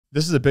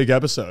This is a big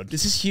episode.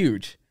 This is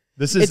huge.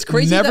 This has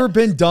never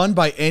been done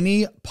by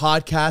any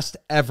podcast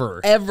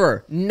ever.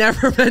 Ever.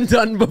 Never been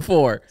done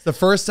before. It's the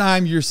first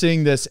time you're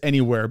seeing this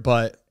anywhere,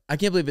 but... I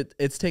can't believe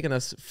it's taken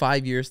us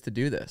 5 years to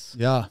do this.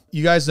 Yeah.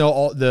 You guys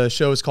know the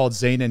show is called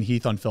Zane and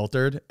Heath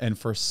Unfiltered, and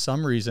for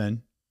some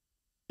reason,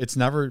 it's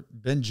never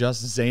been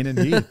just Zane and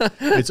Heath.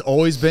 It's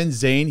always been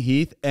Zane,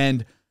 Heath,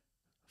 and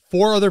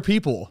 4 other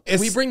people.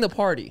 We bring the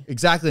party.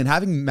 Exactly. And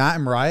having Matt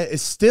and Mariah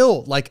is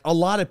still like a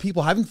lot of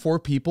people. Having 4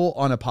 people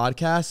on a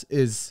podcast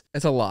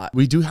it's a lot.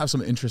 We do have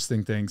some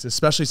interesting things,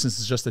 especially since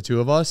it's just the 2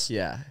 of us.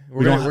 Yeah.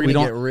 We're gonna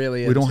get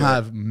really we don't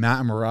have Matt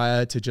and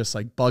Mariah to just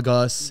like bug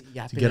us,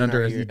 to get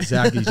under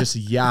exactly just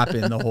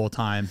yapping the whole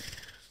time.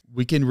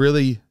 We can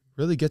really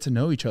get to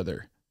know each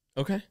other.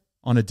 Okay.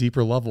 On a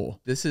deeper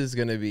level. This is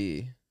gonna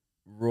be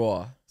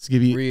raw. It's gonna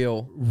be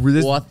real,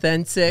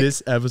 authentic.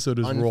 This episode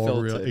is unfiltered.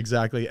 raw, real,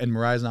 exactly. And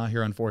Mariah's not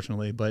here,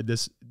 unfortunately, but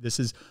this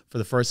is for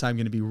the first time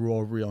going to be raw,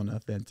 real, and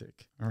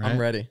authentic. All right, I'm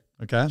ready.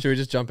 Okay, should we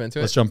just jump into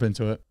it? Let's jump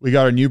into it. We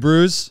got our new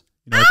brews.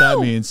 You know what that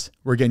means?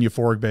 We're getting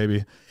euphoric,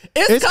 baby.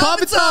 It's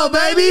coffee time,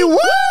 baby! Woo!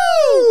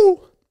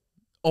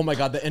 Oh my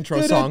god, the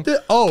intro song.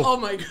 Oh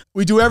my god,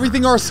 we do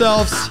everything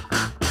ourselves.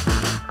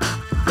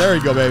 There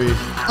you go, baby.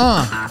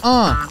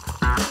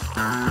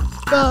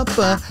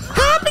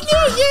 Happy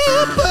New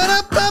Year!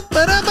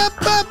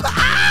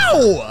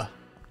 Ow!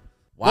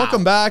 Wow.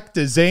 Welcome back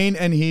to Zane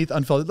and Heath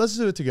Unfiltered. Let's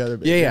do it together,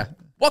 baby. Yeah.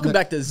 Welcome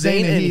back to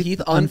Zane and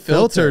Heath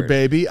Unfiltered,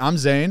 baby. I'm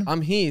Zane.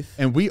 I'm Heath.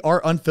 And we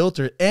are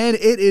unfiltered. And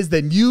it is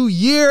the new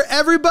year,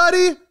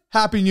 everybody.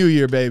 Happy New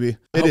Year, baby.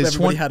 I hope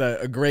everybody had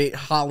a great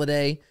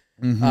holiday.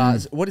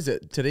 What is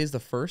it? Today's the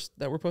 1st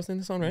that we're posting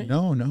this on, right?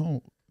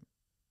 No.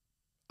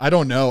 I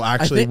don't know,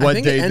 actually, I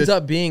think it ends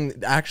up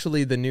being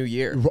actually the new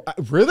year.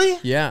 Really?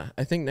 Yeah,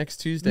 I think next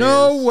Tuesday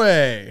No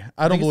way.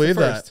 I don't believe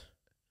that.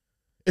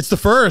 It's the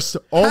 1st.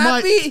 Oh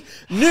Happy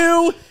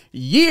New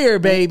Year,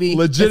 baby.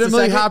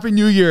 Legitimately Happy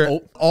New Year.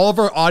 Oh. All of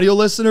our audio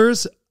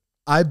listeners,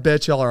 I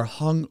bet y'all are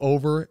hung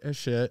over as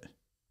shit.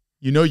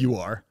 You know you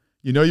are.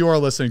 You know you are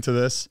listening to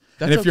this.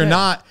 And if you're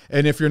not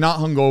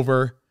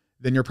hungover,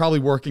 then you're probably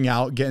working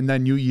out, getting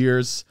that New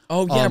Year's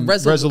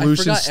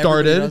resolution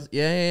started.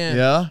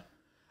 Yeah.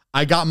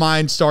 I got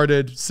mine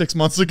started 6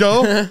 months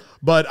ago,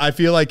 but I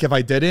feel like if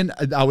I didn't,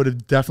 I would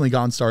have definitely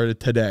gotten started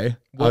today.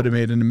 I would have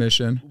made an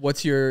admission.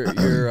 What's your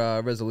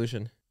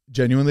resolution?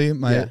 Genuinely,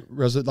 my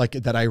like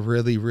that I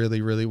really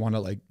want to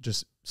like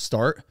just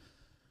start.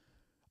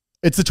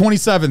 It's the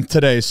 27th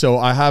today, so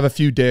I have a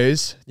few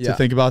days to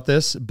think about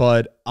this,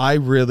 but I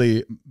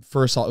really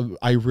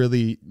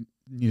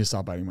need to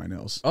stop biting my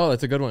nails. Oh,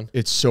 that's a good one.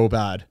 It's so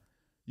bad.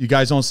 You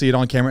guys don't see it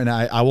on camera, and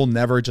I will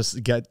never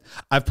just get...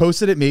 I've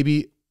posted it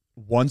maybe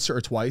once or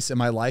twice in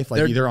my life.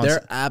 Like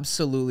they're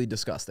absolutely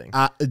disgusting.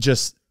 I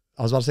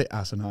was about to say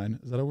asinine.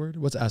 Is that a word?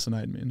 What's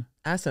asinine mean?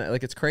 Asinine,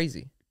 like it's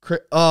crazy.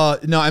 No,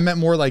 I meant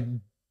more like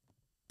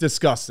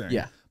disgusting.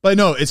 Yeah. But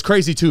no, it's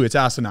crazy too. It's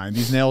asinine.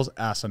 These nails,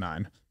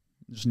 asinine.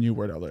 Just a new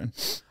word I learned.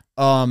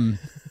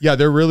 Yeah,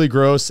 they're really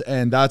gross,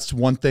 and that's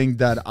one thing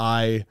that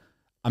I'm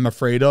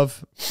afraid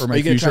of for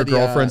my future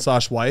girlfriend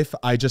 / wife.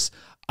 I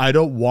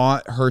don't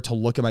want her to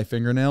look at my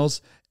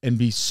fingernails and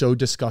be so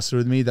disgusted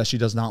with me that she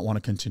does not want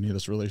to continue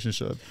this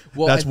relationship.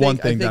 Well, that's one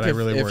thing that I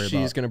really worry about. If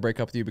she's going to break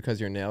up with you because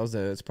of your nails,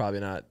 it's probably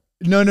not.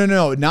 No,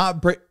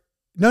 not break.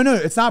 No,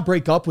 it's not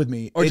break up with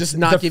me. Or it's just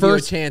not give you a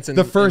chance.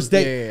 The first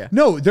day. Yeah.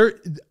 No,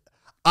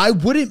 I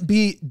wouldn't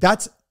be.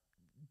 That's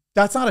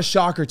not a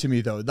shocker to me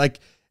though. Like,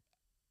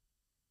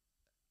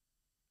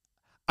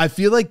 I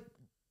feel like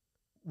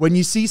when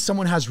you see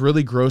someone has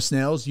really gross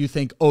nails, you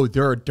think, oh,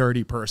 they're a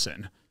dirty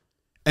person.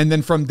 And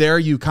then from there,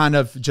 you kind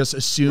of just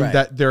assume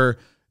that they're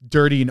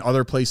dirty in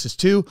other places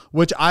too,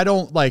 which I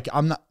don't like.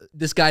 I'm not.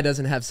 This guy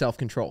doesn't have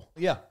self-control.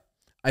 Yeah.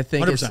 I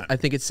think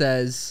it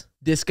says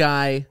this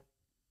guy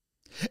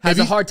has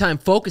a hard time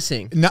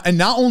focusing. And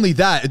not only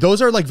that,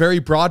 those are like very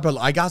broad, but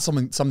I got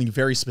something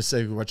very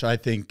specific, which I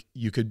think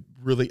you could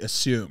really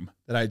assume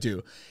that I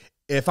do.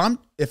 If I'm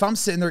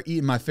sitting there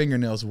eating my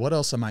fingernails, what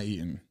else am I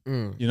eating? You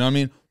know what I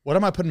mean? What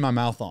am I putting my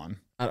mouth on?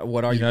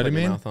 What are you putting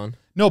your mouth on?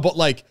 No, but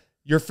like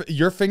your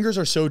fingers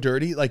are so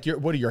dirty. Like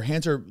your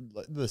hands are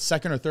the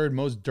second or third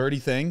most dirty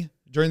thing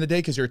during the day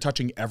because you're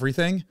touching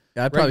everything.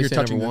 Yeah, I'd probably say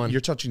number one. You're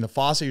touching the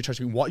faucet. You're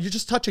touching water. You're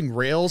just touching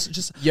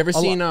rails. You ever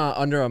seen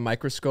under a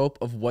microscope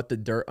of what the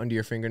dirt under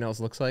your fingernails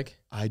looks like?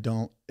 I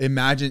don't.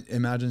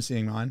 Imagine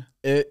seeing mine.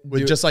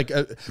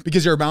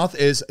 Because your mouth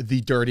is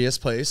the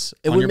dirtiest place.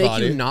 It would make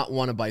you not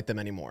want to bite them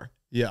anymore.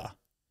 Yeah.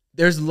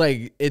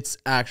 It's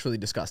actually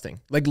disgusting.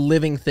 Like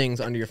living things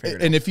under your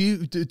fingernails. And if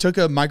you took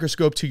a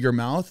microscope to your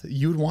mouth,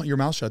 you would want your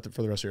mouth shut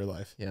for the rest of your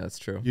life. Yeah, that's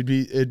true.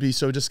 It'd be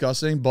so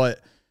disgusting.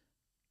 But,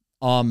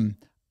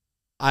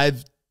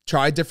 I've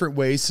tried different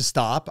ways to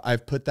stop.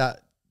 I've put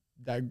that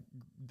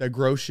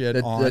gross shit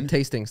on. The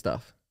tasting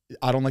stuff.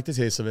 I don't like the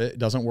taste of it. It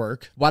doesn't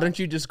work. Why don't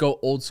you just go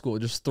old school?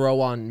 Just throw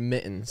on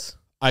mittens.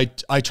 I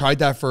tried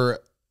that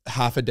for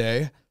half a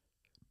day.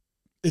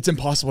 it's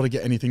impossible to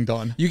get anything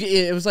done.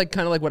 It was like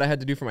kind of like what I had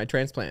to do for my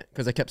transplant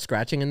because I kept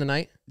scratching in the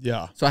night.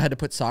 Yeah. So I had to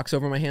put socks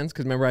over my hands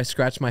because remember I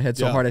scratched my head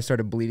so hard I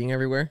started bleeding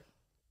everywhere.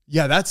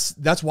 Yeah,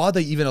 that's wild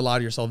that you even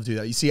allowed yourself to do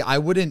that. You see, I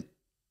wouldn't.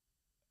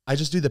 I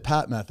just do the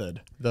Pat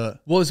method. I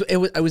was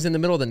in the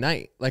middle of the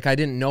night. Like I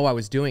didn't know I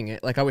was doing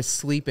it. Like I was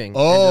sleeping.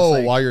 Oh,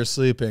 just while you're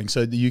sleeping,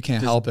 so you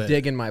can't help it.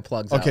 Digging my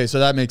plugs. Okay, out. so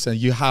that makes sense.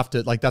 You have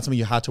to that's something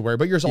you have to wear,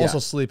 but you're also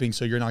sleeping,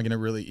 so you're not going to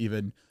really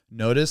even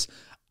notice.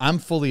 I'm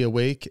fully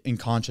awake and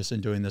conscious in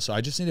doing this, so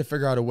I just need to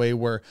figure out a way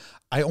where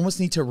I almost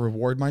need to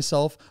reward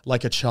myself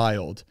like a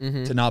child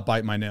to not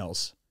bite my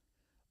nails.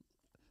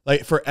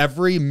 Like for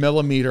every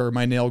millimeter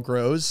my nail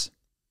grows.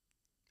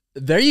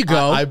 There you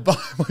go. I buy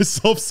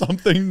myself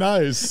something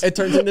nice. It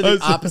turns into the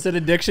opposite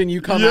addiction. You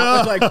come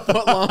out with like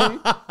foot long.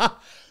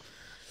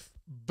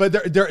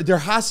 But there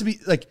has to be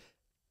like,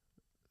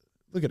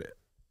 look at it.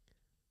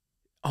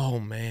 Oh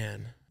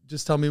man.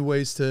 Just tell me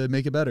ways to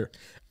make it better.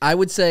 I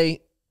would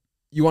say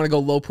you want to go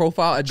low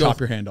profile. I'd chop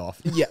your hand off.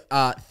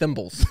 Yeah.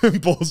 Thimbles.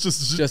 Thimbles.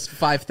 Just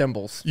 5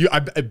 thimbles. I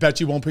bet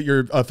you won't put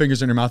your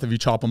fingers in your mouth if you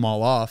chop them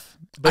all off.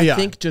 But I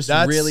think just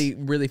really,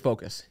 really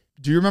focus.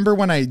 Do you remember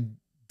when I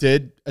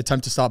did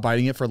attempt to stop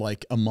biting it for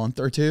like a month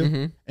or two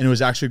and it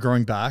was actually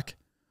growing back?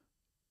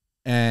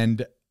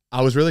 And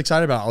I was really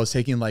excited about it. I was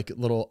taking like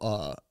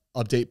little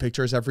update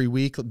pictures every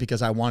week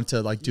because I wanted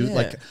to like do you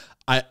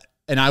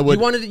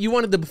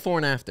wanted the before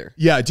and after.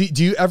 Yeah. Do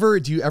you ever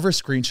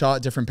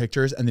screenshot different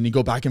pictures and then you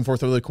go back and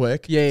forth really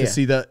quick to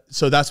see that?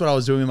 So that's what I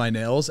was doing with my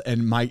nails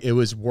and it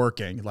was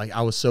working. Like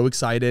I was so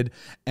excited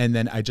and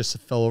then I just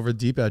fell over the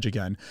deep edge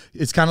again.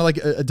 It's kind of like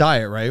a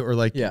diet, right? Or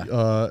like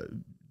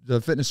the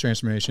fitness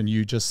transformation.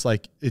 You just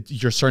like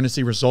you're starting to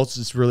see results.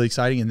 It's really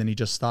exciting and then you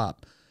just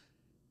stop.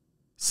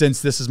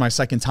 Since this is my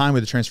second time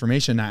with the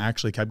transformation, I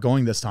actually kept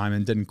going this time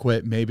and didn't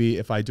quit. Maybe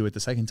if I do it the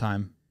second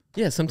time.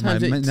 Yeah,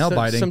 sometimes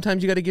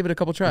sometimes you got to give it a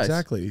couple tries.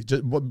 Exactly.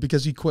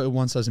 Because you quit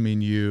once doesn't mean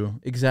you're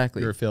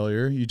a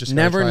failure. You just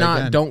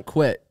don't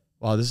quit.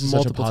 Wow, this is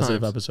such a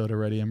positive episode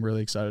already. I'm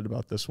really excited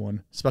about this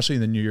one, especially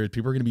in the new year.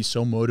 People are going to be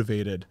so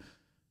motivated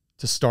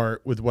to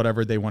start with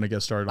whatever they want to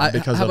get started on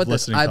because of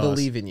listening to us. I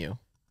believe in you.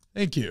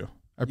 Thank you.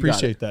 I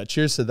appreciate that.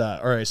 Cheers to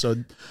that. All right, so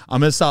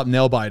I'm going to stop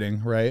nail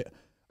biting, right?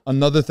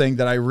 Another thing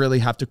that I really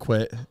have to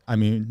quit, I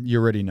mean,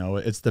 you already know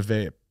it, it's the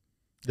vape.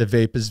 The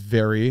vape is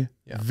very,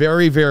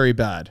 very, very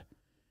bad.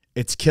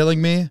 It's killing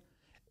me.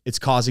 It's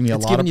causing me a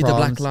lot of problems. It's giving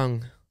you the black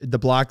lung. The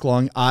black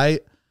lung.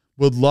 I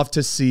would love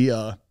to see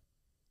a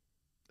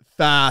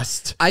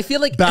fast, I feel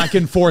like back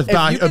and forth,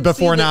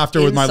 before and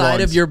after with my lungs.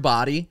 Inside of your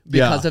body,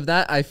 because of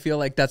that, I feel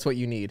like that's what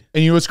you need.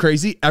 And you know what's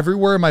crazy?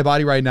 Everywhere in my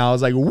body right now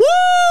is like, woo!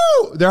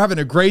 They're having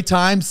a great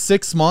time.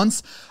 6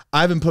 months.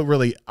 I haven't put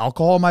really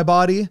alcohol in my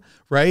body,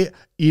 right?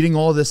 Eating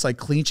all this like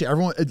clean shit.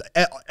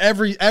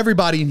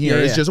 Everybody in here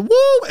is just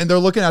woo, and they're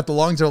looking at the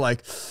lungs. They're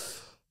like,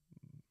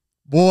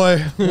 boy,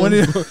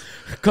 when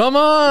come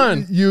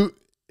on,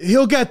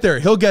 he'll get there.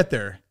 He'll get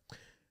there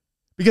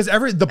because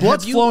the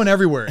blood's flowing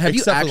everywhere. Have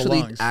you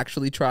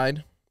actually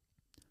tried?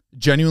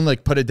 Genuinely,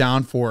 like put it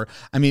down for.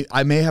 I mean,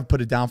 I may have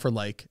put it down for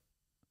like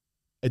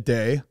a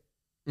day.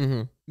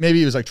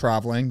 Maybe it was like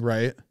traveling,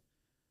 right?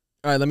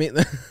 All right, let me.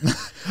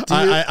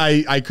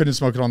 I couldn't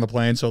smoke it on the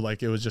plane, so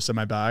like it was just in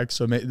my bag.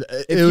 So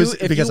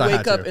if you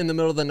wake up in the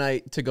middle of the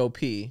night to go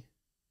pee,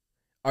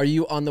 are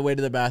you on the way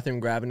to the bathroom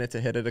grabbing it to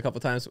hit it a couple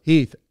times?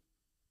 Heath,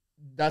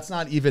 that's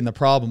not even the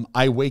problem.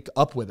 I wake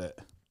up with it.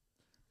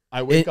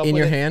 I wake up in with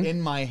your it hand? in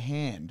my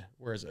hand.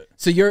 Where is it?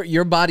 So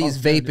your body's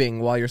vaping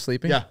while you're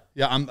sleeping?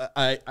 Yeah.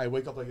 I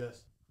wake up like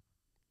this.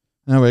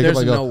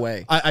 There's no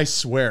way. I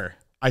swear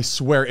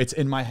it's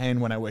in my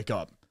hand when I wake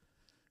up.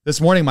 This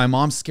morning, my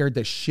mom scared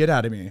the shit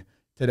out of me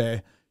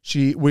today.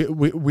 We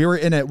were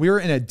in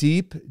a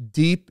deep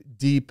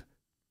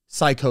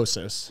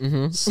psychosis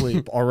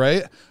sleep. All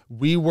right.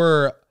 We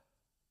were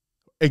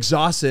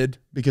exhausted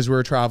because we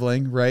were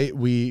traveling, right?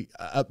 We,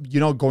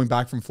 going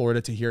back from Florida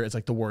to here, it's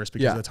like the worst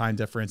because of the time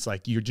difference.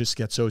 Like you just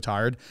get so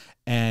tired.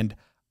 And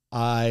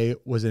I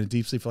was in a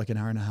deep sleep for like an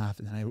hour and a half.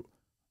 And then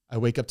I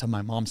wake up to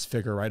my mom's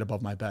figure right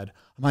above my bed.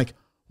 I'm like,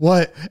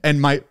 what?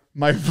 And my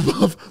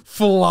love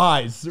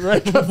flies,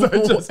 right?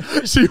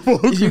 She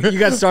woke me. You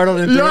got startled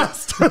into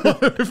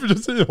it?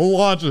 Just it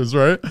launches,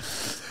 right?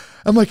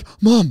 I'm like,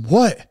 Mom,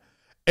 what?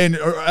 And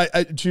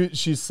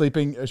she's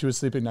sleeping. She was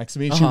sleeping next to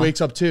me. She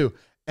wakes up too.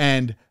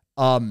 And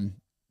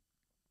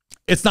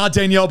it's not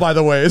Danielle, by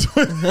the way.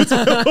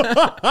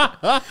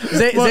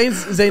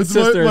 Zane's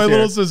sister. My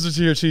little sister's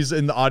here. She's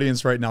in the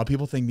audience right now.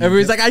 People think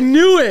everybody's like, I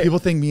knew it. People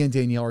think me and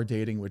Danielle are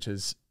dating, which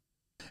is,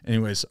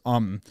 anyways.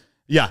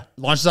 Yeah,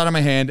 launches out of my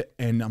hand,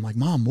 and I'm like,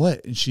 Mom,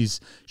 what? And she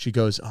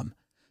goes,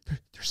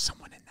 there's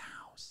someone in the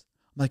house.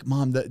 I'm like,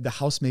 Mom, the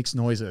house makes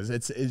noises.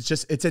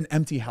 It's an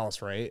empty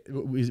house, right?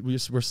 We're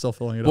still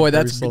filling it up. Boy,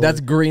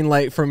 that's green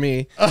light for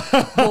me.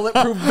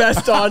 Bulletproof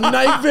vest on,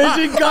 night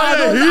vision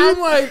goggles. I'm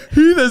like,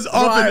 Heath is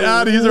up and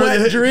out. He's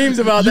already dreams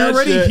about that. You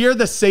already hear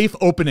the safe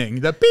opening.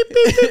 The beep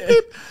beep beep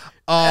beep.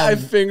 Eye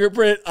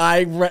fingerprint,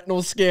 eye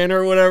retinal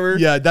scanner, or whatever.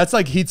 Yeah, that's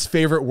like Heath's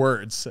favorite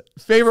words.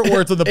 Favorite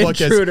words on the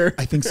book is,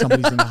 I think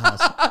somebody's in the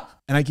house.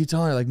 And I keep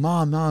telling her, like,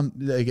 mom,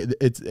 like,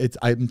 it's.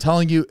 I'm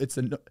telling you, it's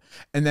a.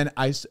 And then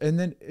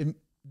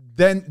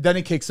then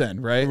it kicks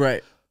in, right?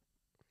 Right.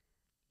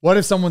 What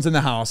if someone's in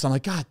the house? I'm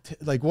like, God,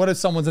 like, what if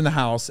someone's in the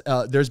house?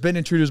 There's been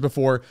intruders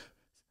before.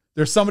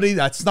 There's somebody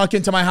that snuck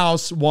into my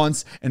house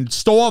once and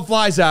stole a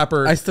fly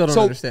zapper. I still don't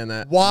understand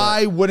that.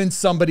 Why wouldn't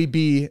somebody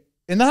be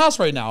in the house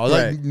right now?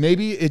 Like,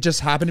 maybe it just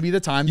happened to be the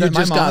time that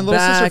my mom and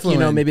little sister flew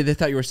in. Maybe they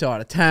thought you were still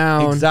out of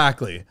town.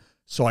 Exactly.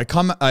 So I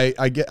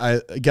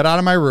get out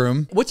of my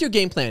room. What's your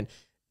game plan?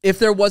 If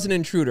there was an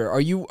intruder, are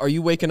you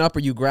waking up?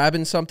 Are you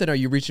grabbing something? Are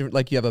you reaching,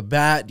 like, you have a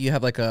bat? Do you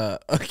have like a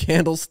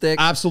candlestick?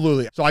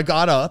 Absolutely. So I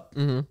got up,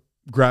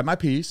 grabbed my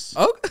piece.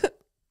 Oh,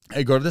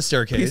 I go to the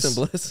staircase. Peace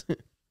and bliss.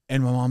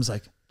 And my mom's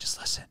like, just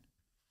listen.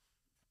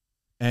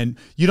 And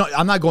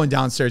I'm not going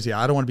downstairs yet.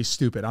 I don't want to be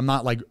stupid. I'm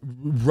not like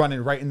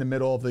running right in the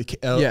middle of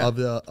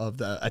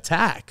the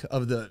attack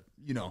of the.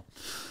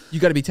 You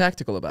got to be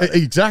tactical about it.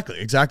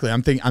 Exactly.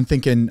 I'm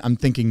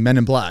thinking Men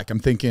in Black. I'm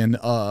thinking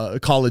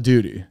Call of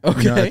Duty.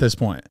 Okay. At this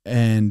point.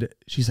 And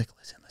she's like,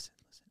 listen.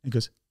 And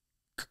goes.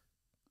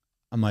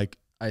 I'm like,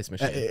 ice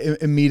machine.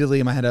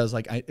 Immediately in my head, I was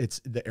like, it's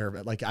the air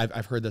vent. Like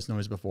I've heard this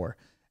noise before,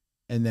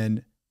 and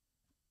then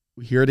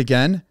we hear it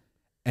again,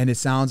 and it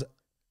sounds.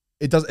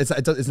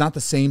 It's not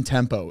the same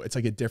tempo. It's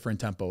like a different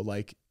tempo.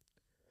 Like,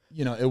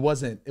 it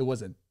wasn't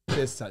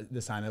this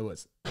time.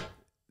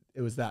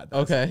 It was that.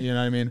 Okay. You know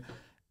what I mean?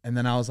 And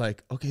then I was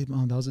like, okay,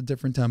 Mom, that was a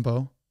different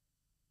tempo.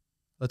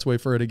 Let's wait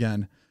for it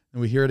again.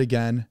 And we hear it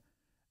again.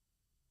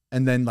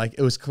 And then, like,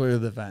 it was clearly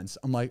the vents.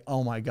 I'm like,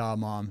 oh my God,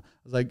 Mom. I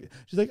was like,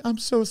 she's like, I'm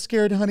so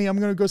scared, honey. I'm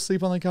going to go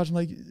sleep on the couch. I'm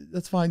like,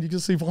 that's fine. You can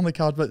sleep on the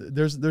couch, but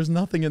there's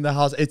nothing in the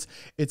house. It's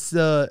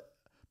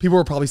people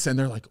were probably sitting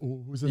there like,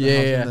 oh, who's in the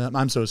house? Yeah.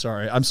 I'm so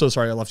sorry. I'm so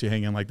sorry I left you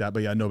hanging like that.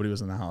 But yeah, nobody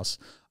was in the house.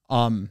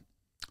 I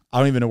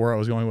don't even know where I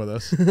was going with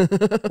this.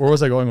 Where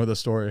was I going with this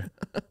story?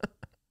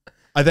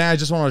 I think I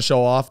just want to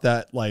show off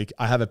that, like,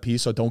 I have a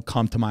piece, so don't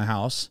come to my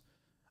house.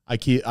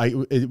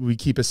 We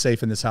keep it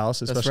safe in this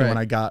house, especially when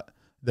I got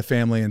the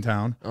family in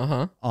town.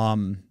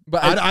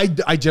 But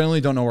I generally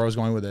don't know where I was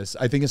going with this.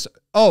 I think it's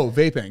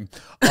vaping.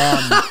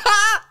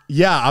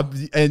 Yeah,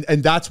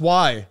 and that's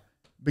why,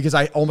 because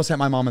I almost hit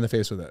my mom in the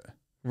face with it.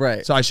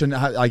 Right. So I shouldn't.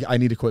 I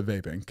need to quit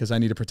vaping because I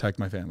need to protect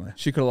my family.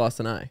 She could have lost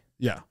an eye.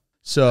 Yeah.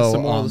 So that's the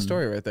moral of the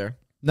story right there.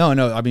 No.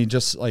 I mean,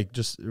 just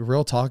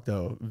real talk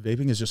though.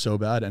 Vaping is just so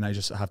bad, and I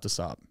just have to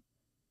stop.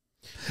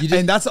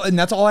 And that's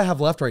all I have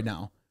left right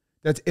now.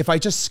 That's if I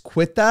just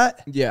quit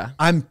that. Yeah.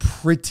 I'm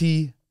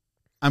pretty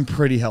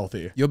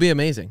healthy. You'll be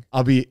amazing.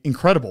 I'll be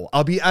incredible.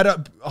 I'll be at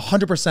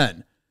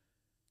 100%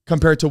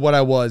 compared to what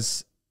I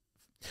was.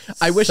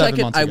 I wish I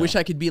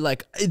could be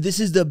like,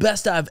 this is the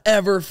best I've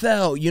ever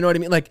felt. You know what I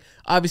mean? Like,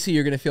 obviously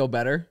you're going to feel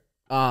better.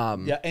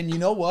 Yeah. And you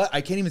know what?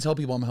 I can't even tell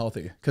people I'm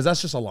healthy because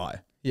that's just a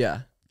lie.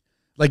 Yeah.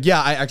 Like,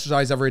 yeah, I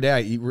exercise every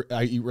day.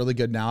 I eat really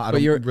good now. I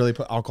don't really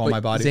put alcohol in my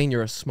body. Zane,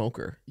 you're a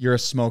smoker. You're a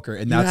smoker.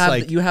 And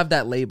you have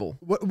that label.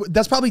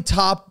 That's probably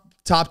top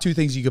two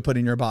things you could put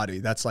in your body.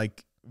 That's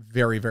like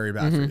very, very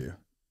bad for you.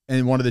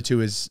 And one of the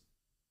two is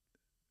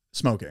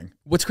smoking.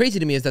 What's crazy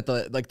to me is that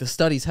the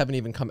studies haven't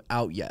even come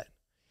out yet.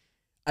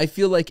 I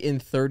feel like in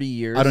 30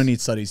 years. I don't need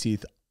studies,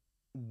 Heath.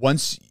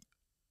 Once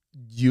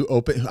you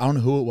open, I don't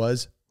know who it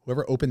was.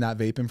 Whoever opened that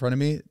vape in front of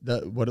me,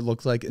 what it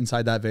looks like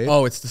inside that vape.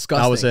 Oh, it's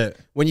disgusting. That was it.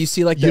 When you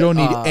see you don't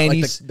need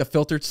any like the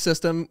filtered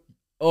system.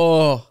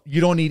 Oh,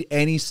 you don't need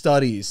any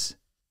studies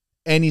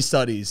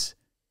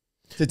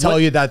to tell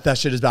you that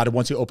shit is bad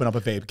once you open up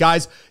a vape.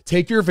 Guys,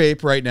 take your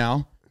vape right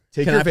now.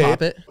 Take your vape.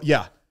 Pop it?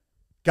 Yeah.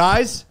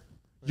 Guys,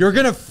 you're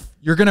gonna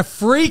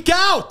freak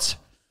out.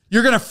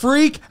 You're gonna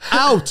freak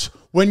out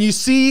when you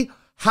see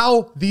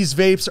how these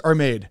vapes are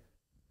made.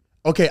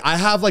 Okay, I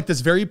have like this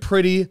very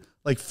pretty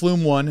like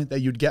flume one that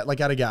you'd get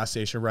like at a gas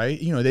station, right?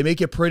 You know, they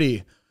make it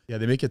pretty. Yeah,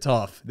 they make it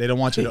tough. They don't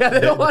want you to.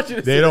 They don't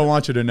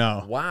want you to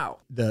know. Wow.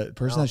 The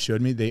person that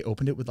showed me, they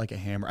opened it with like a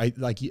hammer.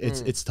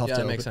 It's tough to open. Yeah,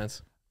 that makes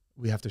sense.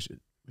 We have to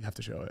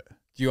show it.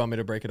 Do you want me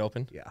to break it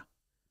open? Yeah. Do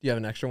you have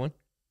an extra one?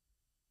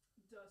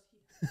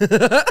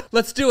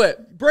 Let's do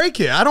it. Break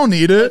it. I don't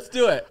need it. Let's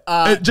do it.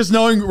 Just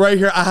knowing right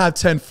here, I have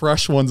 10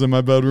 fresh ones in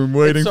my bedroom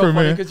waiting for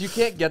me. Because you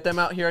can't get them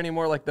out here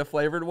anymore, like the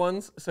flavored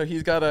ones. So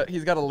he's got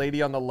a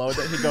lady on the load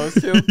that he goes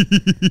to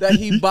that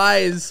he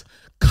buys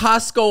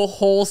Costco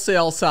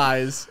wholesale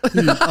size.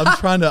 I'm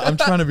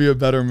trying to be a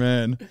better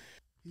man.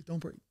 Don't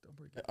break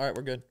it. All right,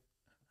 we're good.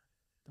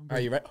 Are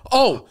you ready?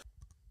 Oh,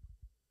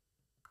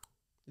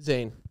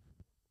 Zane.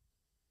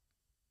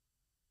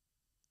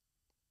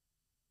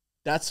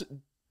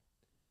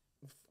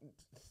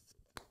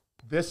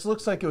 This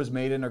looks like it was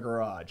made in a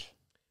garage.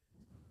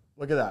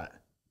 Look at that.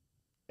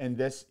 And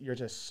this, you're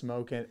just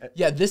smoking.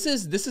 Yeah, this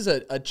is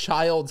a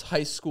child's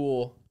high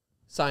school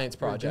science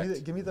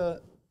project. Give me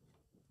the.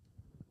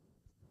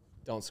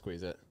 Don't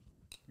squeeze it.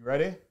 You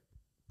ready?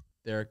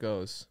 There it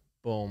goes.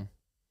 Boom.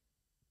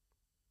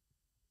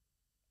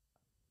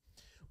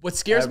 What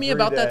scares me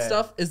about that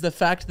stuff is the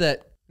fact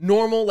that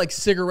normal like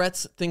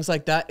cigarettes, things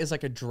like that, is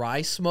like a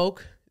dry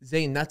smoke.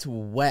 Zane, that's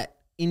wet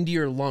into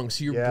your lungs.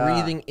 So you're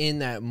breathing in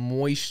that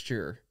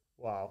moisture.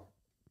 Wow.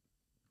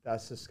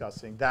 That's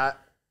disgusting. That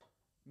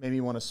made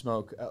me want to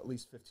smoke at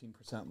least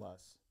 15%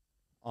 less.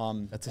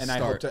 That's a and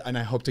start.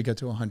 I hope to get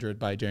to 100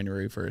 by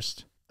January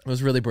 1st. It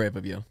was really brave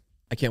of you.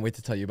 I can't wait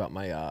to tell you about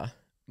my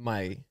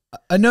No.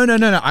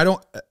 I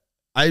don't.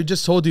 I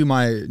just told you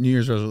my New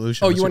Year's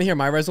resolution. Oh, you want to hear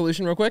my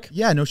resolution real quick?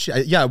 Yeah, no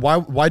shit. Yeah,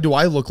 why do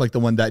I look like the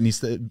one that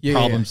needs the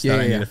problems that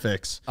I need to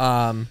fix?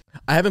 I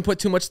haven't put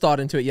too much thought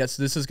into it yet,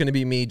 so this is going to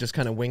be me just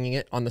kind of winging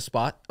it on the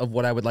spot of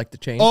what I would like to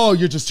change. Oh,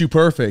 you're just too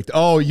perfect.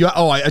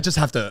 I just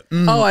have to.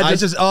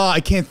 I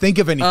can't think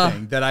of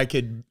anything that I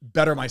could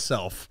better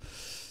myself.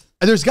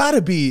 There's got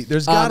to be.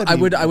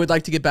 I would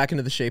like to get back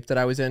into the shape that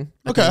I was in.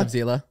 Okay.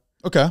 Zila.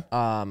 Okay.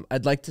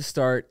 I'd like to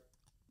start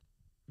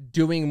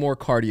doing more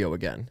cardio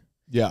again.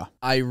 Yeah.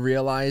 I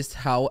realized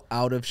how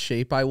out of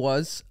shape I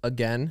was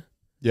again.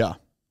 Yeah.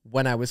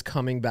 When I was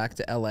coming back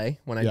to LA,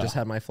 when I just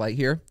had my flight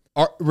here.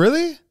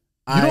 Really?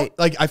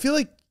 I feel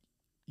like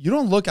you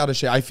don't look out of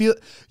shape. I feel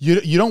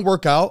you don't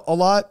work out a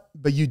lot,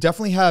 but you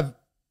definitely have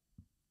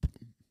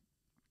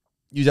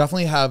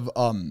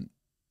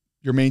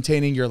you're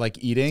maintaining your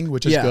like eating,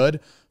 which is good.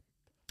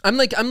 I'm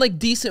like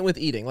decent with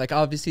eating. Like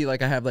obviously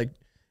like I have like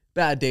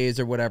bad days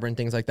or whatever and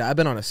things like that. I've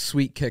been on a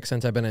sweet kick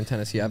since I've been in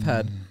Tennessee. I've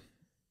had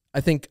I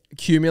think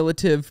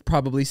cumulative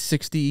probably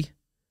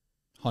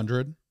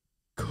 100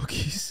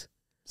 cookies.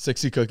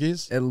 60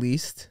 cookies? At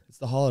least. It's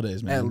the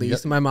holidays, man. At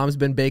least. My mom's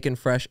been baking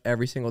fresh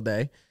every single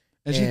day.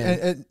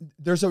 And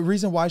there's a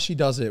reason why she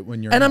does it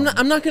when you're And I'm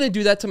not going to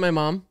do that to my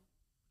mom.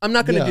 I'm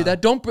not going to do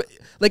that. Don't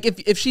like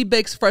if she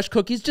bakes fresh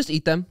cookies, just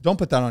eat them. Don't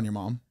put that on your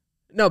mom.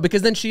 No,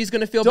 because then she's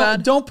gonna feel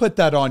bad. Don't put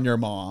that on your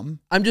mom.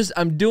 I'm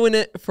doing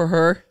it for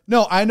her.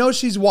 No, I know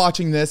she's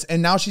watching this,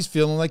 and now she's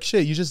feeling like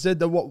shit. You just did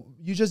that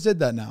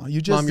now.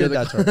 You just did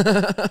that to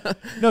her.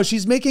 No,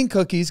 she's making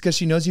cookies because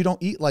she knows you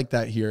don't eat like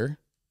that here.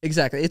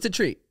 Exactly, it's a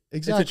treat.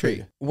 Exactly. It's a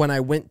treat. When I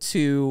went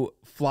to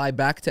fly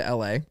back to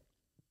LA,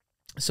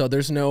 so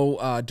there's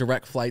no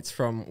direct flights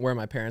from where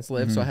my parents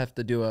live, so I have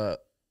to do a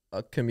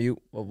commute,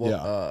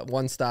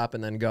 one stop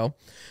and then go.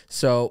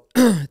 So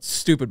it's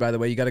stupid, by the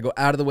way. You got to go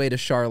out of the way to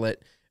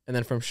Charlotte and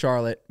then from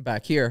Charlotte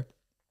back here.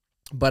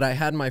 But I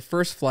had my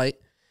first flight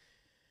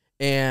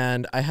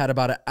and I had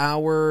about an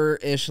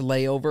hour-ish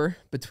layover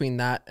between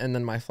that and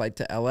then my flight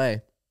to LA.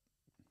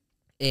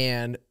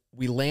 And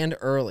we land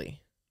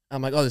early.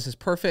 I'm like, oh, this is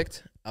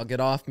perfect. I'll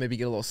get off, maybe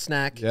get a little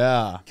snack,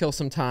 kill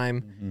some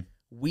time.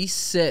 We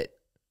sit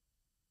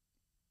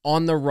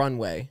on the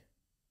runway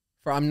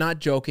for, I'm not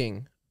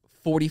joking,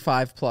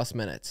 45 plus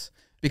minutes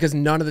because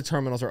none of the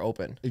terminals are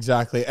open.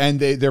 Exactly. And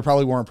they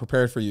probably weren't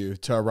prepared for you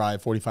to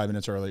arrive 45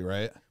 minutes early,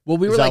 right? Well,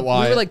 we were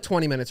like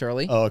 20 minutes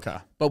early. Oh, okay.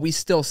 But we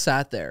still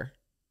sat there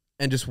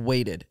and just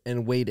waited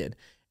and waited.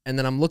 And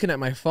then I'm looking at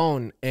my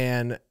phone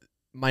and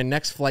my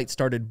next flight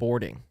started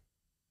boarding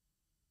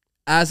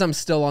as I'm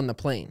still on the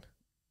plane.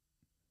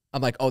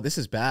 I'm like, oh, this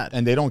is bad.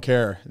 And they don't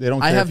care. They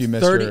don't care if you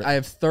miss it. I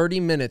have 30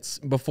 minutes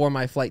before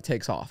my flight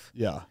takes off.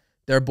 Yeah.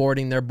 They're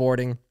boarding.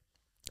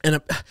 And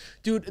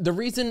dude, the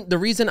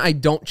reason I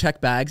don't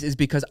check bags is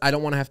because I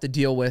don't want to have to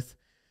deal with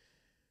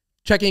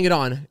checking it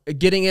on,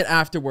 getting it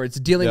afterwards,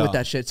 dealing with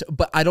that shit. So,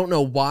 but I don't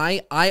know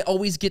why I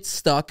always get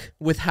stuck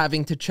with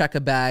having to check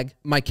a bag,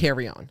 my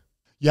carry-on.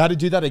 You had to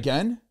do that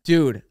again?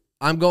 Dude,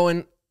 I'm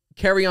going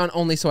carry-on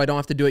only so I don't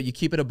have to do it. You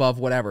keep it above,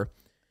 whatever.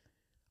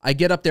 I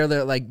get up there,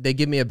 they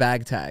give me a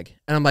bag tag.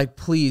 And I'm like,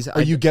 please.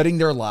 Are you getting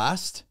there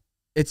last?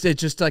 It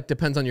just like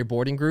depends on your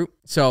boarding group.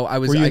 So I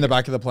was. Were you in the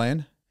back of the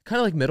plane?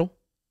 Kind of like middle.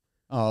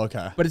 Oh,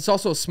 okay. But it's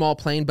also a small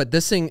plane. But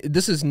this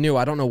is new.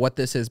 I don't know what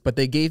this is, but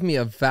they gave me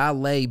a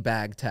valet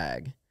bag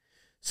tag.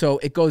 So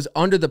it goes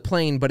under the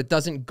plane, but it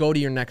doesn't go to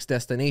your next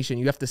destination.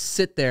 You have to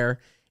sit there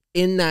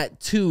in that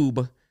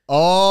tube.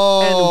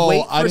 Oh, and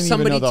wait for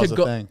somebody to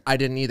go. I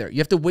didn't either. You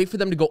have to wait for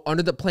them to go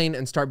under the plane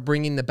and start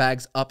bringing the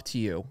bags up to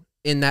you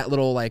in that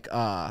little like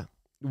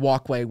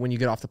walkway when you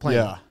get off the plane.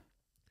 Yeah.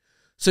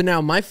 So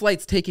now my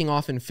flight's taking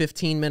off in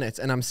 15 minutes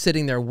and I'm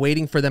sitting there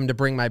waiting for them to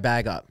bring my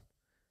bag up.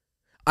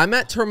 I'm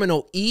at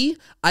Terminal E.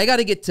 I got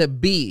to get to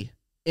B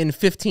in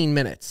 15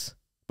 minutes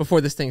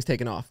before this thing's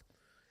taken off.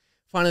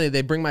 Finally,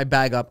 they bring my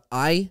bag up.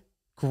 I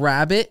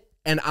grab it,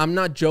 and I'm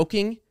not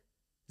joking,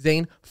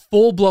 Zane,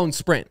 full-blown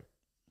sprint.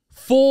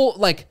 Full,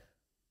 like,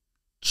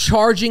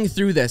 charging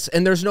through this.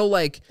 And there's no,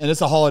 like... And it's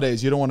the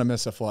holidays. You don't want to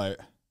miss a flight.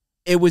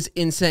 It was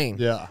insane.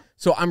 Yeah.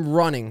 So I'm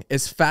running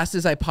as fast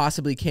as I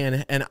possibly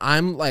can, and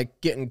I'm,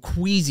 like, getting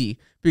queasy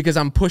because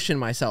I'm pushing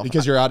myself.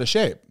 Because you're out of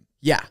shape.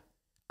 Yeah.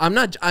 I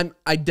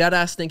dead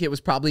ass think it was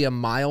probably a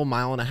mile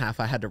and a half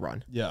I had to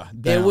run. Yeah.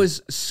 Damn. It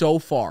was so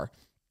far.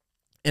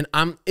 And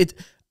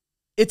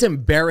it's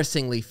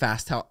embarrassingly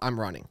fast how I'm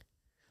running.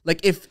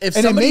 Like if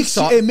somebody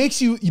saw it makes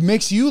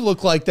you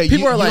look like that you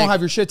don't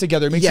have your shit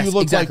together. It makes you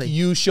look like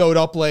you showed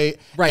up late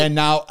and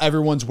now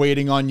everyone's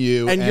waiting on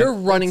you. And you're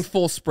running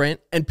full sprint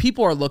and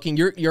people are looking,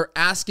 you're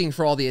asking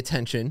for all the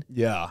attention.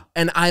 Yeah.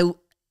 And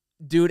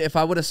dude, if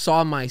I would have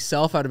saw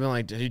myself, I'd have been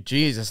like,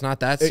 geez, it's not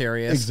that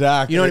serious.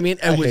 Exactly. You know what I mean?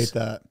 I hate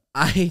that.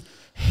 I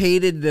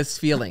hated this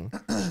feeling.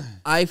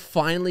 I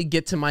finally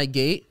get to my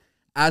gate.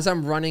 As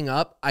I'm running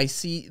up, I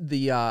see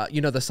the,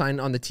 you know, the sign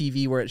on the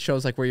TV where it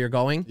shows like where you're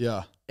going.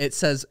 Yeah. It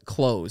says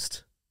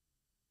closed.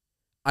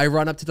 I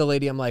run up to the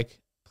lady. I'm like,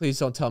 please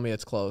don't tell me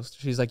it's closed.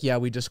 She's like, yeah,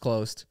 we just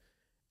closed.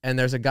 And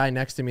there's a guy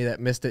next to me that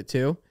missed it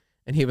too.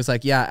 And he was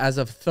like, yeah, as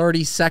of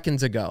 30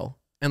 seconds ago.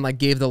 And like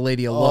gave the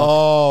lady a look.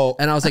 Oh.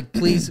 And I was like,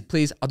 please,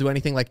 please, I'll do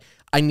anything. Like,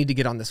 I need to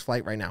get on this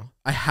flight right now.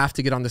 I have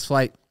to get on this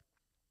flight.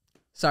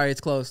 Sorry,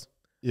 it's closed.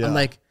 Yeah. I'm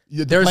like,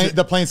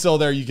 the plane's still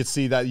there. You can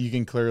see that. You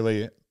can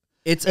clearly.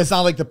 It's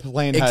not like the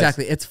plane has.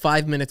 Exactly. It's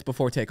 5 minutes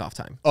before takeoff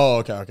time. Oh,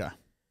 okay, okay.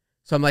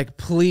 So I'm like,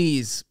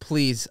 please,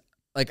 please,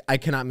 like I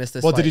cannot miss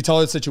this. Well, flight. did you tell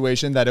her the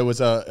situation that it was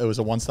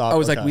a one stop? I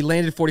was like, we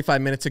landed 45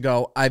 minutes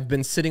ago. I've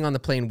been sitting on the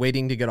plane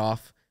waiting to get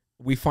off.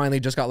 We finally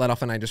just got let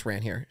off and I just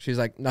ran here. She's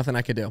like, nothing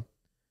I could do.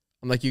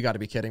 I'm like, you got to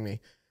be kidding me.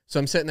 So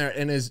I'm sitting there,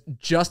 and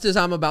just as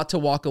I'm about to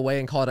walk away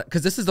and call it,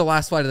 because this is the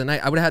last flight of the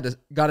night, I would have had to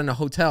got in a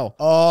hotel.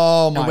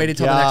 Oh my God. And waited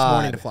till the next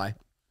morning to fly.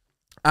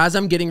 As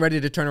I'm getting ready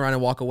to turn around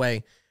and walk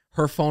away,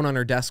 her phone on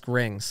her desk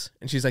rings,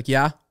 and she's like,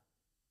 yeah?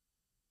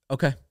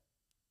 Okay.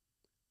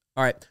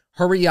 All right,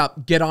 hurry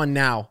up, get on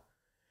now.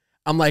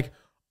 I'm like,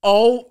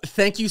 oh,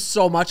 thank you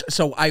so much.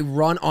 So I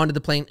run onto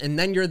the plane, and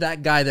then you're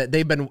that guy that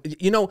they've been,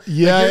 you know,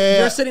 yeah, like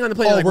you're sitting on the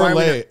plane, like,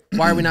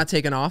 why are we not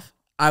taking off?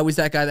 I was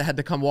that guy that had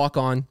to come walk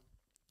on,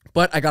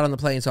 but I got on the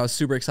plane, so I was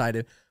super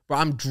excited. But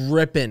I'm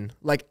dripping,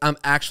 like I'm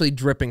actually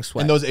dripping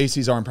sweat. And those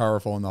ACs aren't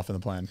powerful enough in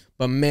the plane.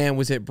 But man,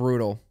 was it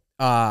brutal.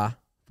 But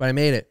I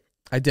made it.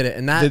 I did it.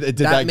 And that did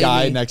that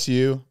guy next to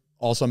you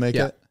also make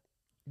it?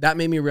 That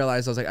made me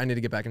realize I was like, I need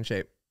to get back in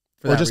shape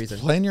for that reason.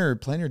 Plan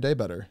your day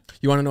better.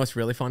 You want to know what's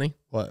really funny?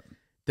 What?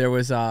 There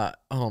was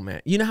oh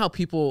man, you know how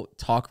people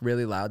talk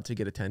really loud to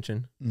get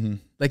attention? Mm-hmm.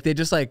 Like they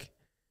just like.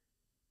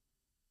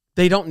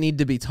 They don't need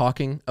to be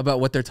talking about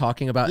what they're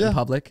talking about in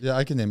public. Yeah,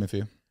 I can name a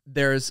few.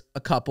 There's a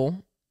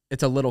couple.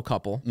 It's a little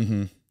couple.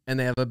 Mm-hmm. And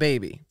they have a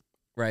baby,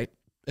 right?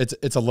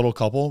 It's a little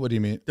couple? What do you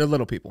mean? They're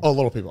little people. Oh,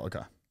 little people.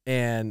 Okay.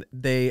 And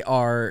they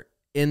are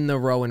in the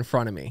row in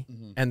front of me.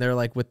 Mm-hmm. And they're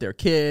like with their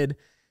kid.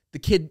 The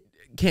kid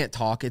can't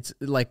talk. It's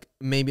like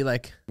maybe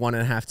like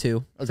 1.5,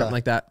 2, something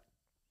like that.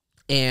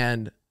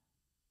 And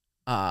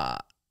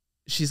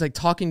she's like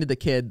talking to the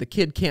kid. The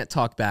kid can't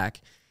talk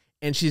back.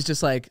 And she's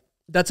just like,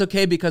 that's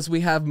okay because we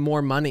have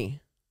more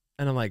money.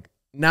 And I'm like,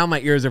 now my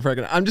ears are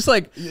freaking. I'm just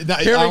like, here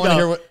we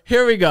go.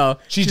 Here we go.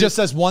 She just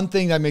says one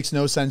thing that makes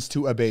no sense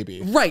to a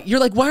baby. Right. You're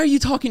like, why are you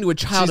talking to a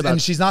child about?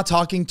 And she's not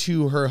talking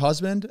to her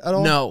husband at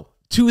all? No,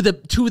 to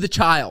the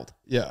child.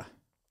 Yeah.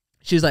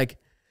 She's like,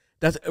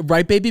 that's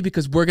right, baby,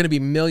 because we're going to be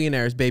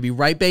millionaires, baby.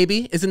 Right,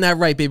 baby? Isn't that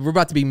right, baby? We're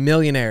about to be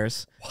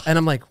millionaires. What? And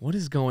I'm like, what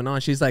is going on?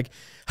 She's like,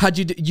 how'd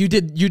you do? You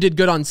did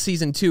good on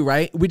season 2,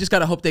 right? We just got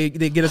to hope they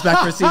get us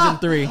back for season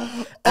 3.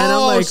 And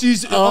I'm like, she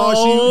just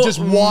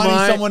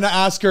wanted someone to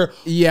ask her,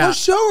 what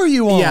show are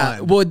you on?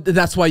 Yeah, well,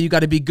 that's why you got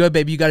to be good,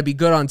 baby. You got to be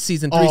good on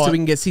season 3 so we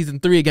can get season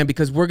 3 again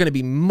because we're going to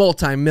be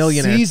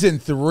multi-millionaires. Season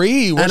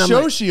 3? What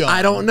show is she on?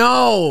 I don't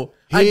know.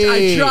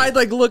 I tried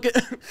like looking.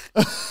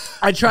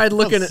 I tried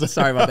looking at.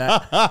 Sorry about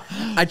that.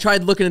 I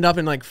tried looking it up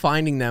and like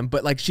finding them,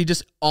 but like she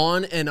just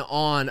on and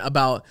on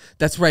about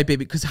that's right,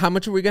 baby. Because how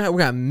much are we gonna have? We're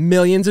gonna have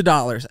millions of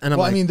dollars. And I'm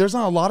like, I mean, there's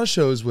not a lot of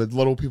shows with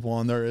little people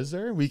on there, is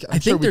there? I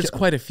think there's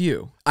quite a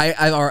few.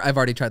 I've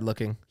already tried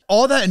looking.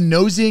 All that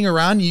nosying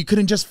around, you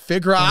couldn't just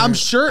figure out. I'm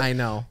sure. I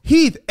know.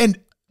 Heath and.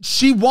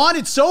 She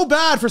wanted so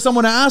bad for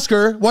someone to ask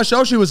her what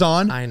show she was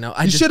on. I know.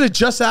 You should have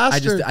just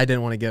asked her. I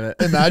didn't want to give it.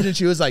 Imagine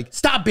she was like,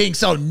 "Stop being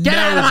so nosy. Get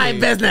out of my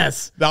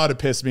business." That would have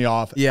pissed me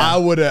off. Yeah,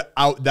 That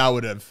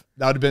would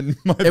have been.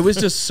 It was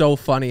just so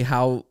funny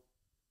how,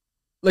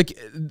 like,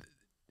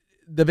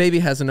 the baby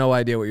has no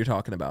idea what you're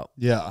talking about.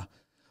 Yeah,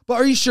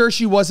 but are you sure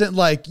she wasn't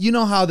like, you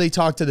know how they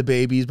talk to the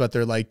babies, but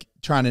they're like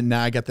trying to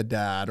nag at the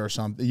dad or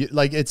something?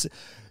 Like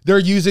they're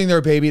using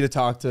their baby to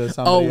talk to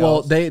somebody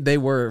else. They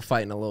were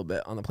fighting a little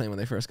bit on the plane when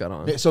they first got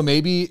on. So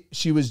maybe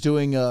she was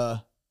doing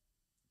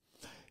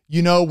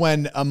you know,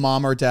 when a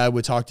mom or dad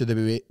would talk to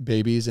the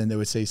babies and they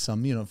would say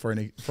some, you know, for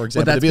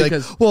example, they'd be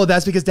like, well,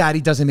 that's because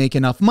daddy doesn't make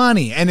enough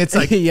money. And it's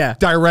like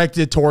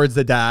directed towards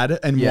the dad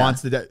and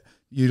wants the dad.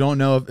 You don't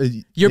know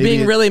if you're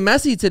being really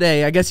messy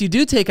today. I guess you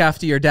do take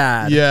after your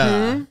dad.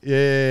 Yeah. Hmm?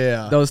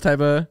 Yeah. Those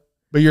type of.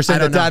 But you're saying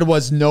that dad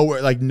was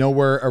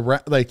nowhere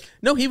around, like.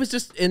 No, he was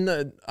just in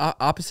the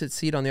opposite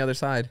seat on the other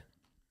side.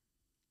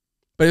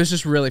 But it was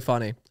just really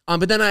funny.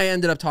 But then I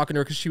ended up talking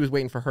to her because she was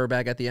waiting for her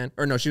bag at the end.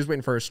 Or no, she was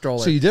waiting for her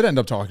stroller. So you did end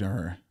up talking to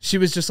her. She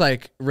was just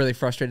like really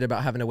frustrated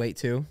about having to wait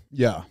too.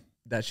 Yeah.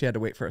 That she had to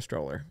wait for a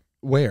stroller.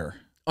 Where?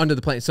 Under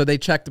the plane. So they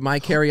checked my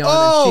carry-on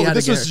and she had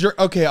this to was your,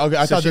 okay.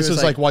 I thought this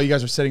was like while you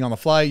guys were sitting on the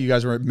flight, you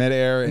guys were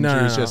midair and she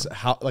was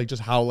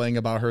just howling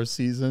about her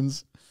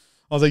seasons.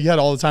 I was like, you had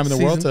all the time in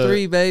the world to. Season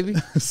 3, baby.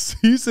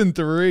 Season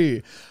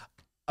 3.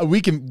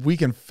 We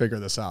can figure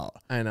this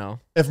out. I know.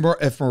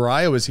 If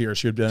Mariah was here,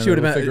 she would have been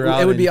able to figure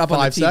out. It would be up on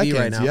the TV seconds.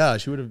 right now. Yeah,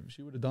 she would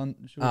have done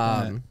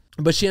it.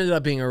 But she ended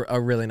up being a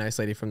really nice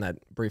lady from that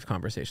brief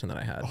conversation that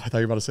I had. Oh, I thought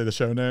you were about to say the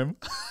show name.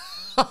 She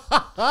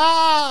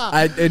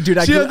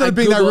ended up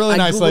being that really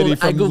nice lady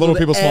from Little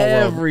People Small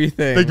World.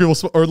 Everything. Big People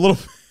or Little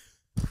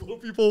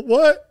People.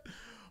 What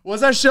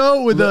was that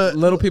show with the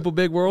Little People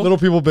Big World? Little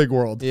People Big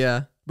World.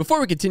 Yeah.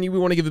 Before we continue, we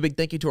want to give a big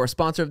thank you to our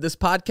sponsor of this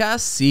podcast,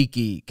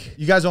 SeatGeek.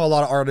 You guys know a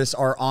lot of artists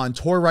are on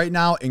tour right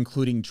now,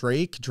 including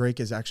Drake. Drake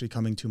is actually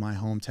coming to my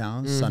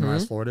hometown,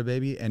 Sunrise, Florida,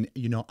 baby. And,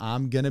 you know,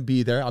 I'm going to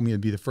be there. I'm going to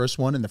be the first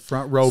one in the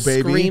front row,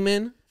 baby.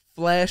 Screaming,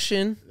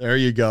 flashing. There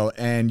you go.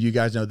 And you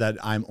guys know that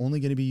I'm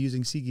only going to be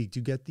using SeatGeek to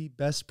get the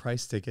best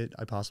price ticket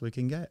I possibly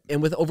can get. And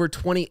with over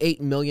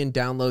 28 million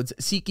downloads,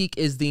 SeatGeek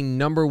is the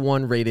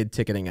 #1 rated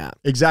ticketing app.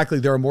 Exactly.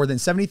 There are more than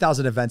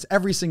 70,000 events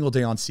every single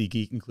day on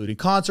SeatGeek, including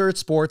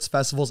concerts, sports,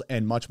 festivals,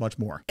 and much, much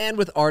more. And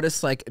with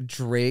artists like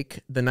Drake,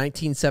 the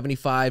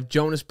 1975,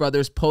 Jonas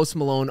Brothers, Post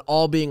Malone,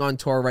 all being on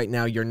tour right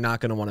now, you're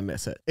not going to want to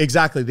miss it.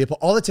 Exactly. They put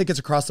all the tickets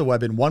across the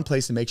web in one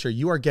place to make sure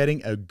you are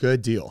getting a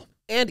good deal.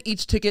 And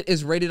each ticket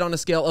is rated on a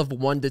scale of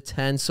 1 to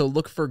 10, so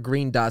look for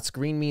green dots.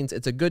 Green means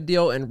it's a good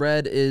deal, and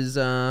red is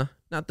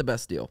not the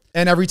best deal.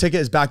 And every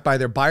ticket is backed by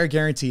their buyer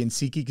guarantee, and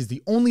SeatGeek is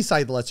the only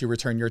site that lets you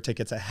return your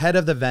tickets ahead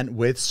of the event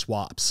with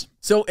swaps.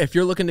 So if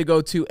you're looking to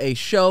go to a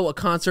show, a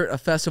concert, a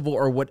festival,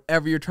 or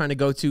whatever you're trying to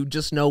go to,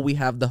 just know we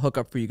have the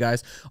hookup for you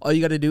guys. All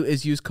you got to do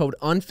is use code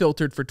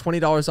UNFILTERED for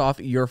 $20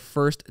 off your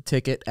first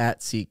ticket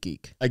at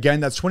SeatGeek. Again,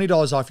 that's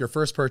 $20 off your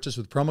first purchase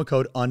with promo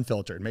code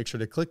UNFILTERED. Make sure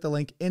to click the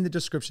link in the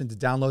description to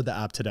download the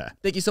app today.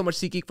 Thank you so much,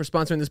 SeatGeek, for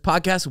sponsoring this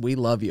podcast. We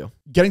love you.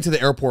 Getting to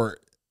the airport,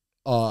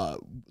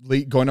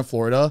 late going to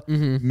Florida,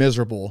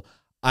 miserable.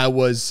 I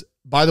was,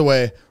 by the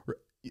way,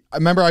 I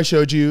remember I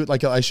showed you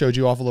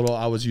off a little.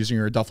 I was using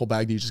your duffel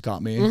bag that you just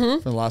got me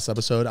from the last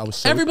episode. I was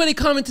so everybody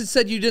commented,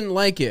 said you didn't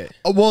like it.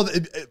 Well,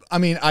 I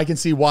mean, I can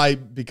see why,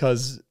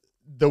 because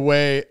the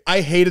way I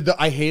hate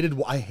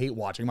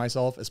watching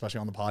myself,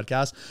 especially on the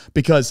podcast,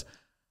 because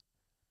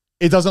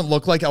it doesn't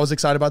look like I was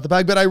excited about the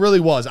bag, but I really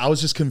was. I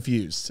was just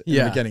confused in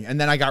the beginning.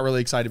 And then I got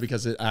really excited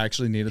because I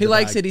actually needed He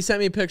likes it. He sent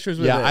me pictures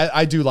with it. Yeah,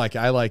 I do like it.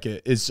 I like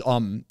it. It's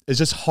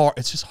just hard.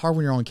 It's just hard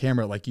when you're on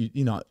camera. Like,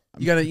 you know.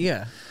 You gotta,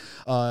 yeah.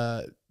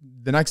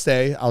 The next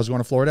day, I was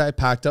going to Florida. I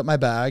packed up my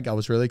bag. I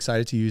was really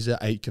excited to use it.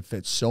 I could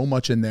fit so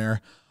much in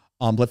there.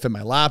 Let fit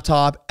my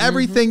laptop,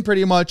 everything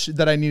pretty much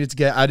that I needed to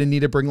get. I didn't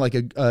need to bring like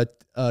a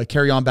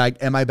carry-on bag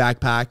and my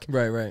backpack.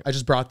 Right. I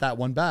just brought that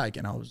one bag,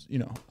 and I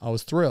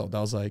was thrilled.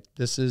 I was like,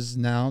 this is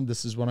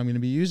what I'm going to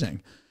be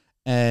using.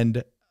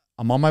 And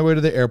I'm on my way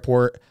to the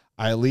airport.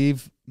 I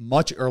leave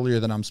much earlier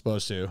than I'm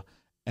supposed to,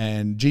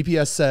 and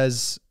GPS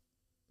says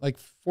like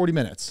 40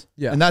 minutes.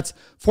 Yeah. And that's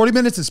 40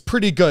 minutes is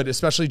pretty good,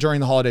 especially during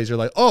the holidays. You're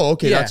like, oh,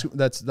 okay, that's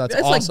awesome.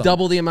 It's like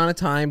double the amount of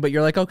time, but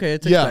you're like, okay,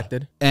 it's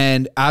expected.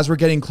 And as we're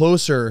getting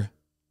closer,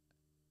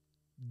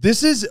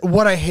 this is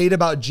what I hate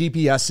about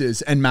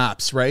GPSs and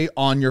maps, right?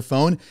 On your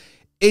phone.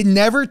 It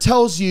never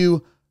tells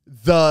you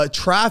the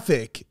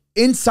traffic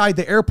inside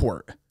the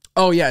airport.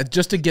 Oh yeah,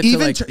 just to get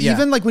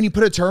even like when you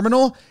put a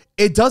terminal,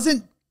 it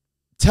doesn't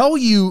tell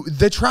you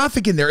the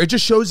traffic in there. It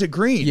just shows it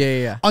green.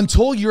 Yeah.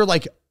 Until you're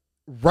like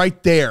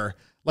right there,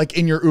 like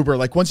in your Uber.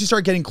 Like once you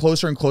start getting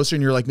closer and closer,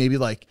 and you're like maybe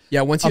like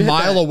once you a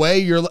mile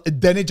away,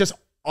 then it just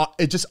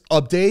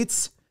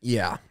updates.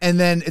 Yeah, and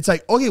then it's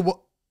like, okay,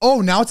 well,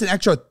 now it's an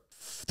extra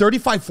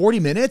 35, 40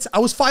 minutes. I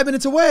was 5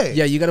 minutes away.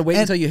 Yeah, you got to wait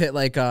until you hit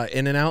like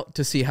in and out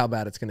to see how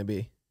bad it's going to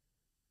be.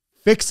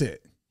 Fix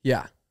it.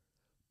 Yeah.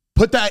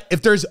 Put that,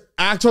 if there's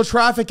actual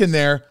traffic in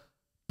there,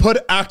 put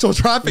actual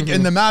traffic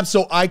in the map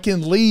so I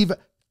can leave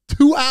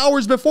 2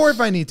 hours before if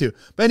I need to.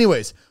 But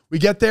anyways, we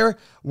get there.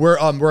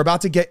 We're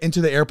about to get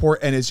into the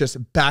airport, and it's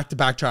just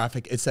back-to-back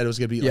traffic. It said it was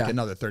going to be like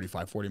another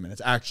 35, 40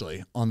 minutes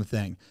actually on the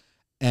thing.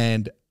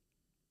 And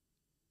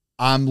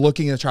I'm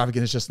looking at the traffic,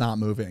 and it's just not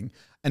moving.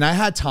 And I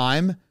had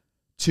time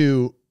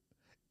to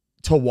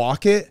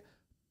walk it,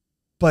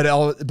 but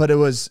we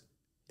were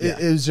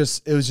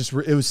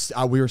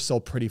still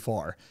pretty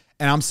far,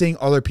 and I'm seeing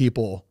other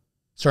people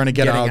starting to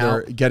get out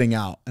there, getting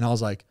out, and I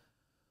was like,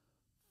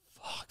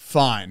 fuck,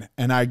 fine.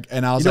 And I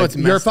was like,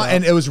 you're fine.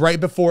 And it was right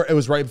before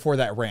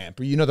that ramp.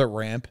 You know, the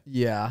ramp.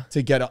 Yeah.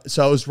 To get up.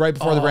 So it was right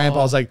before the ramp. I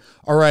was like,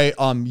 all right,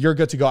 you're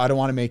good to go. I don't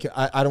want to make it.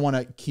 I don't want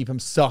to keep him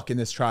stuck in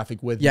this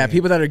traffic with me. Yeah.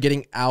 People that are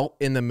getting out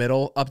in the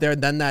middle up there.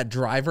 Then that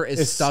driver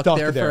is stuck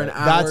there for an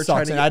hour. That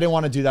sucks. And I didn't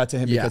want to do that to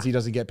him because he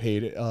doesn't get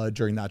paid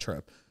during that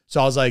trip.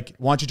 So I was like,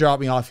 why don't you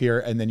drop me off here?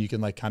 And then you can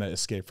like kind of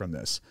escape from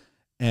this.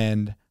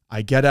 And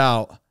I get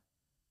out,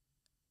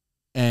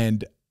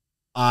 and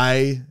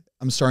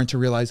I'm starting to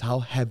realize how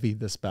heavy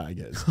this bag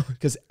is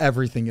because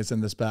everything is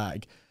in this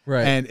bag.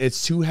 Right. And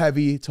it's too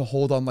heavy to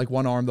hold on like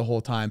one arm the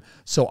whole time.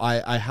 So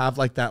I have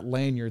like that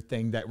lanyard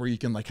thing where you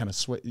can like kind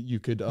of you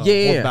could hold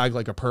the bag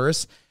like a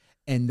purse.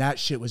 And that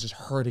shit was just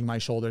hurting my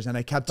shoulders. And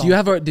I kept on.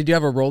 Did you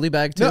have a rolly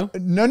bag too?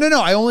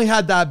 No. I only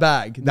had that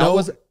bag. That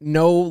was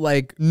no,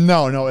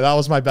 that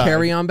was my bag.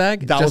 Carry-on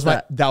bag?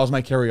 That was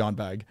my carry-on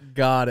bag.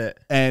 Got it.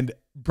 And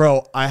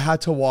bro, I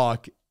had to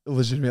walk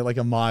legitimately like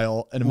a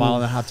mile and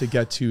a half to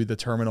get to the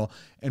terminal.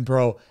 And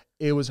bro,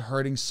 it was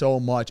hurting so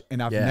much.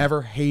 And I've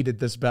never hated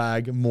this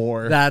bag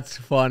more. That's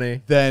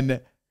funny. Than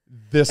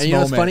this and moment. You know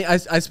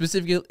what's funny? I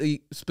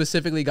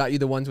specifically got you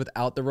the ones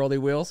without the rolly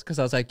wheels because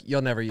I was like,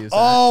 you'll never use that.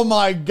 Oh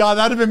my God,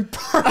 that'd have been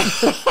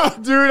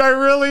perfect. Dude, I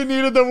really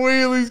needed the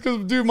wheelies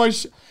because, dude,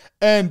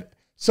 and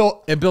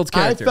so it builds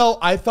character.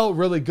 I felt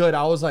really good.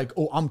 I was like,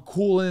 oh, I'm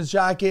cool in this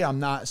jacket. I'm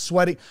not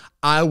sweating.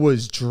 I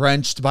was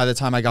drenched by the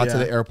time I got to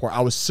the airport.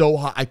 I was so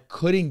hot. I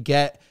couldn't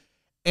get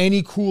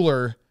any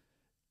cooler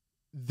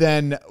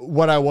than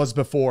what I was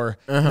before.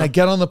 And I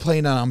get on the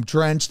plane and I'm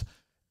drenched.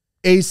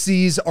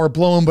 ACs are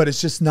blowing, but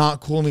it's just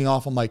not cooling me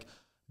off. I'm like,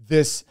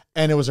 this,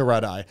 and it was a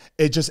red eye.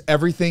 It just,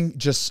 everything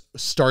just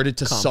started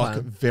to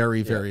suck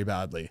very, very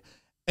badly.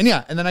 And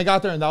and then I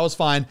got there and that was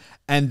fine.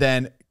 And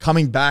then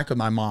coming back with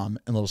my mom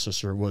and little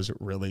sister was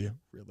really,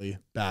 really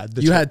bad.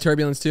 You had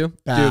turbulence too?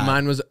 Bad. Dude,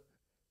 mine was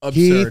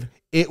absurd.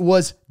 It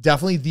was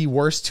definitely the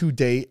worst to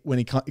date when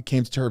it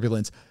came to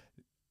turbulence.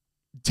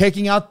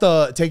 Taking out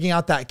that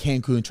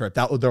Cancun trip,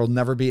 there'll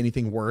never be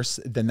anything worse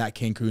than that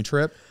Cancun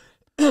trip.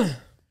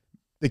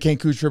 The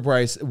Cancun trip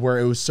where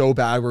it was so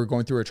bad, we were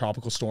going through a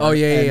tropical storm. Oh,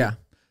 yeah.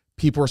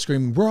 People were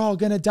screaming, we're all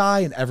going to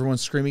die. And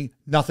everyone's screaming.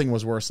 Nothing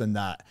was worse than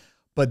that.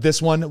 But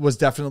this one was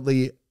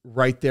definitely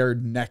right there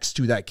next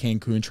to that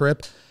Cancun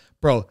trip.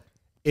 Bro,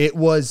 it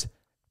was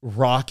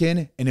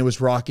rocking and it was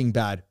rocking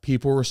bad.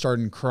 People were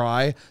starting to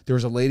cry. There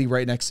was a lady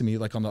right next to me,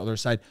 like on the other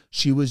side.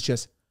 She was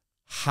just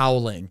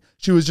howling.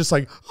 She was just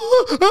like,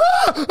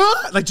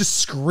 like just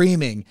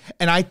screaming.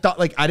 And I thought,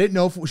 like, I didn't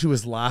know if she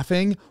was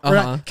laughing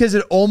because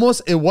it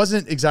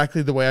wasn't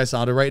exactly the way I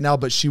sounded right now,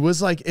 but she was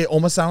like, it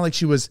almost sounded like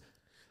she was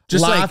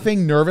just laughing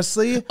like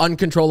nervously.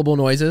 Uncontrollable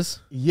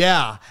noises.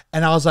 Yeah.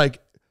 And I was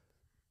like,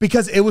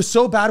 because it was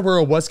so bad where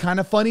it was kind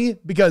of funny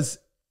because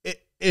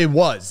it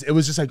was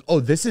just like,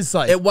 oh, this is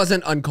like, it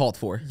wasn't uncalled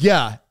for.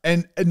 Yeah.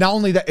 And not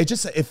only that,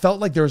 it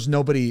felt like there was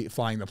nobody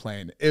flying the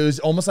plane. It was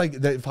almost like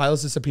the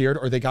pilots disappeared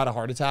or they got a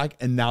heart attack.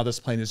 And now this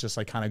plane is just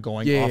like kind of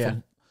going off.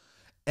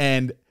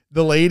 And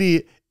the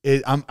lady,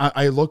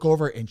 I look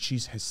over and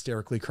she's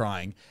hysterically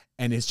crying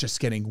and it's just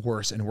getting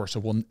worse and worse.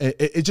 So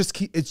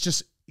it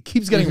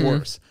keeps getting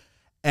worse.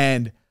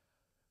 And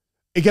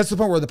it gets to the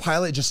point where the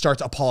pilot just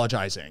starts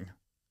apologizing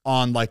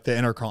on like the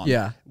intercom.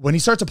 Yeah. When he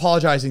starts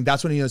apologizing,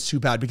 that's when he knows it's too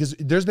bad because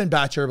there's been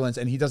bad turbulence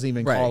and he doesn't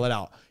even call it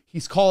out.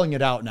 He's calling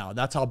it out now.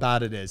 That's how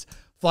bad it is.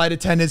 Flight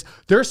attendants,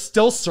 they're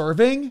still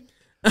serving.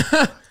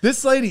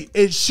 This lady,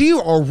 is she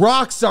a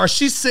rock star?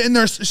 She's sitting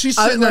there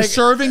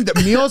serving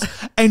the meals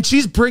and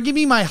she's bringing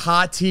me my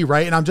hot tea,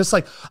 right? And I'm just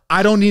like,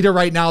 I don't need it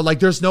right now. Like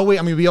there's no way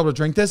I'm gonna be able to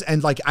drink this.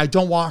 And like, I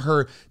don't want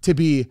her to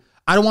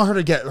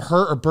get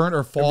hurt or burnt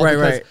or fall.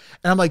 Right.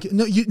 And I'm like,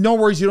 no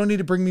worries. You don't need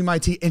to bring me my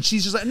tea. And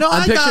she's just like, no,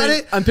 I got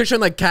it. I'm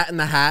picturing like Cat in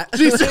the Hat.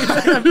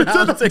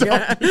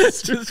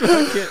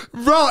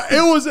 Bro,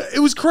 it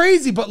was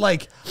crazy. But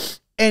like,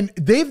 and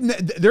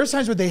there's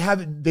times where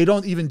they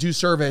don't even do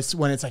service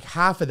when it's like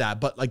half of that.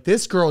 But like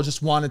this girl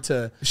just wanted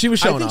to. She was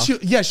showing off. She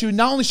was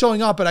not only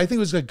showing up, but I think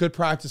it was a good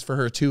practice for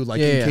her too. Like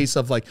in case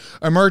of like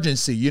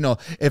emergency, you know,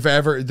 if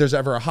there's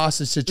ever a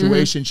hostage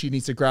situation, she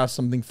needs to grab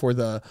something for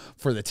the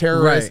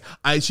terrorists.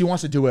 Right. She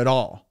wants to do it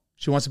all.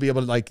 She wants to be able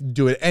to like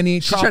do it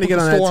any tropical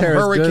storm,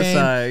 hurricane.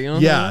 Side, you know?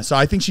 Yeah. So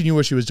I think she knew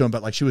what she was doing,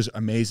 but like she was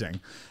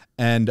amazing.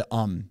 And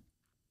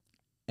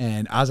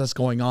as that's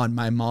going on,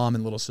 my mom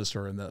and little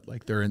sister are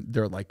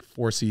they're like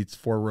 4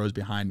 rows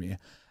behind me.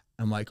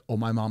 I'm like, oh,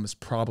 my mom is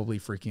probably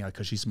freaking out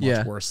because she's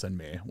much worse than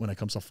me when it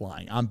comes to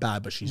flying. I'm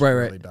bad, but she's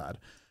really bad.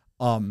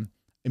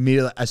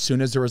 Immediately, as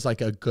soon as there was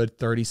like a good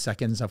 30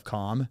 seconds of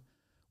calm,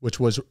 which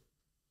was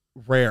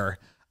rare,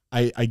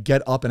 I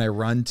get up and I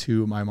run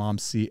to my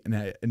mom's seat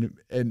and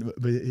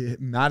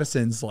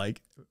Madison's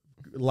like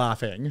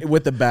laughing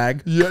with the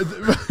bag. Yeah.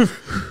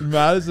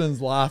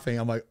 Madison's laughing.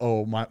 I'm like,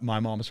 oh, my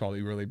mom is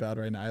probably really bad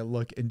right now. I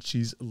look and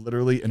she's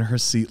literally in her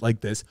seat like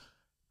this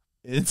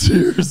in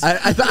tears.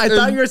 I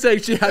thought you were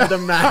saying she had the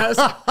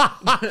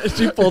mask.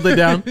 She pulled it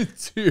down. In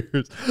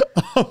tears.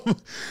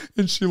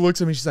 And she looks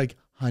at me. She's like,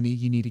 honey,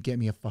 you need to get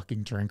me a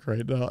fucking drink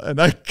right now.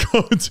 And I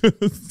go to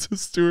the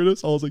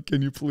stewardess. I was like,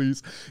 can you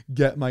please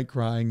get my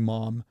crying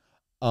mom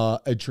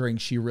a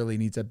drink? She really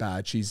needs it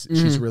bad. She's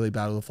really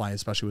bad with flying,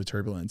 especially with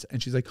turbulence.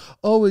 And she's like,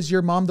 oh, is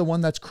your mom the one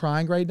that's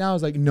crying right now? I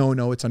was like,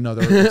 no, it's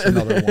another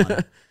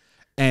one.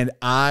 And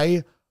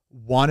I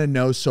want to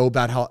know so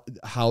bad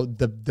how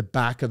the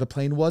back of the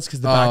plane was,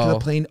 because the back of the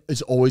plane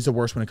is always the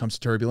worst when it comes to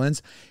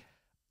turbulence.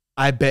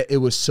 I bet it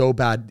was so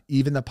bad.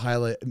 Even the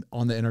pilot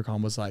on the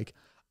intercom was like,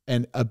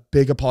 and a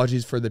big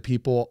apologies for the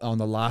people on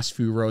the last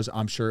few rows.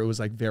 I'm sure it was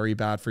like very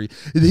bad for you.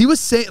 He was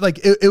saying like,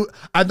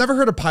 I've never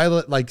heard a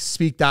pilot like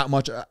speak that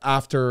much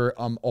after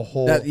a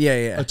whole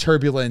a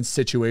turbulence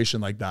situation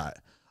like that.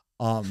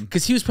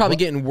 Because he was probably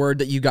getting word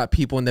that you got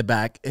people in the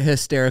back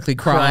hysterically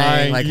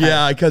crying. Like,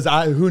 yeah, because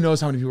who knows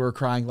how many people were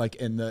crying like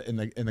in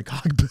the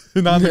cockpit,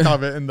 not in the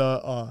cockpit, in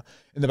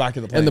the back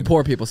of the plane, in the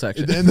poor people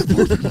section, in the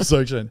poor people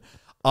section.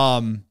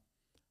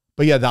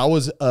 But yeah, that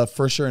was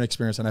for sure an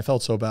experience, and I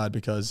felt so bad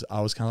because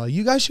I was kind of like,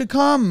 you guys should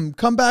come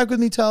back with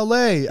me to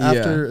LA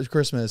after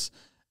Christmas,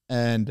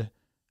 and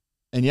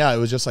And yeah, it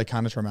was just like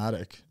kind of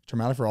traumatic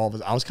for all of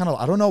us. I was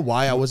I don't know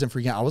why I wasn't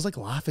freaking out. I was like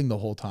laughing the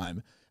whole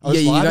time.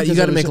 You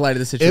got to make light of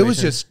the situation. It was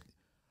just,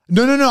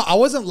 no. I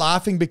wasn't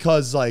laughing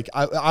because like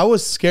I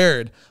was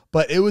scared,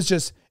 but it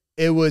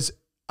was,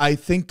 I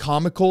think,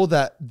 comical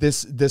that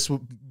this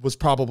was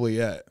probably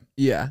it.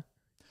 Yeah.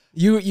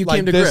 You like,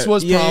 came to this grip.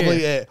 was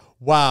probably it.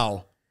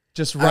 Wow.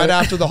 Just right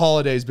after the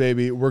holidays,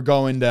 baby, we're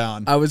going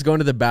down. I was going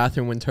to the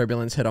bathroom when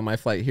turbulence hit on my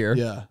flight here.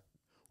 Yeah.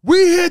 We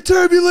hit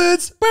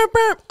turbulence.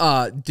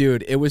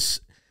 Dude, it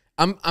was,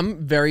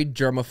 I'm very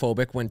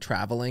germophobic when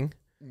traveling.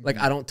 Like,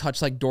 I don't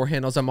touch like door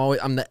handles. I'm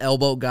the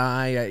elbow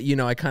guy.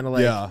 I kind of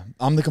like. Yeah,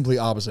 I'm the complete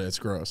opposite. It's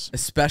gross.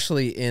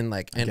 Especially in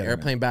like an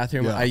airplane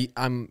bathroom. Yeah.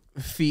 I'm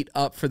feet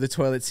up for the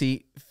toilet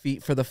seat,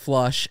 feet for the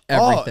flush,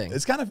 everything.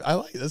 It's kind of, I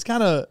like, it's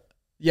kind of.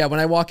 Yeah,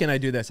 when I walk in, I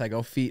do this. I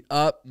go feet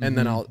up, and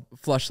then I'll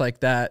flush like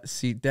that,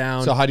 seat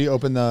down. So how do you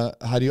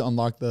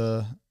unlock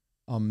the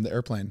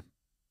airplane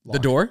lock? The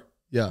door?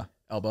 Yeah.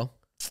 Elbow.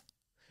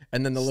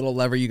 And then the little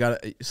lever, you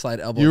got to slide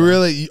elbow. You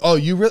really?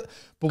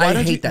 But why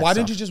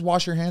didn't you just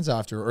wash your hands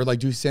after, or like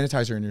do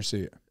sanitizer in your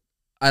seat?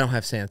 I don't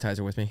have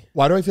sanitizer with me.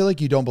 Why do I feel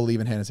like you don't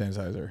believe in hand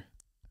sanitizer?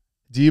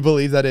 Do you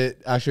believe that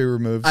it actually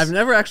removes? I've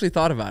never actually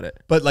thought about it.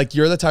 But like,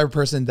 you're the type of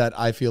person that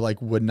I feel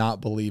like would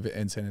not believe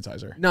in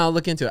sanitizer. No, I'll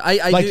look into it.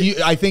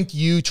 I think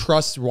you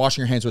trust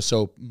washing your hands with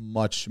soap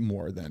much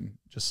more than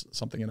just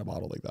something in a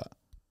bottle like that.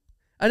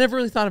 I never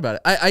really thought about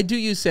it. I do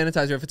use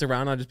sanitizer. If it's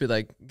around, I'll just be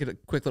like, get a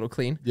quick little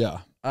clean. Yeah.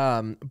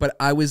 But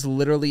I was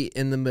literally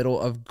in the middle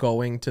of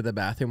going to the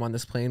bathroom on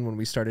this plane when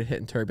we started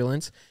hitting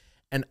turbulence.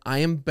 And I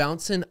am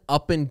bouncing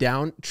up and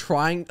down,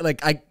 trying,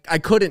 like, I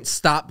couldn't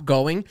stop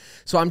going.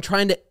 So I'm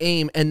trying to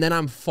aim, and then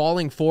I'm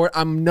falling forward.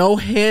 I'm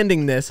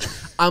no-handing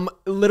this. I'm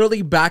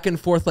literally back and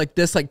forth like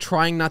this, like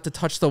trying not to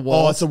touch the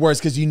wall. Oh, it's the worst,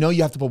 because you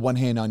have to put one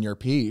hand on your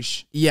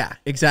piche. Yeah,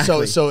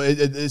 exactly. So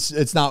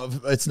it's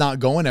not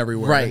going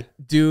everywhere. Right.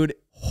 Dude,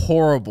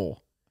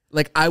 horrible.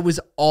 Like, I was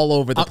all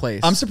over the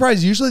place. I'm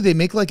surprised. Usually they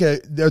make like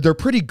they're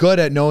pretty good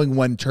at knowing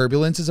when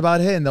turbulence is about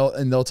to hit, and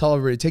they'll tell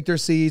everybody to take their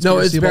seats. No,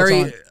 it's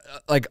very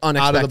like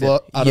unexpected.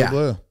 Out of the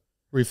blue.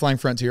 Were you flying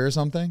Frontier or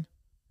something?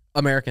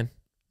 American.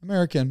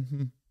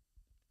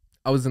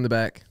 I was in the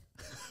back.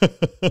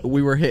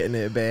 We were hitting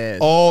it bad.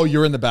 Oh,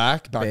 you're in the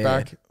back?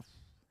 Back?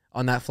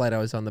 On that flight, I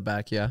was on the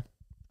back, yeah.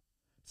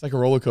 It's like a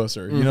roller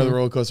coaster. You know, the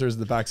roller coasters,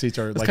 the back seats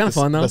are like kind of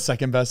fun, though. The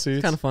second best seats.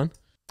 It's kind of fun.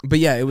 But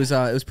yeah, it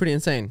was pretty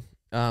insane.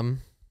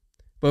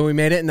 But we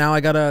made it. Now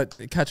I got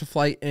to catch a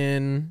flight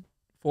in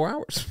 4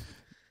 hours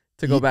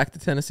to go back to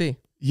Tennessee.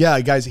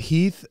 Yeah, guys,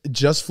 Heath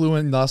just flew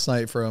in last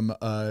night from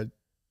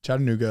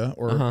Chattanooga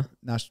or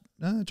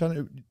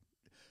Chattanooga.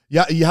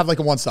 Yeah, you have like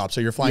a one stop, so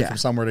you're flying from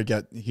somewhere to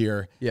get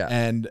here. Yeah,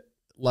 and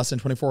less than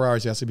 24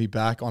 hours, he has to be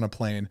back on a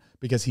plane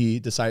because he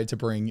decided to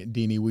bring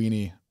Deanie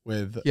Weenie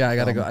with. Yeah, I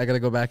gotta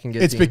go back and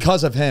get. It's Dean.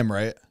 Because of him,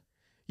 right?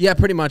 Yeah,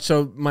 pretty much.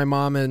 So my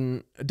mom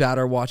and dad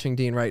are watching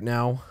Dean right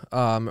now.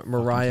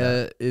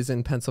 Mariah is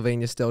in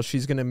Pennsylvania still.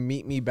 She's gonna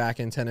meet me back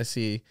in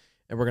Tennessee.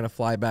 And we're going to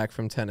fly back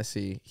from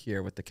Tennessee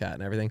here with the cat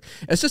and everything.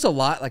 It's just a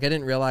lot. Like, I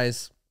didn't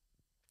realize,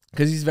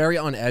 because he's very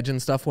on edge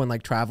and stuff when,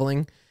 like,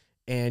 traveling.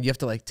 And you have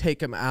to, like,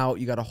 take him out.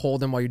 You got to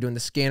hold him while you're doing the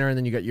scanner. And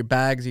then you got your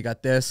bags. You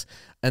got this.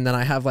 And then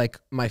I have, like,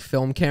 my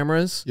film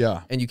cameras.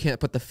 Yeah. And you can't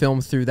put the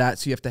film through that.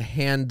 So you have to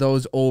hand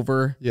those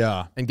over.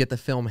 Yeah. And get the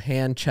film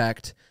hand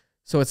checked.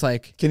 So it's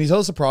like, can you tell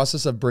us the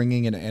process of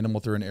bringing an animal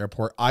through an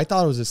airport? I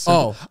thought it was as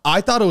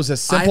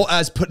simple,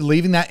 as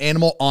leaving that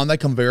animal on that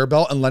conveyor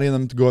belt and letting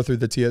them go through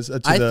the TS.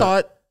 I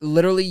thought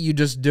literally you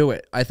just do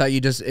it. I thought you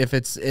just, if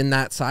it's in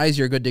that size,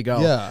 you're good to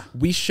go. Yeah.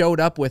 We showed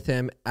up with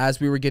him as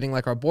we were getting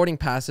like our boarding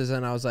passes,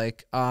 and I was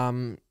like,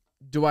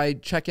 do I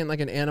check in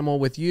like an animal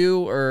with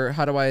you, or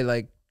how do I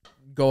like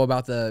go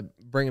about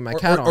bringing my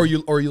cat on? Or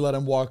you let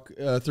him walk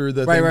through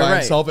the thing by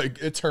himself.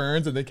 It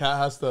turns and the cat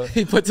has to.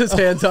 He puts his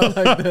hands up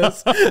like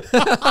this.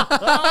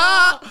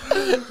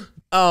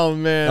 Oh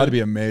man, that'd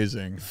be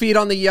amazing. Feet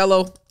on the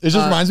yellow. It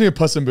just reminds me of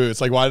Puss in Boots.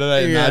 Like, why did I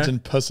imagine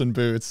Puss in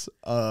Boots?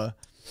 But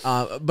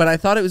I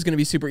thought it was going to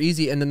be super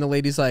easy, and then the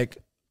lady's like,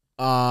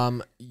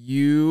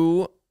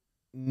 "You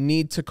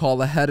need to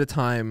call ahead of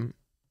time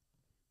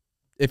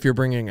if you're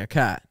bringing a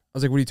cat." I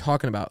was like, "What are you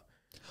talking about?"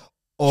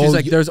 She's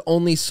like, there's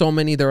only so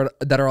many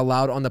that are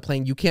allowed on the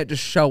plane. You can't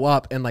just show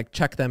up and like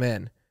check them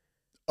in.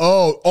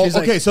 Okay.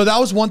 Like, so that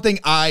was one thing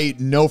I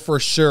know for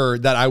sure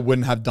that I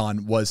wouldn't have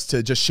done, was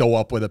to just show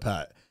up with a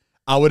pet.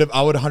 I would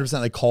 100%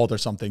 like called or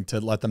something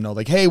to let them know,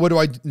 like, hey, what do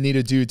I need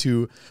to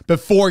do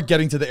before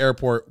getting to the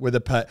airport with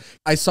a pet?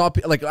 I saw,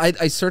 like,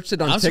 I searched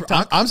it on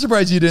TikTok. I'm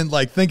surprised you didn't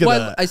like think of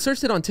that. I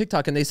searched it on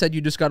TikTok and they said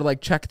you just got to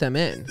like check them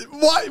in.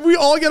 Why? We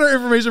all get our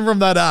information from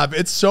that app.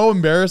 It's so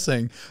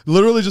embarrassing.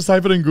 Literally just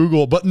type it in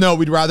Google. But no,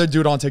 we'd rather do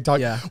it on TikTok.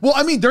 Yeah. Well,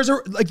 I mean, there's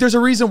a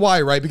reason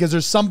why, right? Because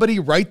there's somebody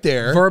right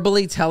there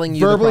verbally telling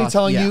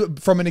you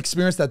from an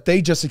experience that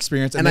they just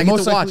experienced, and they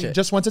most likely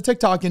just went to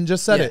TikTok and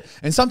just said it.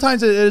 And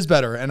sometimes it is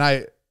better, and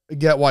I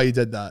get why you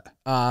did that.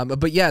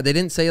 But yeah, they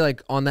didn't say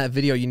like on that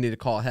video you need to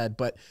call ahead.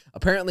 But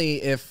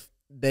apparently, if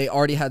they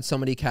already had so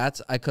many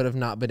cats, I could have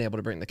not been able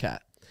to bring the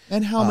cat.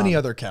 And how many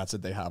other cats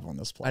did they have on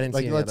this plane? I didn't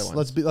see any other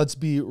ones. Let's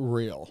be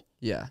real.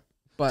 Yeah.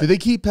 But do they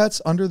keep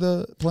pets under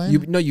the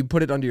plane? No, you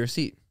put it under your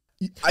seat.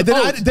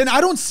 Then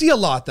I don't see a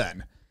lot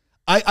then.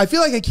 I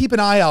feel like I keep an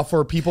eye out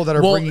for people that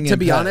are bringing in to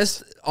be pets.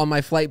 honest, on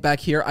my flight back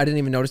here, I didn't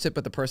even notice it,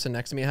 but the person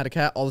next to me had a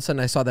cat. All of a sudden,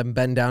 I saw them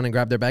bend down and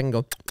grab their bag and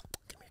go,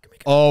 come here.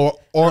 Oh,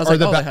 or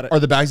are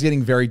the bags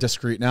getting very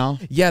discreet now?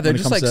 Yeah, they're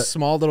just like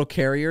small little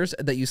carriers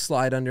that you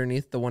slide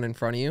underneath the one in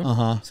front of you.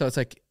 So it's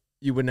like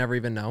you would never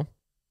even know.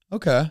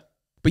 Okay.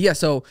 But yeah,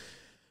 so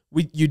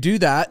you do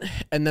that,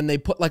 and then they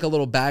put like a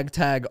little bag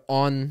tag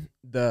on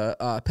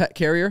the pet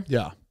carrier.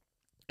 Yeah.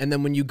 And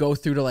then when you go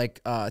through to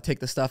like take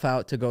the stuff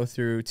out to go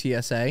through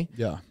TSA,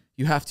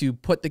 you have to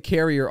put the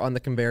carrier on the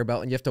conveyor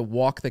belt and you have to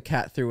walk the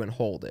cat through and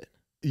hold it.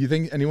 You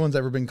think anyone's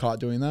ever been caught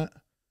doing that?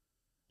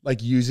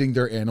 Like using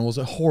their animals?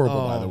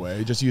 Horrible, by the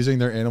way. Just using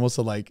their animals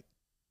to like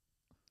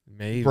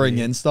bring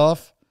in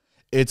stuff.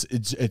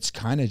 It's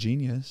kind of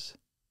genius.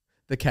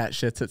 The cat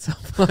shits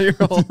itself while you're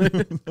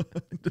holding it.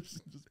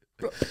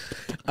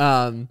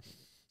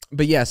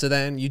 But yeah, so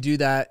then you do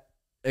that.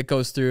 It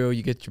goes through,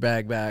 you get your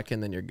bag back,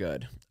 and then you're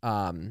good.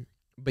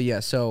 But yeah,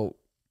 so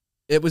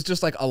it was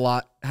just like a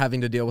lot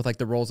having to deal with like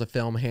the rolls of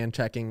film, hand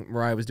checking.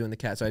 Mariah was doing the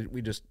cat, so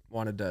we just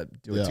wanted to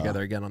do it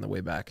together again on the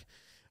way back.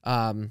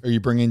 Are you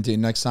bringing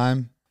Dean next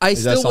time? I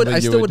still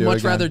would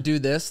much rather do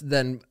this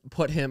than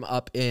put him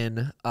up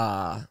in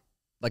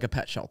like a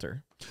pet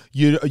shelter.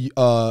 You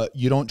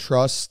don't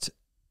trust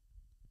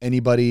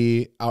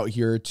anybody out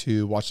here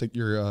to watch like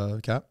your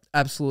cat?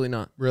 Absolutely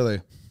not.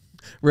 Really?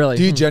 Really?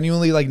 Do you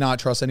genuinely like not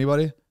trust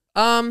anybody?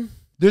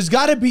 There's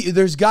gotta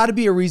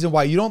be a reason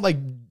why you don't like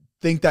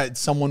think that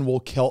someone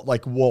will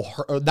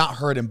not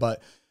hurt him,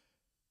 but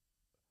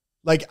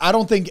like I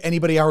don't think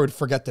anybody ever would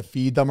forget to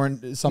feed them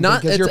or something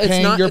because you're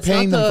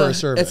paying them for a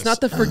service. It's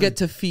not the forget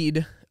to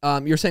feed.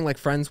 You're saying like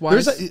friends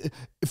wise,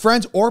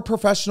 friends or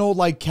professional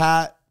like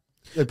cat.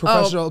 Like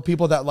professional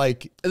people that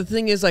like. The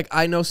thing is, like,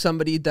 I know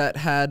somebody that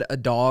had a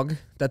dog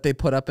that they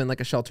put up in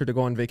like a shelter to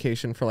go on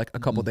vacation for like a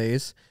couple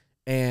days,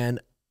 and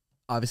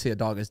obviously a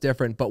dog is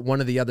different, but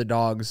one of the other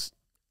dogs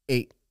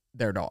ate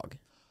their dog,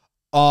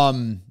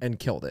 and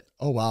killed it.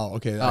 Oh wow,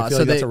 okay. I feel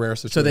like that's a rare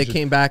situation. So they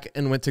came back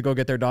and went to go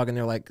get their dog, and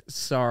they're like,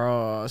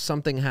 "Sorry,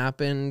 something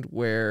happened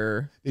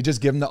where they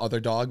just give them the other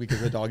dog because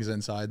the dog is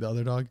inside the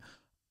other dog."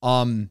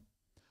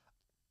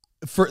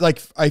 For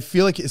like, I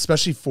feel like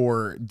especially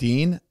for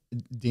Deanie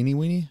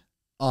Weenie.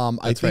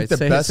 I think the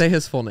best. Say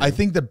his full name. I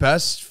think the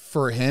best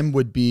for him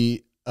would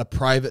be a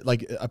private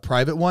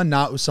one,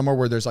 not somewhere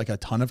where there's like a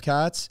ton of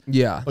cats.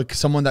 Yeah, like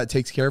someone that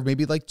takes care of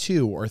maybe like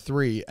 2 or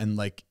 3 and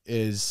like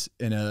is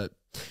in a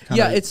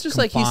it's just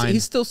confined. Like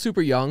he's still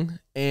super young,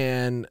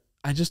 and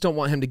I just don't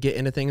want him to get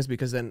into things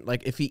because then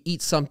like if he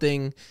eats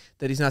something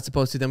that he's not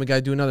supposed to, then we got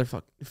to do another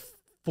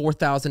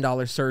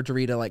 $4,000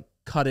 surgery to like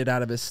cut it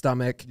out of his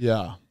stomach.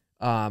 Yeah.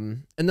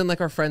 And then like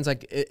our friends,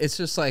 like it's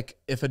just like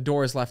if a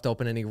door is left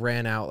open and he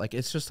ran out, like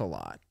it's just a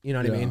lot. You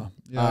know what I mean?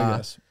 Yeah, I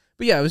guess.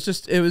 But yeah,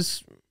 it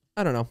was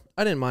I don't know.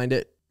 I didn't mind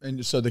it.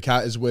 And so the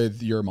cat is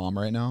with your mom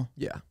right now?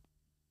 Yeah.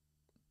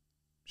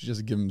 She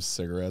just give him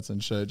cigarettes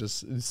and shit,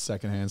 just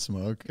secondhand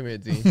smoke. Give me a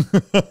D.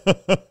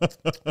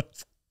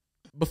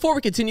 Before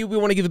we continue, we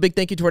want to give a big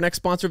thank you to our next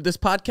sponsor of this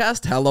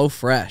podcast,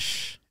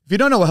 HelloFresh. If you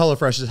don't know what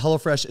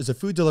HelloFresh is a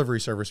food delivery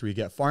service where you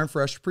get farm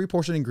fresh,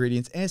 pre-portioned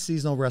ingredients and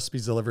seasonal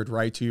recipes delivered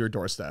right to your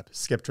doorstep.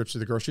 Skip trips to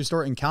the grocery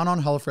store and count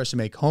on HelloFresh to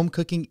make home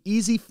cooking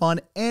easy, fun,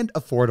 and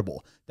affordable.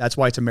 That's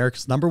why it's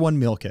America's #1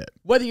 meal kit.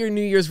 Whether your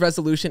New Year's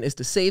resolution is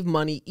to save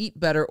money, eat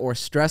better, or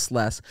stress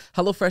less,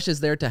 HelloFresh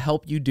is there to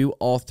help you do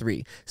all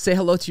 3. Say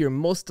hello to your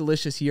most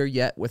delicious year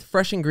yet with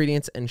fresh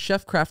ingredients and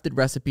chef-crafted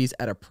recipes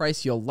at a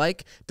price you'll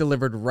like,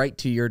 delivered right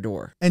to your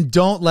door. And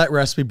don't let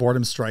recipe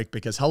boredom strike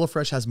because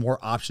HelloFresh has more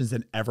options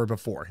than ever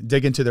before.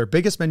 Dig into their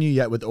biggest menu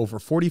yet with over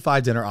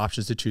 45 dinner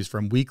options to choose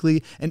from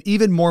weekly and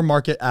even more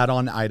market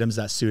add-on items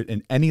that suit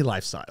in any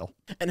lifestyle.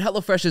 And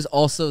HelloFresh is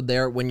also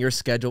there when your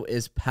schedule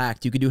is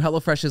packed. You can do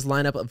HelloFresh's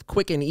lineup of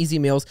quick and easy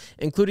meals,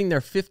 including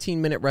their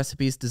 15-minute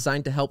recipes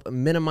designed to help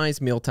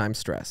minimize mealtime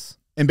stress.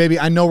 And baby,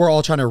 I know we're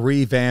all trying to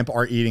revamp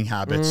our eating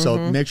habits, so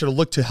make sure to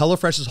look to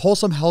HelloFresh's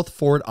wholesome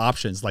health-forward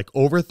options like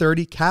over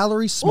 30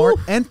 calorie-smart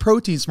and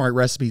protein-smart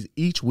recipes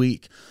each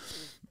week.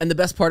 And the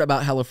best part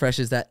about HelloFresh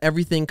is that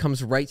everything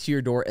comes right to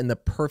your door in the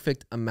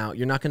perfect amount.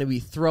 You're not going to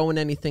be throwing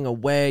anything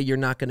away. You're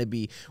not going to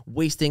be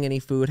wasting any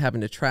food,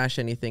 having to trash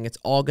anything. It's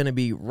all going to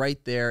be right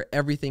there,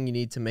 everything you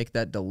need to make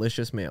that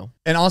delicious meal.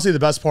 And honestly, the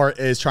best part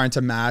is trying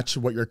to match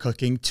what you're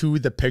cooking to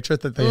the picture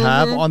that they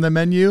have on the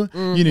menu.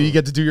 You know, you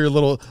get to do your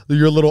little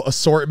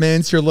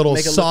assortments, your little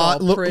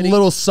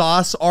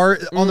sauce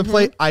art on the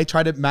plate. I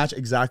try to match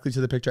exactly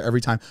to the picture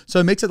every time. So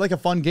it makes it like a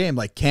fun game.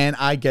 Like, can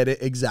I get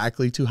it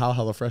exactly to how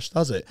HelloFresh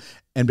does it?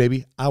 And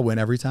baby, I win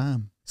every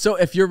time. So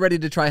if you're ready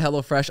to try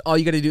HelloFresh, all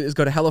you got to do is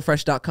go to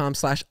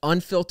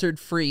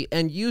HelloFresh.com/unfilteredfree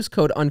and use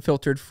code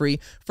unfilteredfree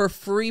for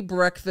free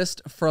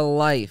breakfast for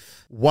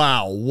life.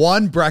 Wow.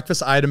 1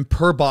 breakfast item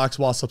per box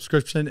while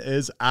subscription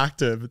is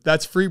active.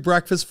 That's free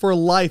breakfast for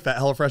life at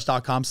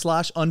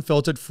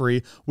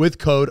HelloFresh.com/unfilteredfree with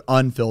code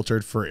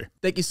unfilteredfree.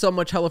 Thank you so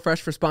much,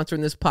 HelloFresh, for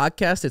sponsoring this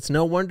podcast. It's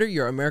no wonder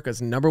you're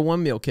America's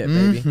 #1 meal kit,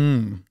 baby.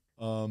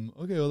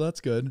 Okay, well, that's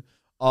good.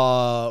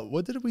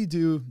 What did we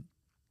do?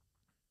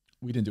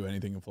 We didn't do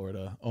anything in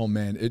Florida. Oh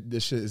man,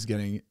 this shit is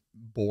getting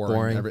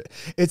boring.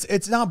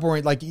 It's not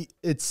boring. Like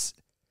it's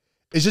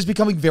just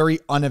becoming very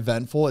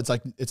uneventful. It's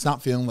like it's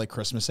not feeling like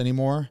Christmas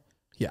anymore.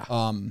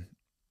 Yeah.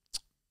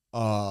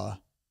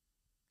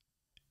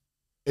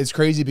 It's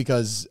crazy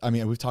because I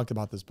mean we've talked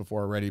about this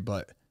before already,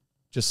 but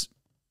just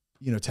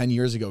 10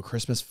 years ago,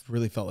 Christmas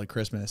really felt like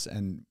Christmas,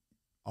 and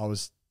I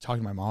was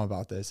talking to my mom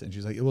about this, and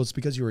she's like, well, it's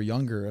because you were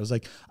younger. I was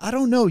like, I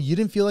don't know. You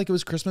didn't feel like it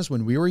was Christmas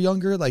when we were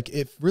younger? Like,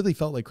 it really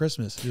felt like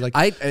Christmas. She's like,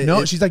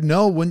 no. She's like,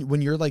 no,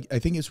 when you're like, I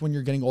think it's when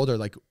you're getting older.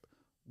 Like,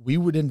 we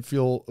wouldn't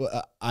feel,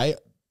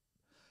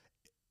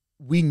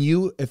 we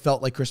knew it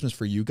felt like Christmas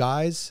for you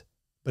guys,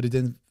 but it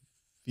didn't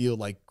feel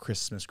like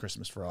Christmas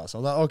for us. I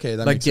was like, okay,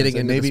 that makes sense.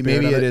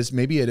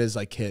 Maybe it is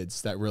like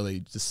kids that really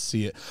just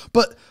see it.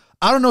 But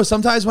I don't know.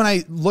 Sometimes when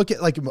I look at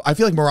I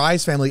feel like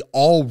Mariah's family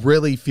all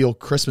really feel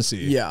Christmassy.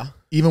 Yeah.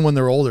 Even when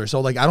they're older.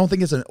 So I don't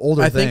think it's an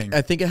older thing.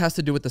 I think it has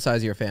to do with the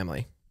size of your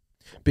family.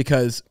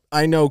 Because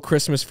I know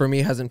Christmas for me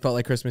hasn't felt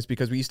like Christmas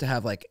because we used to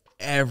have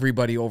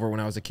everybody over when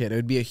I was a kid. It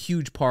would be a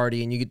huge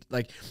party, and you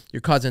get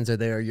your cousins are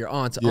there, your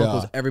aunts,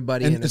 uncles,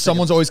 everybody. And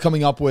someone's always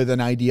coming up with an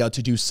idea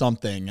to do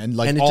something. And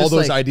all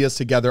those ideas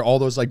together, all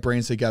those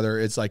brains together,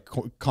 it's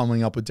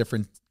coming up with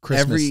different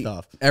Christmas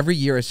stuff. Every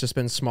year it's just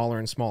been smaller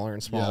and smaller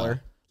and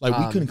smaller.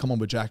 Yeah. We couldn't come up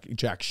with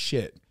jack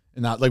shit.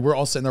 And that we're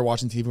all sitting there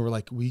watching TV. We're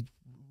like,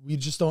 we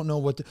just don't know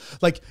what to,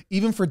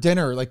 even for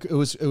dinner, it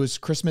was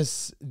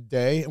Christmas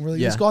Day, and we're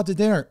like, let's go out to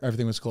dinner.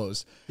 Everything was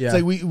closed. Yeah.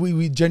 It's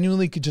we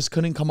genuinely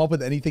couldn't come up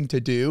with anything to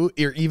do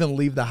or even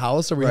leave the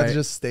house, or we had to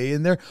just stay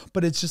in there.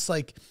 But it's just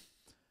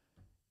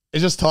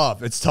it's just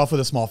tough. It's tough with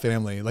a small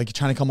family. You're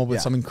trying to come up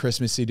with something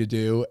Christmassy to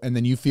do, and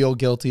then you feel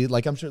guilty.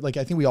 I'm sure, I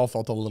think we all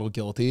felt a little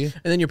guilty. And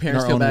then your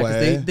parents feel bad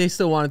because they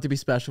still want it to be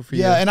special for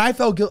you. Yeah, and I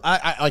felt guilty.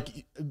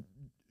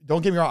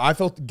 Don't get me wrong. I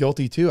felt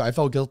guilty too. I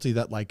felt guilty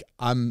that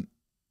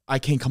I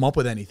can't come up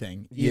with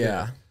anything either.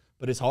 Yeah.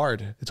 But it's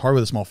hard. It's hard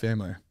with a small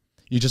family.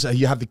 You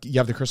have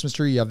the Christmas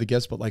tree, you have the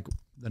gifts, but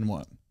then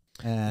what?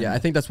 And I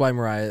think that's why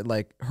Mariah,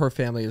 her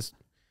family is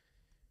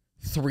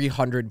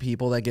 300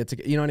 people that get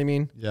together. You know what I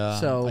mean? Yeah.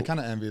 So I kind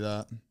of envy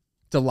that.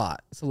 It's a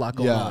lot. It's a lot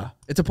going on.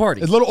 It's a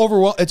party. It's a little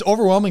overwhelming. It's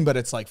overwhelming, but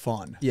it's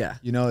fun. Yeah.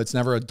 It's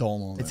never a dull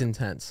moment. It's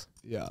intense.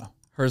 Yeah.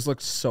 Hers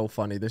looked so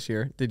funny this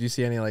year. Did you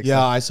see any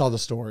Yeah, I saw the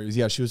stories.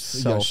 Yeah, she was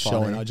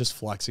showing, just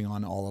flexing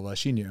on all of us.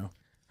 She knew.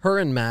 Her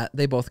and Matt,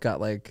 they both got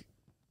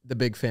the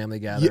big family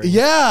gathering.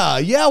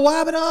 Yeah. What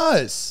happened to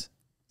us?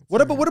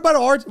 What about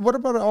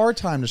our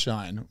time to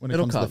shine when it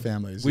comes to the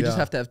families? We just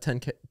have to have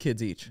 10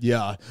 kids each.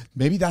 Yeah,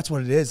 maybe that's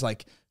what it is.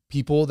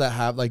 People that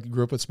have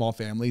grew up with small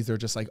families, they're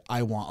just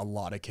I want a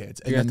lot of kids,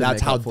 and then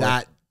that's how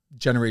that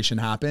generation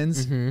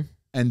happens. Mm-hmm.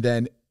 And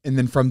then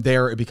from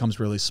there it becomes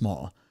really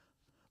small.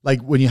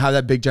 When you have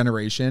that big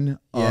generation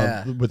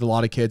with a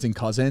lot of kids and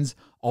cousins,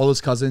 all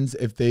those cousins,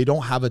 if they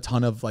don't have a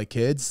ton of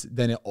kids,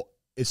 then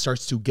it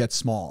starts to get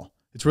small.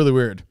 It's really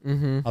weird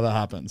how that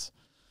happens.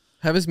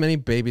 Have as many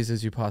babies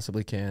as you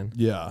possibly can.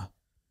 Yeah.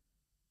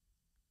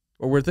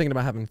 Or we're thinking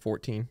about having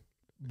 14.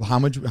 How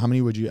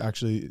many would you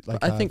actually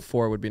I think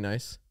 4 would be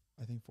nice.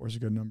 I think 4 is a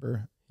good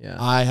number. Yeah.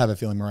 I have a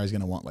feeling Mariah's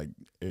going to want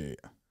 8.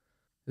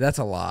 That's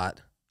a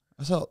lot.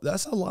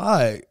 That's a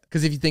lot.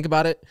 Because if you think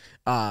about it,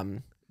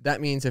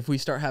 that means if we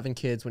start having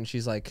kids when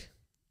she's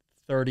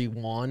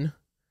 31,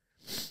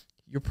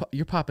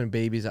 you're popping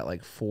babies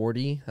at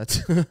 40.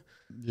 That's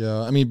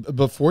yeah. I mean,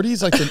 but 40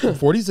 is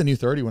 40 is the new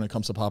 30 when it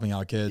comes to popping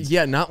out kids.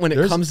 Yeah, not when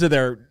it comes to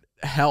their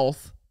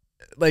health.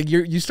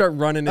 You start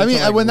running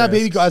into when that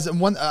baby goes,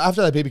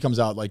 after that baby comes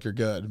out, you're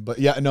good. But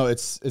yeah, no,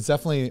 it's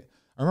definitely.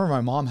 I remember my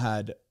mom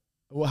had.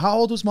 How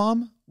old was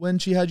mom when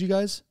she had you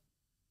guys?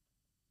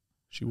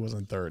 She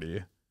wasn't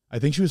 30. I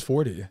think she was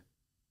 40.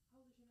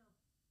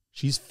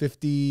 She's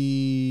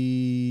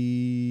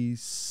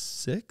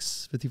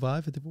 56,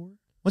 55, 54.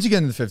 Once you get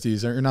in the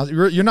 50s,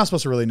 you're not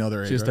supposed to really know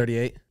their age. She was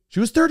 38. She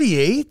was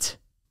 38.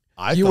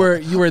 You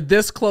were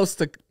this close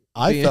to.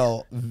 I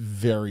felt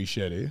very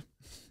shitty.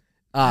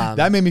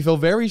 That made me feel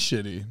very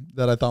shitty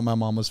that I thought my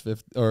mom was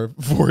 50 or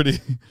 40.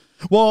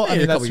 Well, I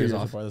mean that's 2 years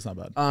off. That's not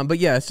bad. But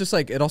yeah, it's just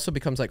it also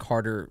becomes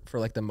harder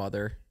for the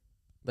mother,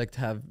 to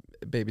have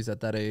babies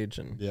at that age,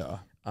 and yeah.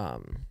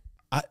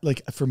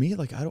 For me,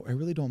 I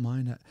really don't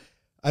mind.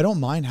 I don't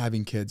mind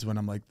having kids when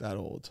I'm that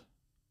old.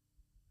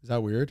 Is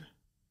that weird?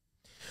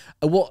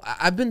 Well,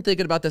 I've been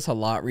thinking about this a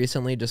lot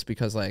recently, just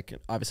because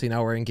obviously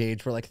now we're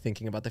engaged, we're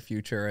thinking about the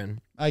future and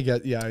I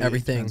get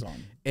everything,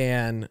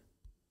 and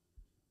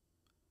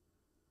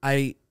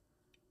I'm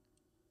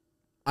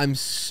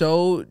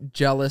so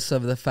jealous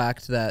of the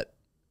fact that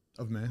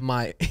of me.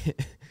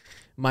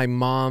 My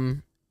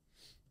mom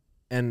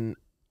and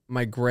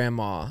my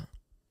grandma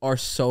are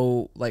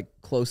so like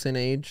close in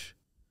age.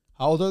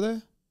 How old are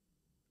they?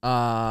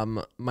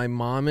 My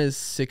mom is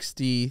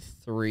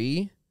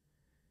 63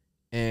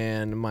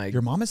 and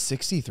your mom is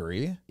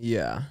 63?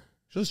 Yeah.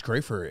 She looks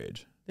great for her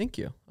age. Thank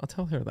you. I'll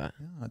tell her that.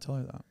 Yeah, I'll tell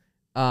her that.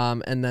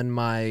 And then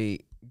my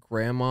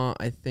grandma,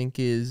 I think,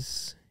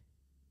 is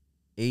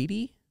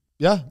 80.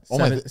 Yeah.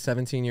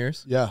 17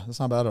 years. Yeah, that's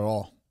not bad at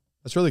all.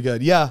 That's really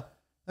good. Yeah,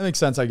 that makes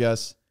sense, I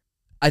guess.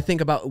 I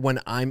think about when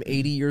I'm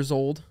 80 years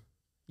old.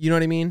 You know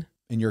what I mean?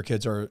 And your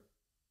kids are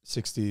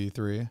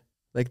 63.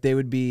 Like they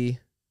would be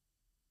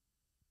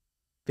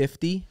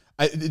 50.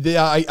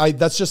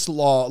 That's just a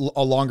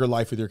longer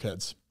life with your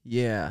kids.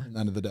 Yeah. At the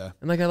end of the day.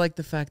 And like I like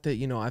the fact that,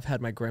 you know, I've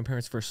had my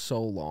grandparents for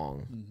so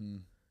long. Mm-hmm.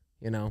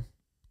 You know?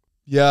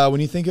 Yeah,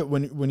 when you think of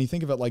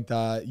it like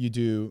that, you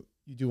do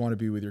want to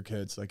be with your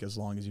kids like as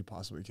long as you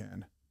possibly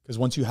can. Because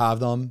once you have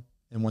them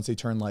and once they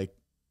turn like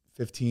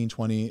 15,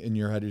 20 in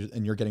your head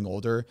and you're getting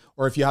older,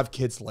 or if you have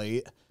kids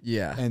late,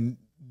 yeah, and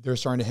they're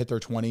starting to hit their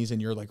 20s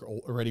and you're like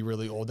already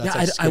really old. That's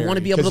yeah, like I want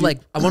to be able to like,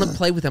 I want to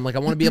play with them. Like I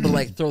want to be able to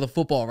like throw the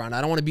football around.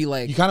 I don't want to be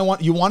like,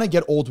 you want to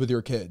get old with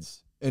your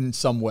kids in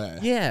some way.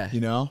 Yeah.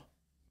 You know?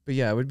 But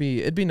yeah, it'd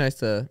be nice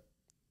to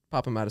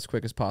pop them out as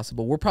quick as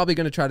possible. We're probably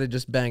going to try to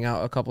just bang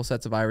out a couple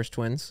sets of Irish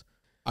twins.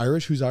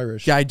 Irish? Who's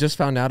Irish? Yeah, I just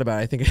found out about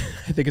it. I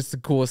think it's the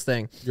coolest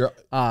thing. You're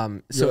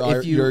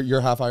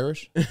half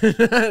Irish?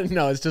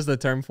 No, it's just a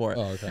term for it.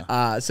 Oh,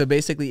 okay. So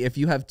basically, if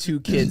you have two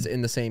kids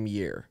in the same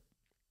year,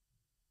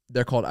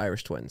 they're called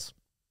Irish twins.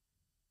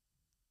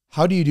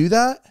 How do you do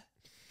that?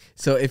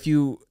 So if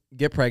you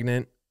get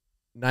pregnant,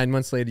 9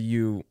 months later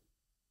you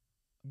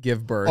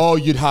give birth. Oh,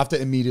 you'd have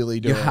to immediately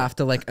do it. You have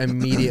to like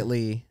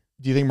immediately.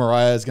 Do you think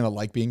Mariah is gonna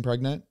like being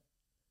pregnant?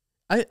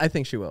 I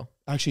think she will.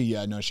 Actually,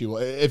 yeah, no, she will.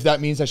 If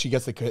that means that she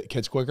gets the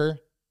kids quicker,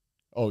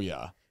 oh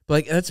yeah. But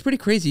like that's pretty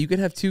crazy. You could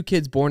have two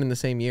kids born in the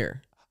same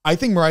year. I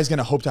think Mariah's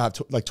gonna hope to have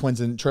like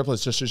twins and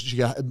triplets, just so she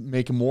can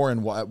make more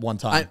at one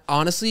time.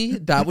 Honestly,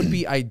 that would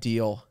be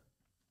ideal.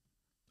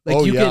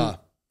 Like can.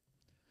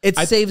 It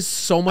saves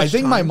so much. I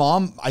think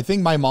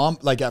time. my mom,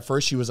 like at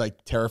first she was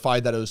like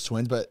terrified that it was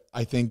twins, but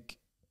I think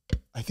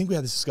we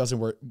had this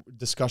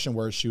discussion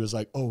where she was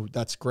like, "Oh,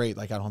 that's great.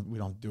 Like we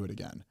don't do it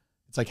again."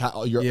 It's like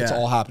it's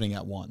all happening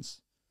at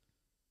once.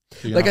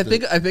 So like I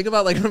think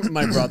about like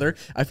my brother.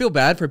 I feel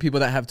bad for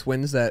people that have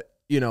twins that,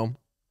 you know,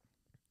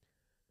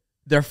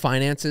 their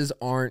finances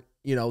aren't,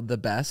 you know, the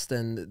best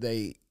and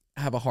they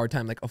have a hard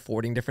time like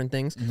affording different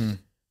things. Mm-hmm.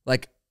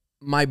 Like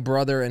my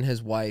brother and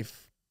his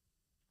wife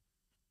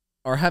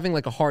are having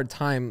like a hard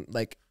time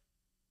like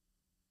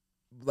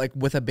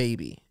with a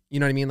baby. You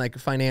know what I mean? Like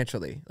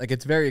financially. Like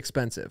it's very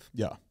expensive.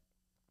 Yeah.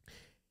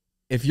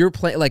 If you're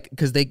playing like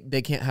because they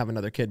can't have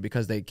another kid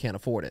because they can't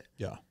afford it.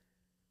 Yeah.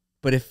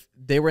 But if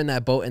they were in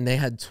that boat and they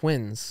had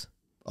twins,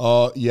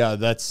 yeah,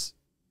 that's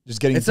just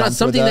getting. It's not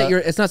something that you're.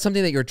 It's not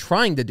something that you're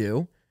trying to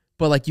do,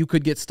 but like you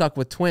could get stuck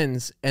with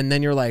twins, and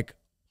then you're like,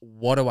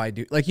 "What do I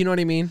do?" Like, you know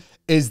what I mean?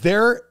 Is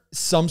there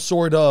some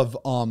sort of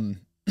what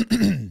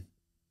do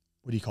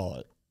you call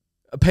it?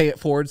 A pay it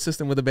forward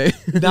system with a baby?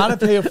 Not a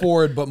pay it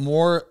forward, but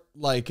more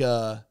like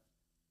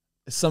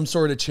some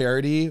sort of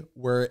charity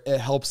where it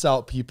helps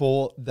out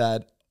people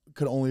that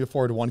could only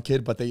afford one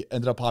kid, but they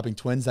ended up popping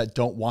twins that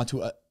don't want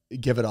to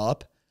give it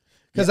up,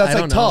 because that's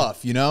like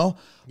tough, you know?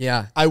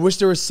 Yeah. I wish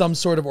there was some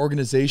sort of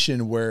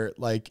organization where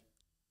like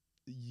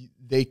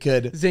they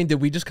could. Zane,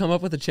 did we just come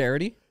up with a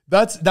charity?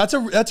 That's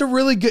a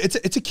really good.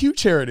 It's a cute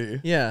charity.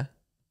 Yeah.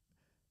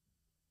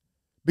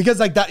 Because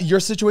like that,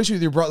 your situation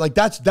with your brother, like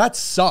that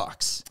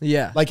sucks.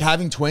 Yeah. Like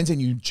having twins and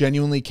you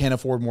genuinely can't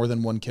afford more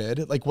than one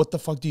kid. Like what the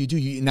fuck do?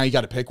 Now you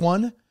got to pick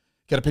one.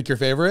 Got to pick your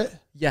favorite.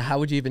 Yeah. How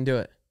would you even do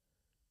it?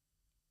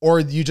 Or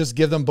you just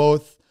give them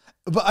both.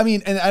 But I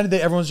mean, and at the end of the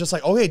day, everyone's just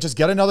like, okay, just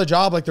get another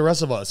job like the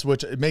rest of us,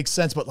 which it makes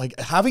sense. But like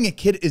having a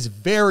kid is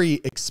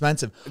very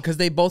expensive. Because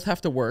they both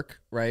have to work,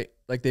 right?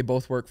 Like they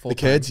both work full time.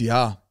 The kids,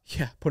 yeah.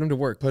 Yeah, put them to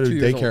work. Put them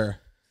to daycare.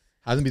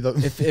 Have them be the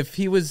if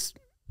he was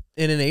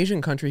in an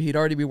Asian country, he'd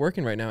already be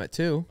working right now at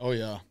 2. Oh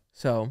yeah.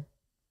 So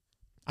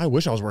I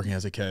wish I was working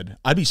as a kid.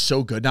 I'd be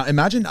so good. Now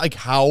imagine like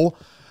how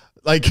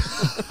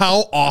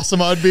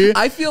awesome I'd be.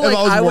 I feel if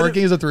like I was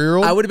working as a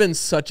 3-year-old. I would have been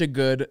such a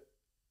good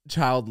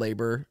child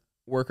labor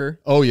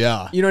worker. Oh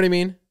yeah. You know what I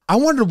mean? I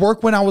wanted to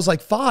work when I was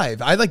like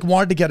 5. I like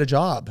wanted to get a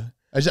job.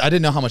 I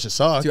didn't know how much it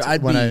sucked. Dude,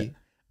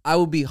 I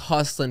would be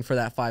hustling for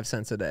that 5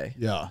 cents a day.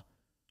 Yeah.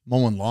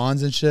 Mowing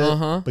lawns and shit.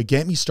 But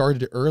get me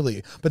started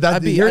early.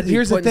 But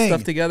here's the thing.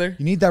 Stuff together.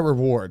 You need that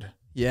reward.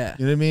 Yeah.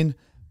 You know what I mean?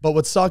 But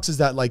what sucks is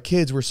that like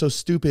kids, we're so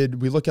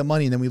stupid. We look at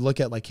money and then we look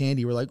at like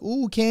candy. We're like,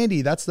 ooh,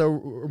 candy. That's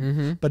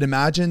the. But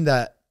imagine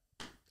that.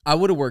 I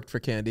would have worked for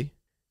candy.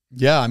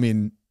 Yeah, I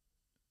mean.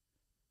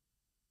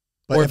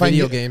 But or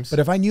video games. But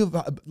if I knew,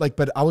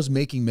 but I was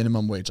making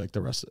minimum wage like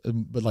the rest,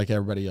 but like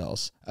everybody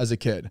else as a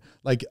kid,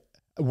 like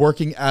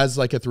working as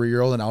like a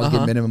 3-year-old, and I was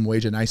getting minimum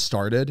wage, and I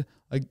started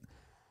like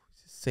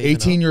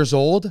 18 years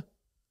old,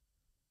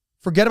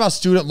 forget about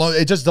student loan.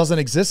 It just doesn't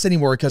exist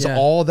anymore because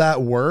all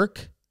that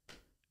work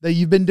that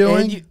you've been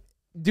doing.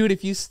 Dude,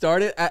 if you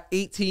started at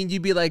 18,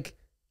 you'd be like,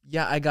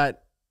 yeah, I got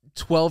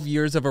 12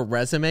 years of a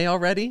resume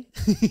already.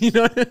 You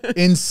know,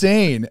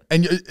 insane.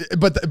 And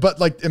but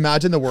like,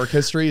 imagine the work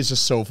history is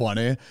just so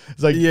funny.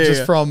 It's like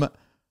from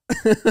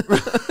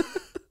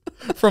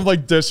from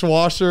like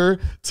dishwasher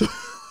to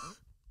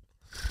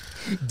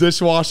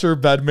dishwasher,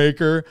 bed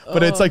maker,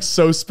 but it's like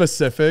so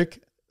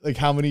specific, like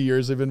how many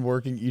years they've been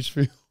working each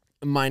field.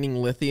 Mining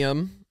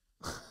lithium.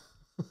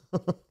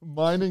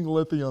 Mining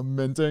lithium,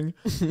 minting.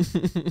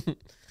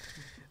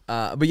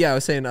 But yeah, I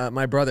was saying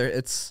my brother,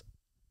 it's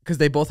because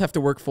they both have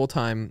to work full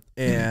time,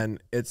 and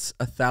it's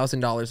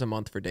 $1,000 a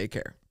month for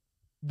daycare.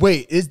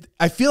 Wait,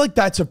 I feel like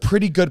that's a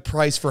pretty good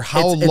price for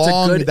how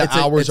long the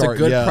hours are.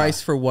 It's a good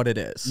price for what it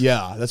is.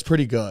 Yeah, that's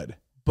pretty good.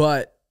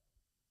 But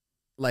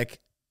like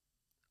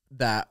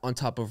that on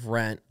top of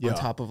rent, on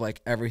top of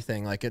like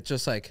everything, like it's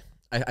just like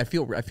I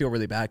feel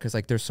really bad because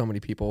like there's so many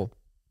people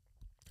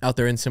out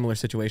there in similar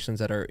situations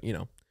that are, you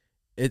know,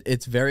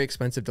 it's very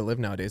expensive to live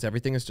nowadays.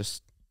 Everything is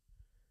just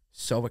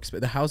so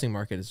expensive. The housing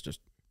market is just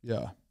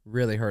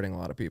really hurting a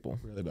lot of people.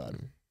 Really bad.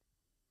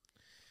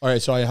 All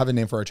right, so I have a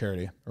name for our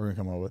charity we're going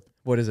to come up with.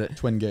 What is it?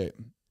 Twin Gate.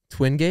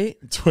 Twin Gate?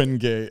 Twin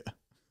Gate.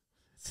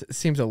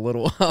 Seems a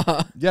little...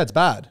 yeah, it's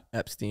bad.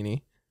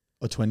 Epstein-y.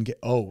 A twin gate.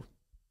 Oh.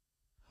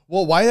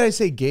 Well, why did I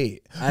say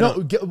gate?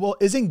 Well,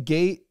 isn't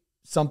gate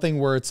something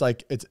where it's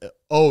like,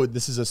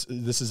 this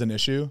is an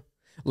issue?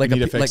 Like you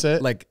need to fix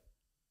it? Like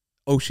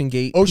Ocean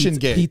Gate. Ocean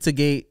Gate. Pizza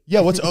Gate. Yeah,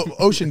 what's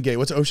Ocean Gate?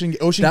 What's Ocean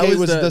Gate? Ocean Gate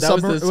was the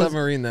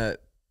submarine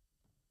that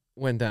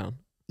went down.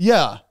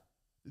 Yeah.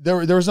 There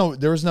was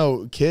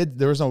no kid.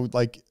 There was no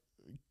like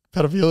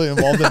pedophilia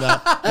involved in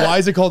that. Why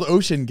is it called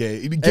Ocean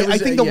Gate? I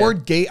think the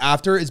word gate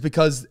after is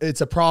because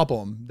it's a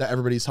problem that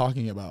everybody's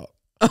talking about.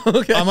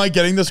 Okay. Am I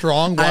getting this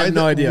wrong? I have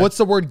no idea. What's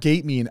the word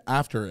gate mean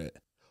after it?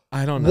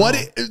 I don't know.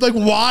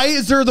 Why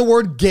is there the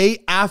word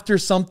gate after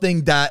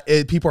something that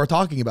people are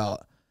talking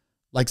about?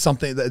 Like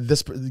something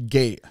this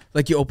gate.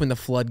 Like you open the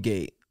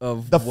floodgate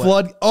of the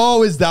flood.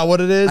 Oh, is that what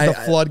it is? The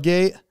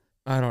floodgate?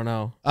 I don't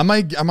know. Am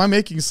I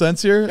making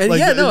sense here?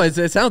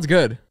 It sounds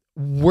good.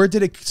 Where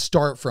did it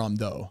start from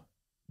though?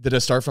 Did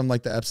it start from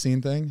like the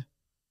Epstein thing?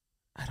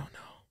 I don't know.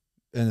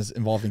 And it's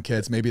involving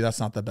kids. Maybe that's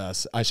not the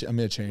best. I'm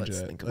gonna change it.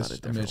 Think about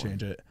it. I'm gonna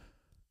change it.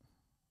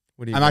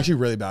 What do you? I'm actually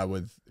really bad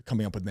with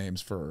coming up with names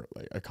for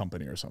like a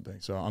company or something.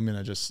 So I'm gonna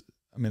end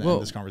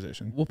this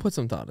conversation. We'll put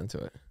some thought into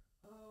it.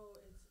 Oh,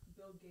 it's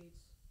Bill Gates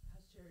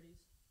has charities.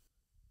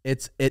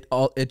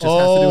 It just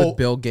has to do with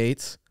Bill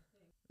Gates.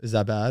 Is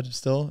that bad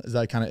still? Is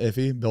that kind of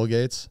iffy? Bill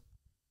Gates?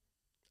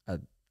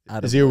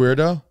 Is he a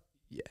weirdo?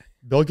 Yeah.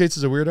 Bill Gates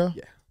is a weirdo?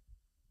 Yeah.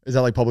 Is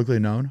that like publicly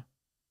known?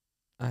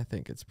 I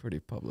think it's pretty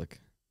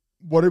public.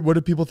 What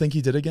did people think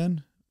he did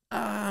again?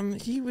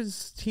 He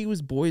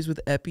was boys with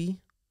Epi.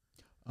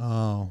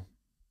 Oh.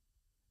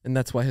 And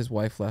that's why his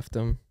wife left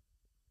him.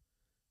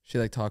 She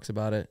like talks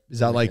about it. Is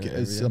that like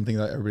something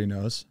that everybody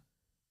knows?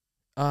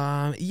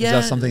 Yeah. Is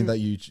that something that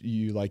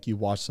you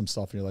watch some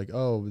stuff and you're like,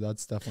 oh,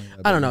 that's definitely.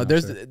 I don't know.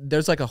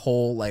 There's like a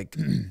whole like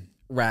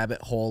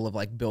rabbit hole of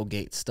like Bill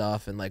Gates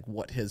stuff and like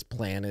what his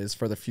plan is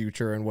for the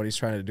future and what he's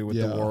trying to do with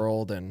the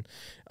world and.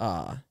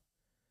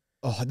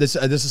 This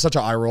is such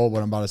an eye roll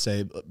what I'm about to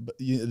say. But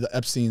the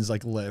Epstein's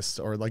like list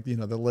or like the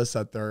list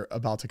that they're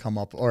about to come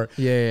up or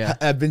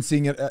I've been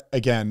seeing it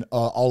again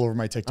all over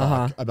my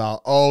TikTok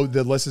about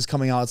the list is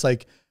coming out. It's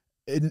like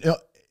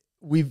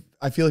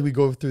I feel like we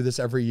go through this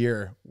every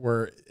year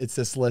where it's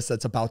this list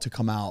that's about to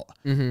come out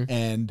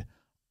and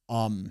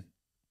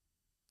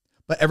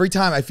but every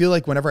time I feel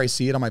like whenever I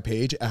see it on my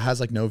page it has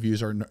like no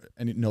views or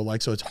no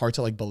likes, so it's hard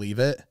to like believe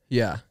it.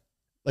 Yeah.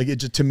 Like it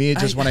just, to me,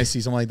 when I see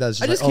something like that, it's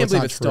just I just can't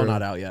believe it's still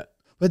not out yet.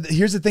 But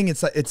here's the thing: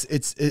 it's like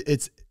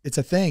it's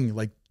a thing.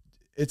 Like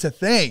it's a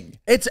thing.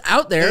 It's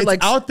out there. It's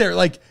like out there.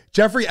 Like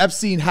Jeffrey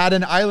Epstein had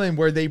an island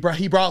where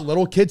he brought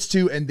little kids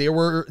to, and they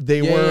were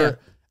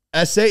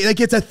SA. Like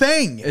it's a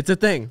thing. It's a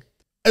thing.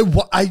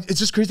 It's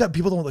just crazy that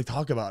people don't like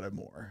talk about it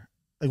more.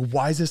 Like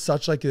why is this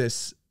such like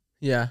this?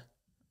 Yeah.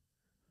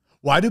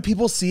 Why do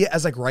people see it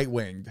as like right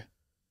winged?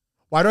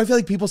 Why do I feel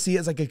like people see it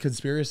as like a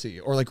conspiracy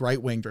or like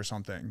right winged or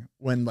something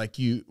when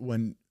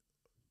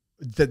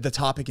the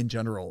topic in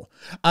general?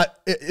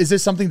 Is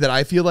this something that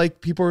I feel like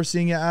people are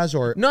seeing it as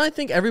or? No, I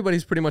think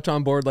everybody's pretty much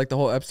on board. Like the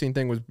whole Epstein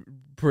thing was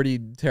pretty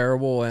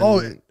terrible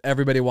and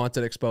everybody wants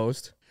it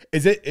exposed.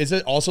 Is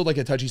it also like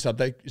a touchy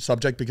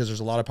subject because there's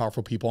a lot of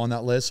powerful people on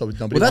that list? So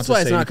nobody. Well, that's why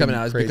it's not coming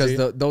out is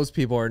because those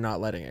people are not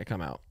letting it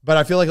come out. But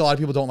I feel like a lot of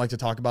people don't like to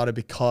talk about it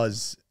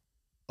because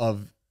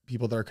of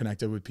people that are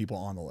connected with people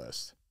on the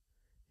list.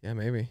 Yeah,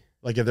 maybe.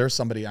 Like if there's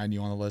somebody I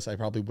knew on the list, I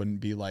probably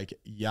wouldn't be like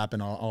yapping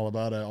all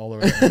about it all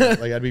over.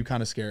 Like I'd be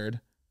kind of scared.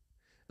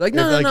 Like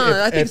no.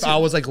 I think if I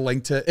was like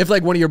linked to if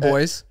like one of your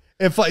boys,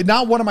 if like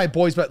not one of my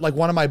boys, but like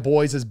one of my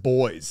boys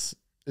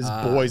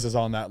is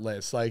on that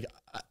list. Like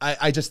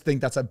I just think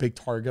that's a big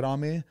target on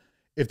me.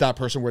 If that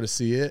person were to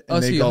see it,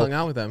 and so you hung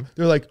out with them.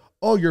 They're like,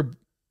 oh, you're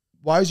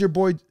why is your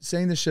boy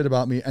saying this shit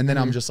about me? And then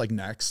I'm just like,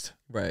 next.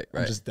 Right.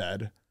 I'm just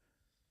dead.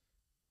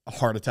 A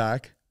heart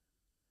attack.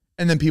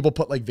 And then people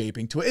put like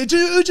vaping to it.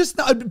 It would just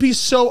it'd be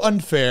so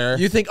unfair.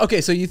 You think,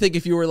 okay, so you think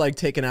if you were like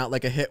taken out,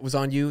 like a hit was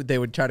on you, they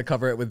would try to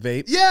cover it with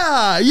vape?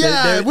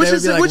 Yeah. Which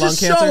is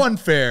so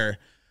unfair.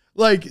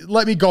 Like,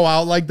 let me go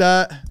out like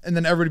that. And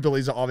then everybody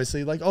believes it,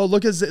 obviously. Like, oh,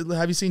 look,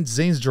 have you seen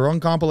Zane's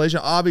drunk compilation?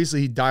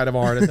 Obviously, he died of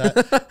a heart attack.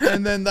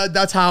 And then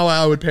that's how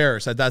I would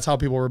perish. That's how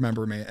people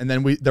remember me. And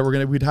then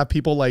we'd have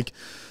people like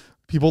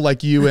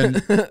you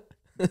and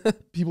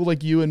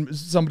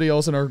somebody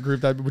else in our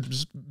group that would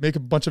just make a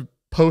bunch of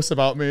posts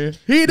about me.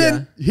 He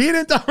didn't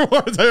die of a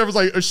heart attack. I was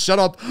like, oh, shut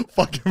up,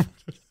 fucking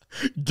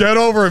get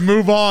over it,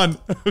 move on.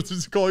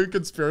 Just call you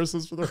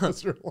conspiracists for the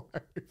rest of your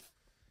life.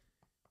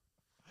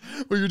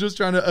 Well, you're just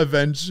trying to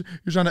avenge.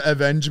 You're trying to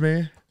avenge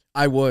me.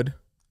 I would.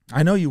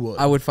 I know you would.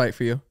 I would fight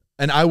for you.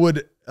 And I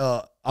would.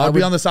 I'd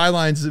be on the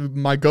sidelines.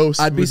 My ghost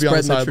would be on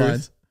the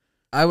sidelines.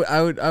 I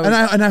would.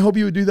 And I hope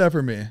you would do that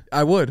for me.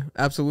 I would,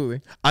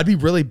 absolutely. I'd be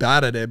really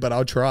bad at it, but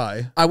I'll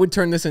try. I would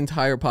turn this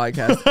entire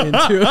podcast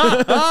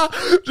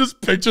into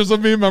just pictures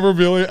of me,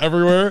 memorabilia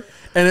everywhere,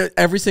 and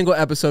every single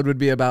episode would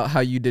be about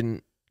how you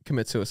didn't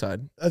commit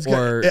suicide. That's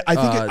or good.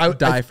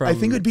 I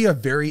think it would be a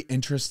very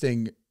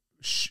interesting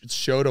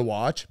show to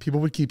watch.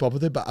 People would keep up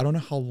with it, but I don't know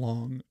how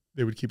long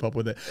they would keep up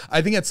with it.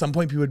 I think at some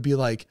point people would be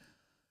like,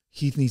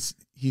 Heath needs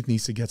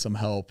to get some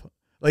help.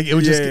 Like it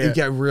would it'd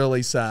get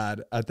really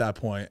sad at that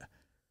point.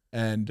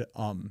 And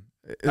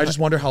I just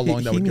wonder how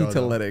long that would go. He needs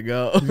to let it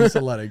go. He needs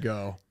to let it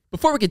go.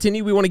 Before we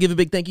continue, we want to give a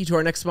big thank you to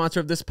our next sponsor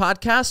of this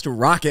podcast,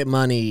 Rocket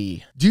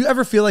Money. Do you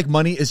ever feel like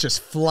money is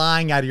just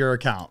flying out of your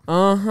account?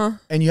 Uh-huh.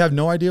 And you have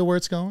no idea where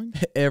it's going?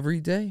 Every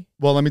day.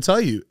 Well, let me tell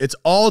you, it's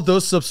all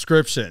those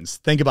subscriptions.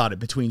 Think about it.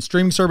 Between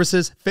streaming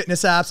services,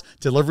 fitness apps,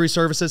 delivery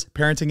services,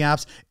 parenting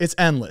apps, it's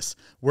endless.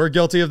 We're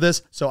guilty of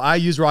this, so I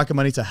use Rocket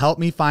Money to help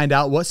me find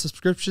out what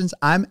subscriptions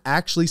I'm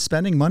actually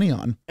spending money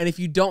on. And if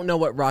you don't know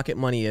what Rocket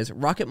Money is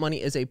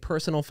a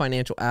personal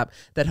financial app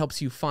that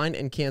helps you find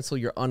and cancel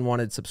your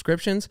unwanted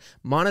subscriptions,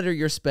 monitor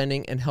your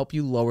spending, and help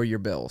you lower your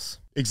bills.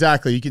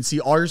 Exactly. You can see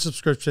all your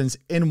subscriptions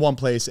in one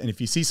place, and if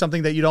you see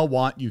something that you don't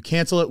want, you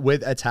cancel it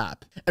with a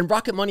tap. And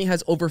Rocket Money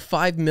has over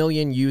 5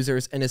 million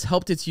users and has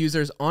helped its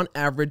users on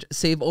average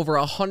save over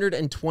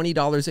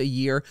 $120 a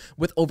year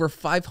with over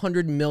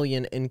 500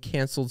 million in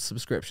canceled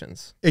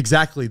subscriptions.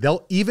 Exactly.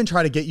 They'll even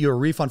try to get you a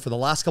refund for the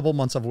last couple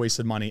months of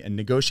wasted money and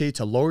negotiate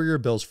to lower your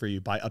bills for you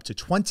by up to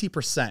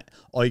 20%.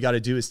 All you got to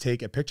do is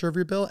take a picture of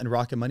your bill, and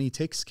Rocket Money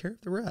takes care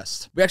of the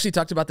rest. We actually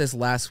talked about this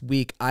last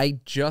week.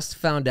 I just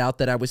found out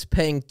that I was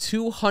paying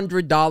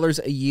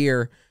 $200 a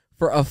year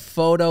for a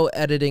photo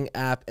editing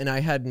app, and I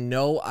had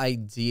no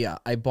idea.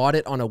 I bought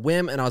it on a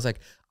whim, and I was like,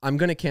 I'm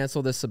going to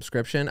cancel this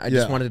subscription. I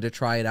just wanted to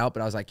try it out,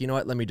 but I was like, you know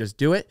what? Let me just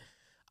do it.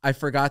 I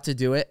forgot to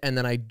do it, and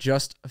then I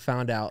just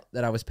found out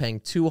that I was paying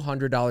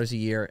 $200 a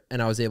year,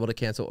 and I was able to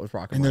cancel it with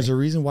Rocket Money. And there's a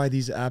reason why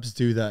these apps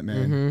do that,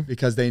 man,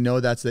 because they know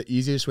that's the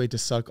easiest way to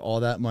suck all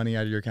that money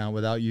out of your account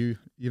without you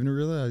even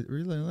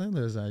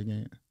realizing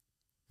it.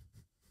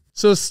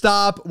 So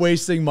stop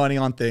wasting money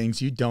on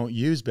things you don't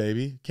use,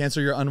 baby.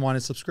 Cancel your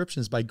unwanted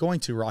subscriptions by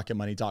going to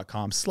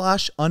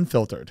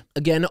rocketmoney.com/unfiltered.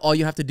 Again, all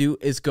you have to do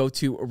is go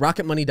to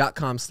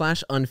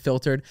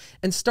rocketmoney.com/unfiltered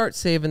and start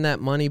saving that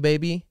money,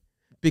 baby.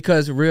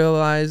 Because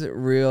realize.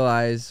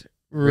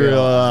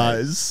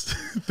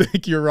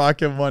 Thank you,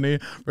 Rocket Money,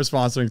 for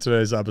sponsoring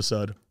today's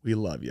episode. We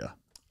love you.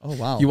 Oh,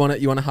 wow. You want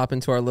to hop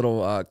into our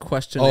little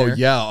questionnaire? Oh,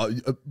 yeah.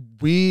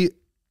 We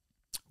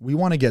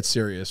want to get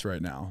serious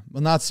right now.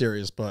 Well, not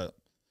serious, but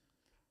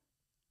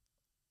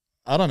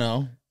I don't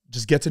know.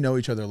 Just get to know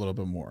each other a little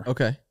bit more.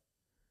 Okay.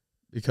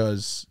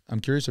 Because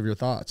I'm curious of your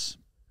thoughts.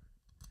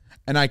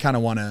 And I kind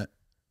of want to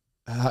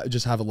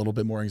just have a little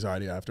bit more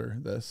anxiety after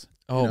this.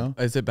 Oh, you know?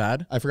 Is it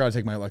bad? I forgot to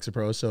take my Alexa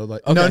Pro. So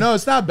like, okay. No,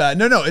 it's not bad.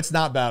 No, it's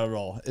not bad at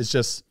all. It's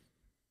just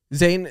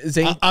Zane.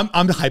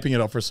 I'm hyping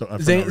it up for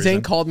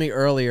Zane called me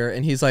earlier,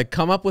 and he's like,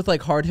 "Come up with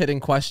like hard hitting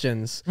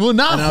questions." Well,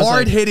 not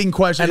hard hitting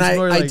questions.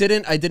 And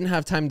I didn't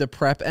have time to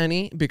prep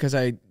any because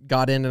I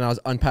got in and I was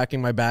unpacking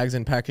my bags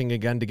and packing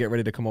again to get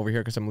ready to come over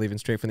here because I'm leaving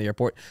straight from the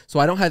airport. So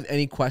I don't have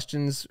any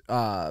questions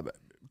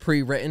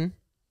pre-written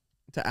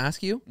to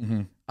ask you.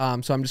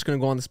 So I'm just gonna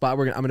go on the spot.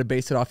 I'm gonna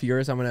base it off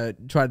yours. I'm gonna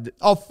try to.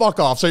 Oh, fuck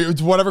off! So it's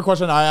whatever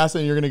question I ask,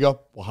 and you're gonna go,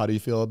 well, how do you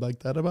feel like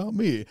that about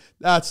me?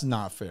 That's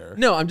not fair.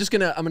 No, I'm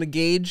gonna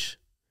gauge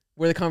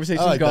where the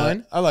conversation's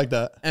going. I like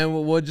that. And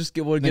we'll get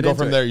go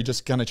from there. You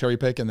just kind of cherry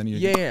pick, and then you.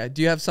 Yeah.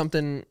 Do you have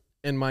something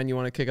in mind you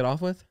want to kick it off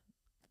with?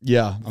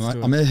 Yeah,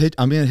 I'm gonna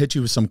hit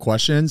you with some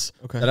questions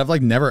that I've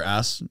like never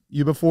asked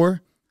you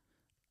before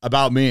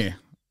about me.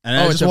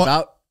 And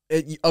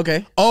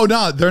okay. Oh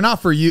no, they're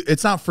not for you.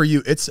 It's not for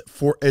you.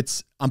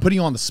 I'm putting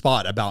you on the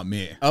spot about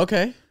me.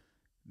 Okay.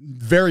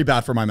 Very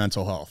bad for my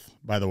mental health,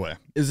 by the way.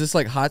 Is this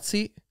like hot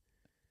seat?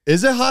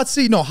 Is it hot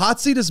seat? No, hot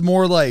seat is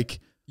more like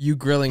you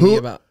grilling me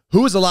about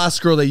who was the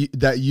last girl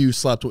that you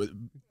slept with.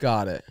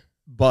 Got it.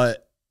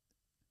 But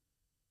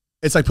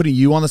it's like putting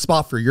you on the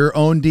spot for your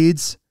own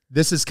deeds.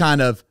 This is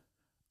kind of,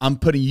 I'm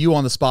putting you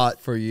on the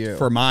spot for you,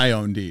 for my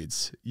own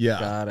deeds. Yeah.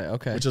 Got it.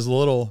 Okay. Which is a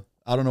little,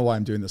 I don't know why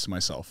I'm doing this to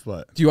myself,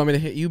 but. Do you want me to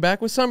hit you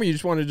back with some, or you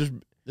just want to just?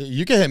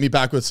 You can hit me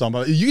back with some.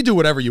 You can do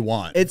whatever you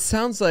want. It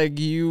sounds like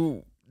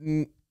you.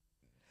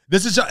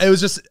 This is just, it was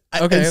just,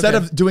 instead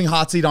of doing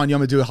hot seat on you, I'm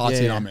going to do a hot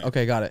seat on me.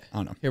 Okay, got it. I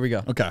don't know. Here we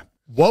go. Okay.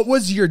 What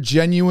was your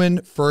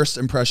genuine first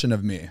impression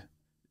of me?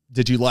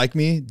 Did you like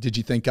me? Did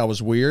you think I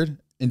was weird?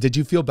 And did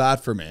you feel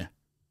bad for me?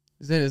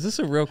 Zane, is this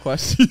a real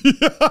question?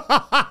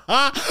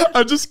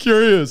 I'm just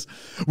curious.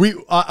 Me,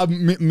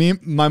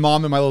 my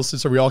mom, and my little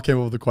sister, we all came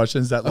up with the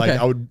questions that like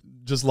I would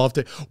just love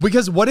to.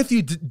 Because what if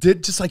you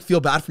did just like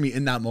feel bad for me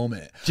in that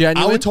moment? Genuine?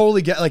 I would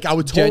totally get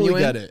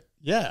get it.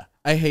 Yeah.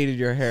 I hated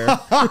your hair.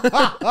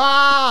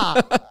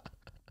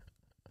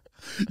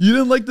 You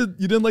didn't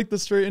like the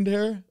straightened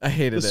hair? I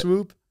hated the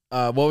swoop.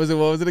 What was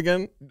it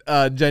again?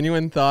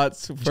 Genuine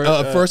thoughts.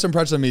 First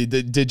impression of me.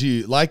 Did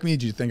you like me?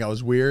 Did you think I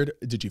was weird?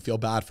 Did you feel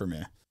bad for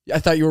me? I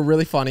thought you were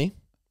really funny.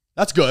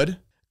 That's good.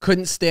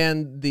 Couldn't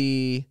stand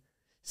the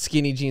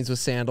skinny jeans with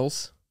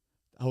sandals.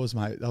 That was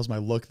my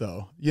look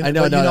though. I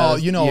know. What I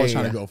was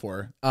trying to go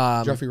for.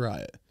 Jeffrey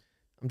Riot.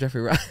 I'm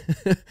Jeffrey Riot.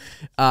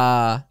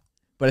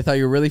 But I thought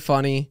you were really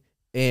funny,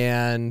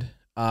 and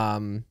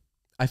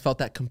I felt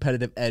that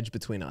competitive edge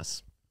between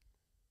us.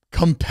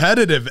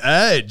 Competitive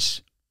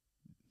edge.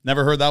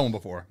 Never heard that one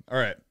before. All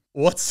right.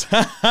 What's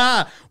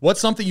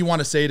something you want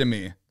to say to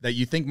me that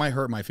you think might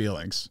hurt my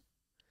feelings?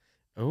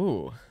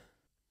 Ooh,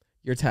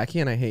 you're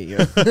tacky and I hate you.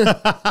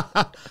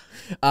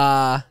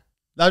 That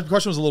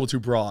question was a little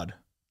too broad,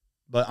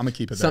 but I'm gonna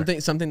keep it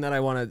there. Something that I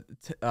want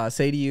to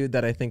say to you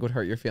that I think would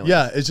hurt your feelings.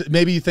 Yeah, it's just,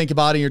 maybe you think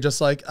about it and you're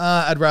just like,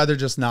 I'd rather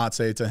just not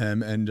say it to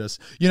him, and just,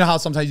 you know how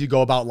sometimes you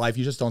go about life,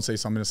 you just don't say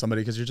something to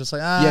somebody because you're just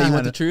like, yeah, you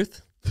want the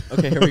truth?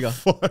 Okay, here we go.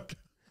 Fuck.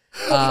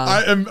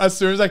 I am, as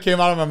soon as I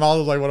came out of my mouth, I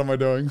was like, what am I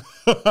doing?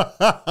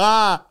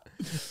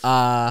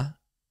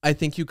 I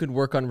think you could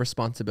work on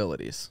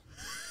responsibilities.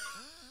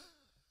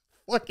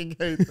 Fucking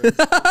hate this.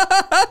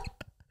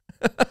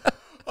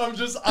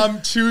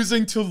 I'm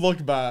choosing to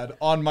look bad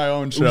on my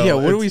own show. Yeah,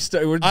 what do we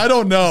start? I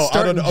don't know.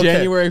 Okay.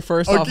 January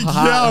 1st off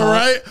hot. Yeah,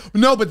 right?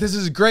 No, but this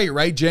is great,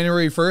 right?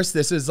 January 1st,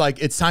 this is like,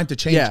 it's time to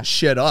change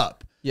shit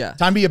up. Yeah.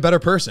 Time to be a better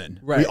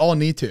person. Right. We all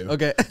need to.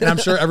 Okay. And I'm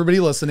sure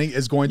everybody listening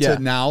is going to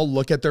now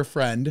look at their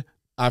friend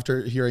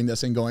after hearing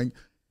this and going,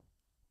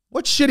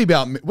 what's shitty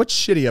about me? What's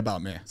shitty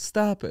about me?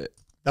 Stop it.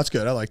 That's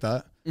good. I like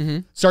that. Mm-hmm.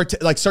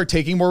 Start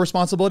taking more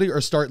responsibility,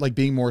 or start like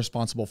being more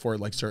responsible for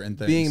like certain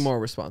things. Being more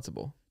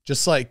responsible.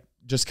 Just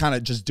kind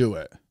of do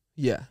it.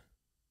 Yeah.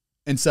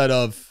 Instead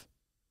of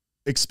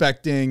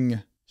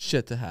expecting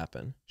shit to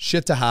happen.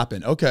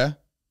 Okay.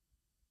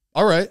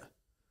 All right.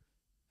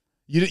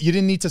 You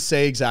didn't need to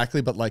say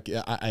exactly, but like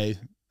I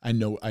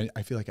know,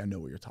 I feel like I know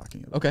what you're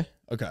talking about.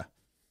 Okay.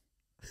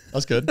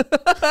 That's good.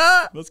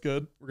 That's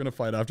good. We're gonna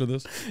fight after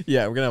this.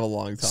 Yeah, we're gonna have a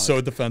long talk.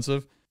 So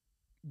defensive.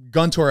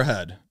 Gun to our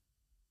head.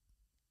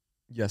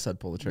 Yes, I'd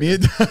pull the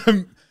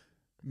trigger.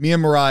 Me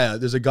and Mariah,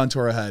 there's a gun to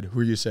our head.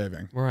 Who are you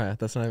saving? Mariah,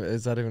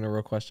 is that even a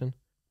real question?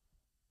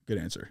 Good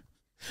answer.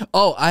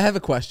 Oh, I have a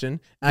question.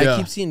 I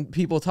keep seeing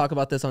people talk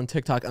about this on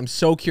TikTok. I'm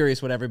so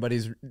curious what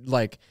everybody's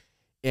like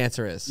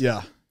answer is.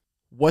 Yeah.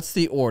 What's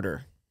the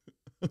order?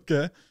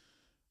 Okay.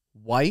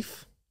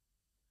 Wife,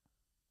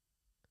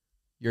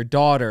 your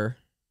daughter,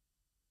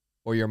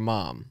 or your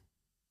mom?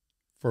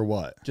 For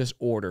what? Just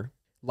order.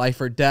 Life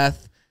or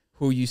death,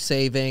 who you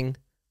saving,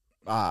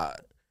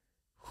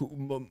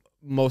 who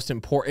most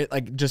important,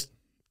 like just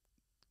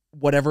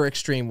whatever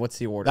extreme, what's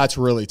the order? That's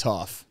really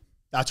tough.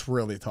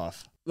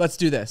 Let's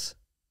do this.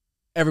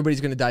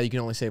 Everybody's going to die. You can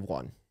only save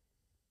one.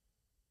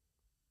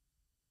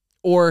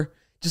 Or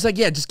just like,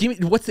 just give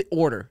me, what's the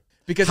order?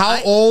 Because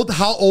how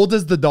old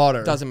is the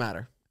daughter? Doesn't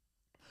matter.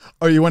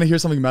 Oh, you want to hear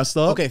something messed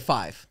up? Okay,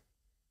 5.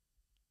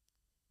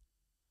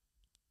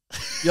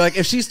 You're like,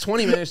 if she's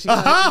 20 minutes, she's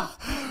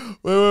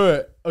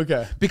Wait.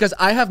 Okay. Because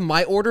I have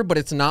my order, but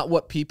it's not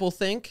what people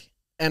think.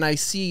 And I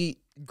see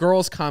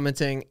girls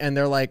commenting and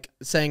they're like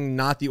saying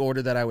not the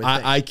order that I would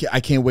think. I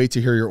can't wait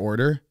to hear your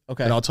order.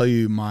 Okay. And I'll tell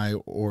you my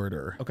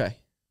order. Okay.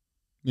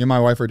 Me and my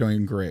wife are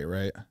doing great,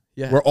 right?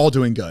 Yeah. We're all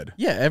doing good.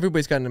 Yeah,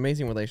 everybody's got an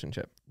amazing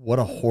relationship. What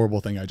a horrible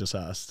thing I just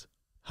asked.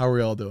 How are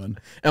we all doing?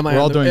 Am I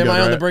on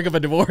the brink of a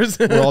divorce?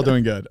 We're all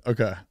doing good.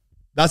 Okay.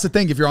 That's the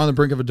thing. If you're on the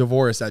brink of a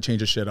divorce, that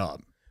changes shit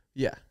up.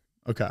 Yeah.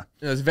 Okay.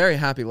 It was a very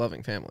happy,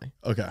 loving family.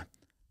 Okay.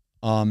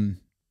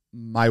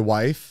 My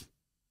wife,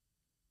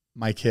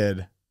 my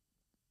kid,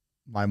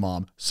 my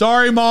mom.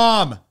 Sorry,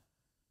 Mom.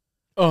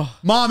 Oh,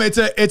 Mom, it's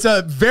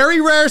a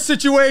very rare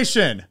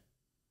situation.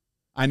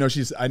 I know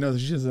she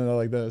doesn't know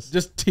like this.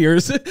 Just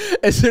tears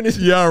as soon as.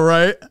 Yeah,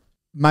 right.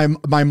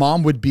 My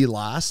mom would be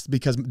last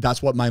because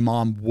that's what my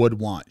mom would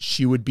want.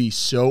 She would be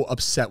so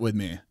upset with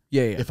me.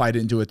 Yeah. If I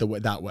didn't do it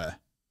that way.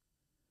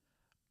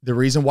 The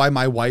reason why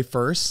my wife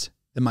first,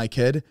 then my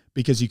kid,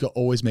 because you could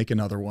always make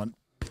another one.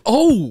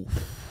 Oh.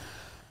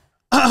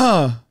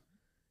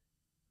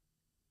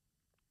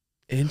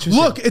 Interesting.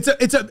 Look,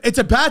 it's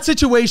a bad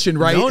situation,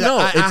 right?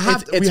 No,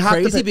 it's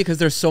crazy because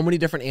there's so many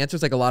different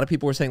answers. Like a lot of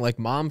people were saying like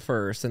mom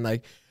first, and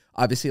like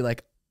obviously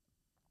like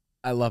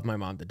I love my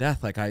mom to death.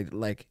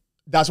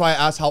 That's why I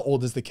asked how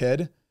old is the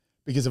kid,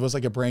 because if it was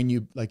like a brand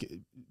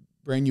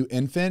new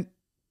infant,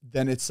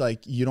 then it's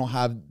like you don't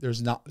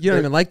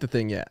even like the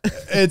thing yet.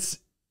 It's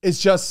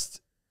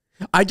just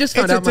it's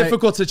a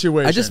difficult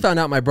situation. I just found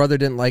out my brother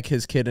didn't like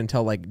his kid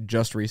until like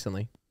just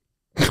recently.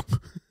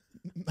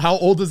 How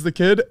old is the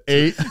kid?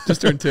 8.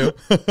 Just turned 2.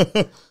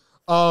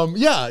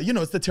 Yeah,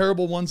 it's the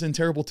terrible ones and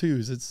terrible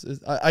twos.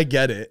 I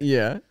get it.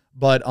 Yeah.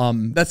 But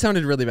that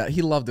sounded really bad.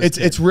 He loved it.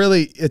 It's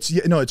really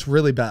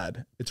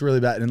bad. It's really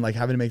bad. And like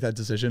having to make that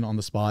decision on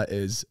the spot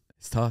it's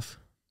tough.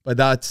 But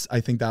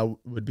I think that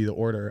would be the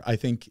order. I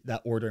think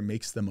that order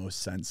makes the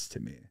most sense to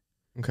me.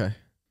 Okay.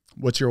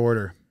 What's your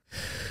order?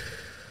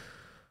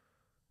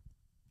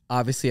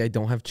 Obviously, I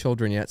don't have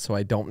children yet, so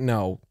I don't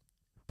know.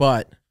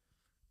 But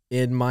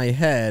in my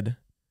head,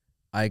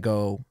 I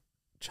go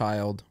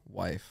child,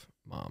 wife,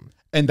 mom.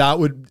 And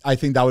I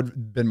think that would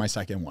have been my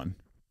second one.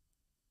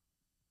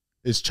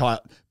 Is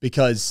child,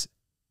 because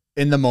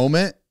in the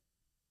moment,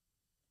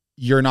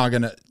 you're not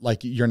gonna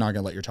let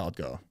your child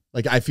go.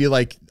 Like I feel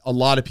like a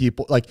lot of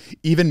people, like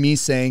even me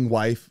saying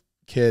wife,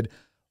 kid,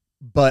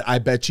 but I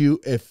bet you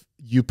if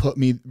you put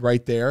me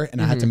right there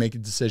and I had to make a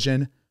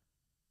decision,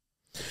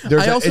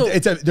 there's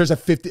a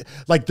 50,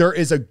 like there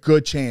is a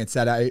good chance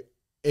that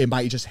it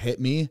might just hit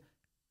me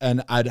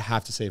and I'd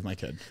have to save my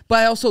kid. But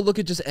I also look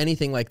at just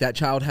anything like that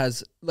child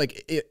has,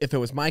 like if it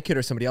was my kid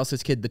or somebody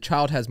else's kid, the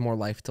child has more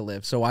life to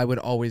live. So I would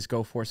always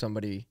go for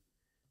somebody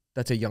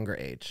that's a younger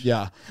age.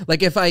 Yeah.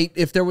 Like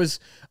if there was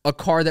a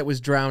car that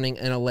was drowning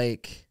in a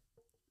lake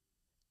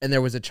and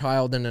there was a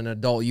child and an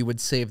adult, you would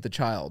save the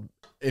child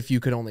if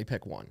you could only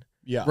pick one.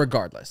 Yeah.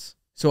 Regardless.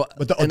 So,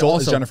 but the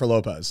adult is Jennifer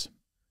Lopez.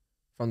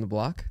 From the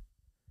block?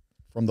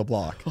 From the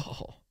block.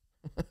 Oh.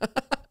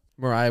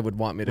 Mariah would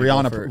want me to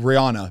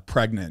Rihanna,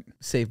 pregnant.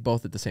 Save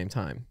both at the same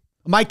time.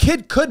 My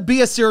kid could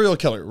be a serial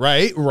killer,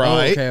 right?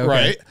 Right. Oh, okay.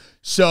 Right.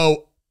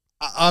 So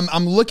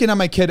I'm looking at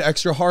my kid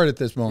extra hard at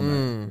this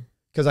moment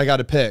because I got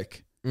to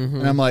pick.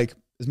 And I'm like,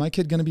 is my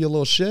kid going to be a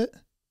little shit?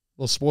 A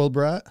little spoiled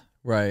brat?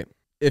 Right.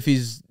 If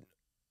he's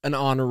an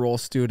honor roll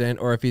student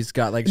or if he's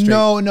got like straight...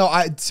 No.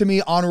 To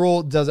me, honor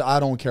roll I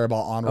don't care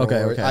about honor roll.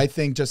 Okay. I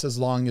think just as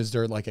long as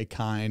they're like a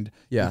kind,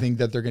 I think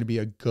that they're going to be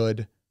a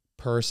good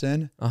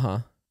person. Uh-huh.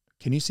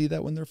 Can you see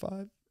that when they're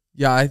 5?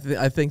 Yeah, I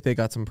think they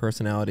got some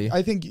personality.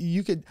 I think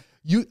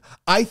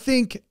I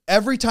think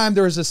every time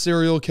there was a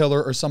serial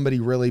killer or somebody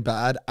really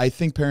bad, I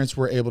think parents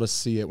were able to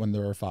see it when they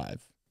were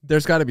 5.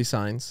 There's got to be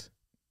signs.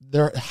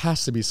 There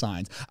has to be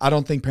signs. I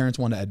don't think parents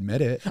want to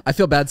admit it. I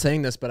feel bad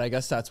saying this, but I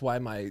guess that's why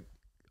my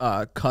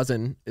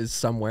cousin is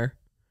somewhere.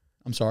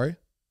 I'm sorry?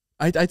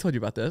 I told you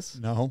about this.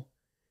 No.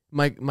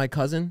 My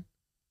cousin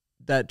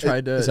that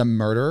tried to... Is a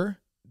murderer?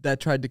 That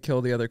tried to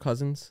kill the other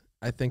cousins.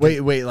 I think.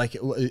 Wait, like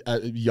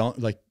young,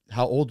 like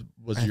how old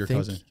was your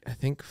cousin? I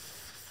think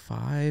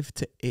 5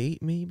 to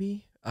 8,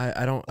 maybe.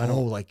 I don't.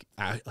 Like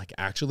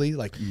actually,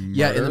 like murder?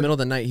 Yeah. In the middle of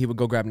the night, he would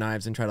go grab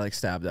knives and try to like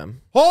stab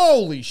them.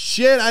 Holy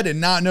shit! I did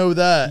not know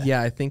that.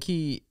 Yeah, I think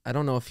I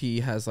don't know if he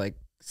has like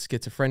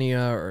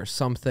schizophrenia or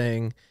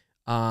something.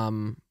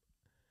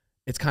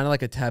 It's kind of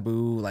like a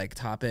taboo like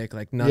topic.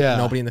 Like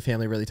nobody in the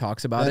family really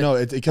talks about it.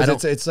 No,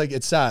 because it's like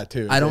it's sad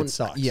too. It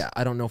sucks. Yeah,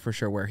 I don't know for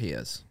sure where he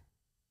is.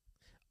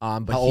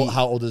 But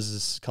how old is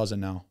this cousin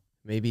now?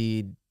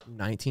 Maybe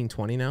 19,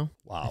 20 now.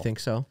 Wow. I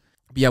think so.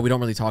 But yeah, we don't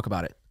really talk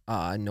about it.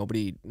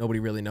 Nobody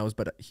really knows,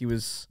 but he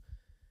was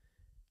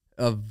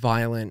a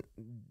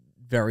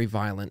very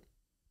violent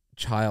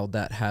child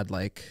that had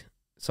like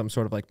some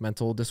sort of like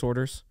mental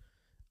disorders.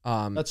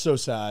 That's so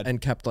sad. And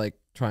kept like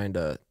trying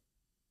to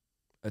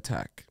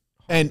attack.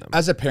 And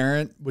as a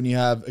parent, when you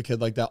have a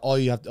kid like that, all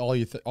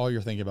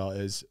you're thinking about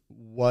is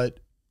what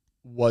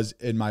was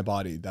in my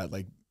body that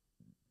like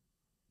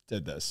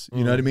did this.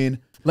 You know what I mean?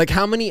 Like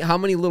how many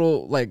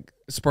little like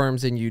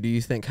sperms in you do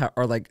you think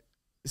are like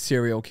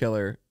serial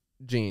killer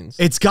genes?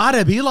 It's got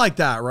to be like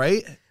that,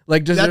 right?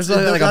 Like just there's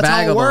like a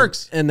bag of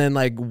works, and then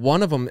like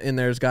one of them in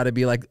there's got to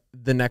be like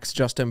the next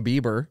Justin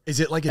Bieber. Is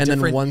it like a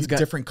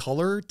different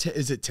color?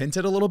 Is it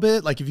tinted a little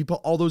bit? Like if you put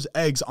all those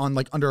eggs on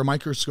like under a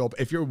microscope,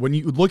 when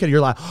you look at it,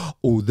 you're like,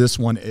 oh, this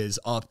one is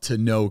up to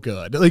no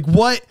good. Like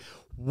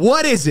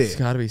what is it? It's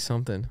got to be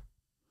something.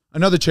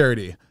 Another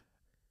charity.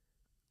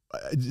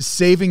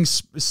 Saving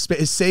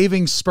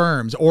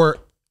sperms, or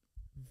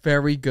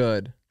very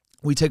good.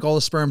 We take all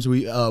the sperms,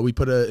 we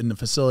put it in a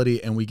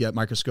facility, and we get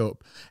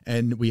microscope,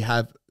 and we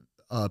have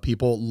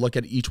people look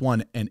at each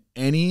one, and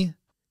any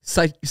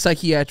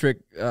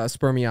psychiatric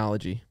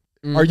spermiology.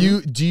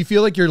 Do you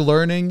feel like you're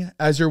learning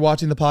as you're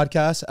watching the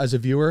podcast as a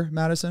viewer,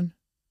 Madison?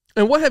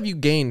 And what have you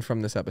gained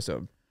from this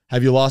episode?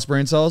 Have you lost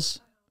brain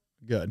cells?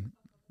 Good.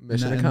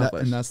 Mission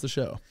accomplished. And that's the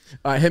show.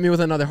 All right, hit me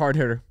with another hard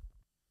hitter.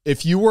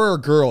 If you were a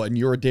girl and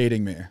you were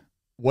dating me,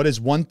 what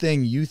is one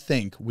thing you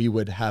think we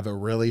would have a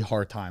really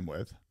hard time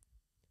with?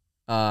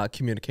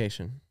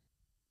 Communication.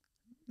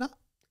 No,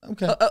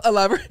 Okay.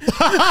 Elaborate.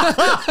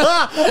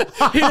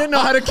 He didn't know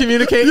how to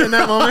communicate in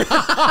that moment.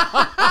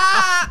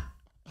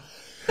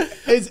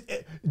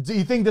 Do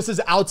you think this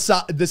is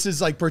outside? This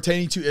is like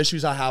pertaining to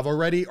issues I have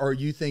already, or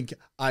you think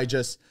I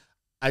just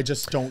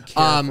don't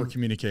care for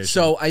communication?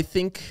 So I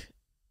think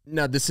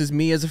no. This is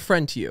me as a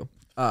friend to you.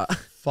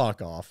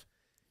 Fuck off.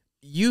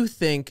 You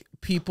think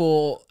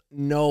people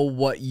know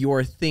what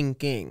you're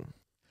thinking?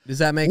 Does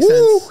that make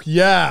sense?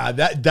 Yeah,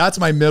 that's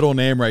my middle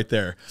name right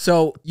there.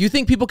 So you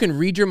think people can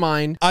read your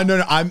mind?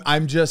 No,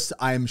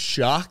 I'm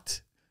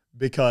shocked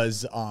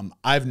because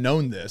I've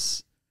known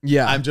this.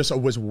 Yeah, I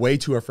was way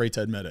too afraid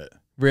to admit it.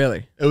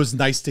 Really? It was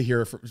nice to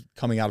hear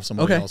coming out of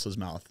somebody else's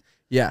mouth.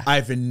 Yeah,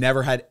 I've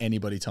never had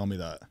anybody tell me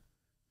that.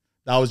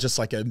 That was just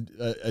like a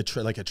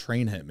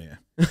train hit me.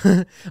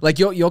 Like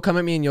you'll come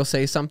at me and you'll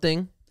say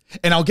something,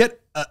 and I'll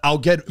get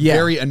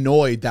very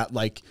annoyed that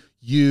like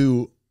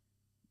you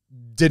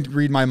didn't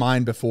read my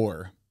mind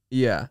before.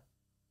 Yeah,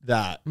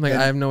 that I'm like,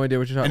 I have no idea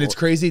what you're talking about. And it's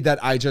crazy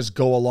that I just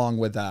go along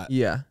with that.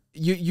 Yeah,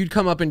 you'd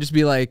come up and just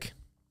be like,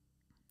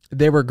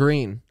 they were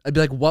green. I'd be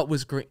like, what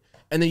was green?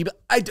 And then you'd be,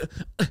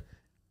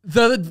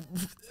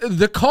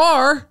 the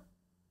car.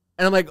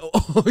 And I'm like,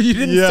 oh, you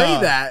didn't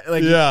say that.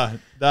 Like,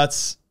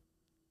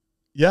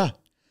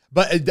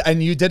 but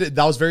and you did it.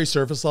 That was very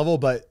surface level.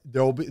 But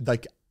there will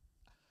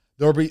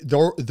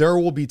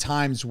be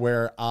times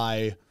where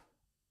I'm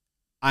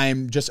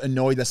just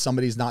annoyed that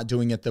somebody's not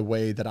doing it the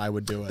way that I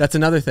would do it. That's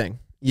another thing.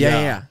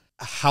 Yeah.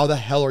 How the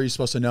hell are you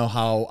supposed to know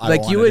how I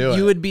like want to do it?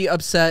 You would be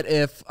upset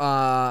if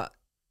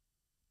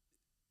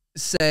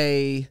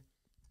say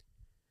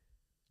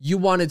you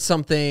wanted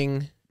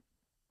something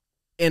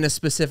in a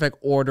specific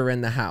order in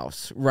the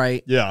house,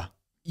 right? Yeah.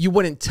 You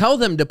wouldn't tell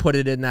them to put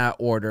it in that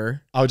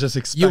order. I would just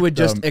expect You would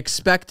just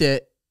expect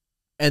it,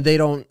 and they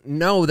don't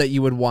know that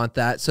you would want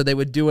that, so they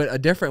would do it a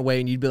different way,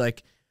 and you'd be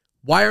like,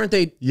 why aren't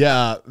they?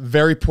 Yeah,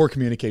 very poor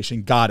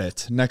communication. Got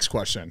it. Next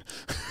question.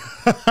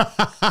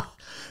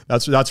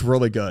 That's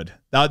really good.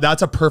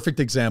 That's a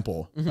perfect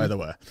example, by the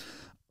way.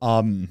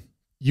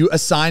 You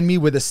assign me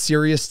with a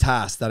serious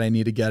task that I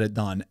need to get it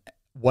done.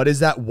 What is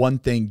that one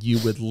thing you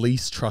would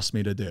least trust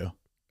me to do?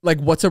 Like,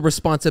 what's a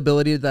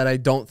responsibility that I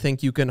don't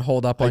think you can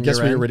hold up on your end?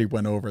 I guess we already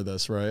went over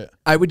this, right?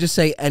 I would just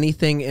say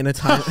anything in a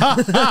time.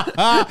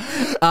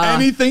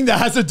 Anything that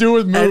has to do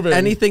with moving.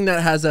 Anything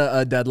that has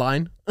a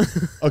deadline.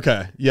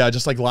 Okay. Yeah,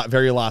 just like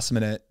very last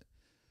minute.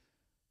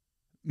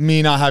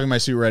 Me not having my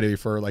suit ready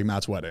for like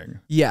Matt's wedding.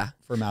 Yeah.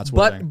 For Matt's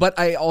wedding. But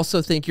I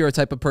also think you're a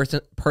type of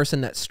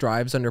person that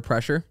strives under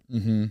pressure.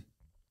 Mm-hmm.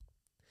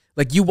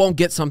 Like, you won't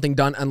get something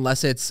done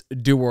unless it's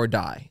do or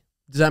die.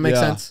 Does that make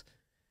sense?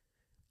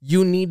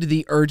 You need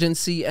the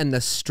urgency and the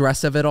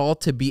stress of it all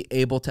to be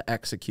able to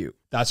execute.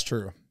 That's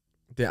true.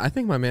 Yeah, I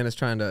think my man is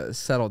trying to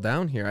settle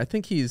down here. I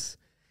think he's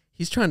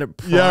trying to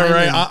prime. Yeah,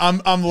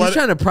 right. He's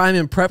trying to prime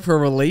and prep for a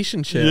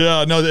relationship.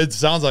 Yeah, no, it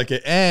sounds like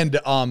it. And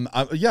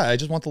I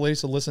just want the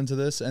ladies to listen to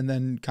this and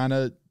then kind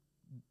of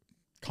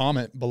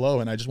comment below.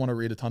 And I just want to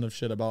read a ton of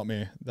shit about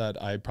me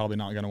that I probably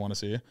not going to want to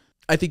see.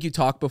 I think you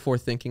talk before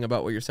thinking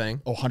about what you're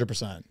saying. Oh,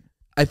 100%.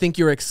 I think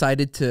you're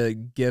excited to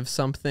give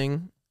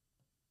something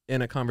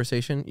in a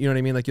conversation. You know what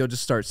I mean? Like, you'll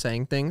just start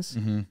saying things.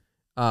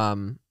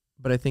 Mm-hmm.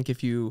 But I think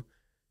if you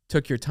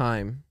took your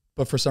time.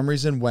 But for some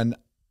reason, when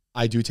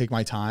I do take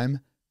my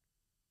time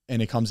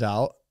and it comes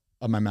out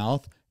of my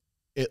mouth,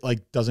 it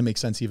like doesn't make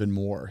sense even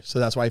more. So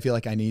that's why I feel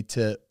like I need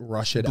to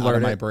rush it out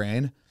of my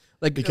brain.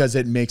 Like, because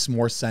it makes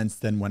more sense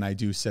than when I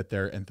do sit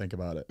there and think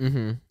about it.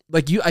 Mm-hmm.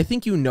 Like, I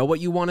think you know what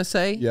you want to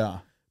say. Yeah.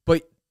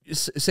 But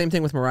same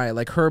thing with Mariah.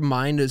 Like, her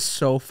mind is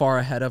so far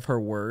ahead of her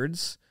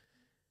words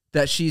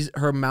that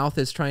her mouth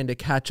is trying to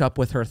catch up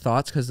with her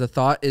thoughts because the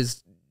thought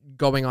is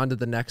going on to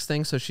the next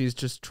thing. So she's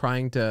just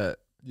trying to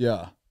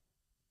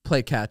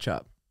play catch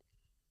up.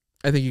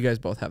 I think you guys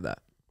both have that.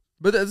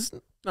 But it's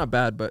not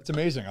bad, but it's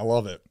amazing. I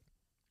love it.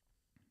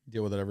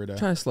 Deal with it every day.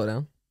 Try to slow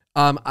down.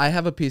 I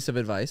have a piece of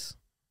advice.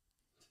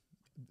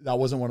 That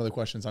wasn't one of the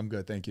questions. I'm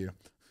good. Thank you.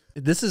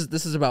 This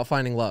is about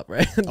finding love,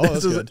 right? Oh,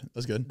 that's good.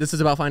 That's good. This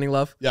is about finding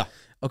love? Yeah.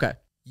 Okay.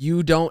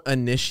 You don't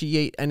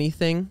initiate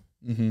anything.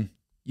 Mm-hmm.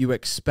 You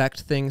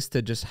expect things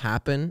to just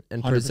happen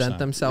and present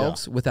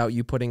themselves without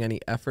you putting any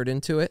effort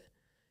into it.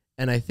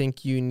 And I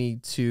think you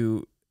need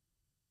to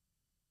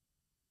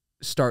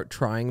start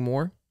trying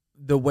more.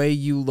 The way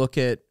you look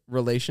at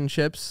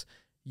relationships,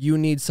 you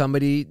need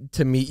somebody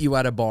to meet you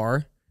at a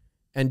bar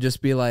and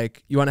just be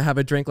like, you want to have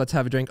a drink? Let's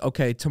have a drink.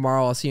 Okay,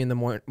 tomorrow I'll see you in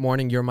the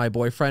morning. You're my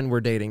boyfriend.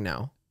 We're dating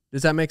now.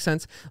 Does that make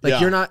sense? Like,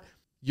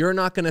 you're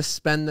not going to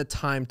spend the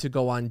time to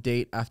go on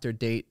date after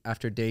date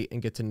after date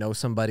and get to know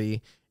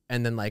somebody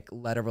and then like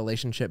let a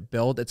relationship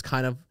build. It's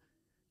kind of,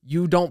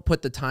 you don't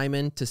put the time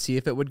in to see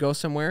if it would go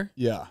somewhere.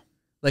 Yeah.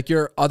 Like,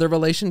 your other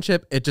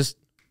relationship, it just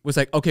was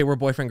like, okay, we're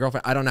boyfriend,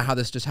 girlfriend. I don't know how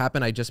this just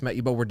happened. I just met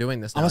you, but we're doing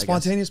this now. I'm a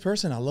spontaneous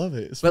person. I love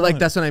it. But like,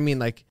 that's what I mean.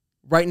 Like,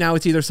 right now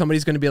it's either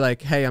somebody's going to be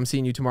like, hey, I'm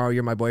seeing you tomorrow.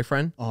 You're my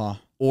boyfriend.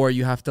 Or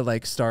you have to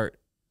like start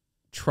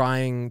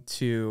trying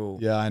to.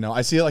 Yeah, I know.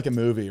 I see it like a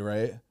movie,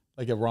 right?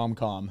 Like a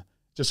rom-com.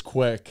 Just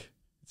quick.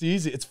 It's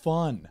easy. It's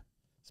fun.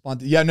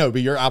 Yeah, no,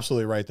 but you're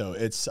absolutely right though.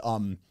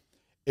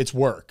 It's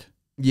work.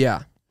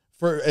 Yeah.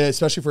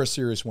 Especially for a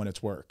serious one,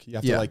 it's work. You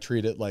have to like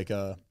treat it like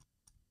a,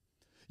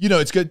 you know,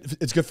 it's good.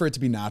 It's good for it to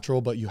be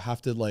natural, but you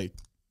have to like,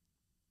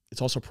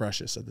 it's also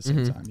precious at the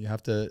same time. You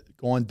have to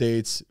go on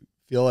dates,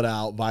 feel it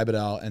out, vibe it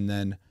out.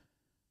 And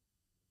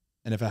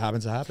if it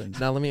happens, it happens.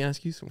 Now let me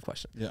ask you some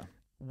questions. Yeah.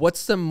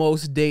 What's the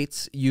most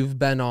dates you've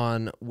been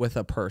on with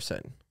a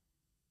person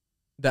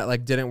that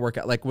like didn't work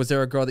out? Like, was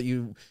there a girl that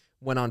you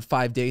went on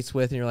 5 dates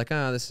with and you're like,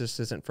 this just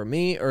isn't for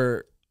me?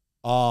 Or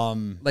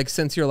like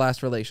since your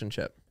last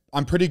relationship?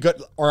 I'm pretty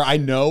good, or I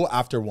know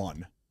after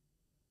one.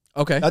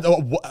 Okay.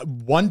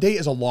 1 date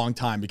is a long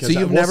time because so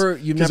you've never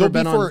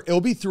been on.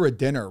 It'll be through a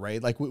dinner,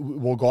 right? Like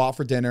we'll go out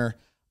for dinner.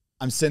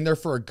 We're sitting there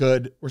for a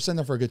good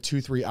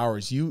 2-3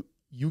 hours. You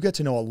get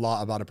to know a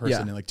lot about a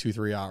person in like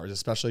 2-3 hours,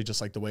 especially just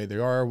like the way they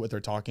are, what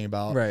they're talking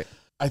about. Right.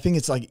 I think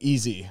it's like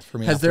easy for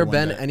me. Has there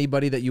been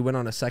anybody that you went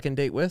on a second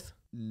date with?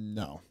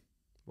 No.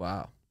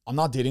 Wow. I'm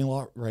not dating a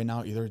lot right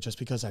now either, just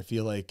because I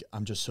feel like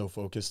I'm just so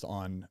focused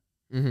on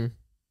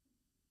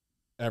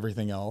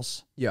everything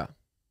else. Yeah.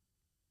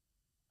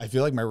 I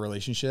feel like my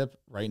relationship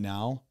right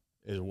now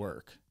is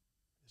work.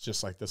 It's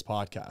just like this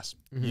podcast.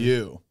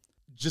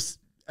 Just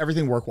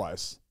everything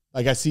work-wise.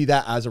 Like I see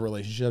that as a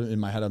relationship. In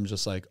my head, I'm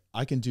just like,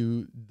 I can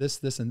do this,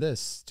 this, and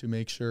this to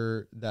make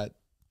sure that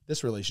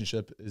this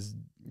relationship is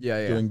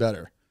doing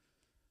better.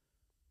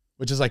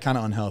 Which is like kind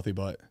of unhealthy,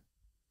 but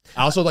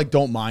I also like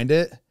don't mind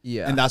it.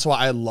 Yeah. And that's why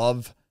I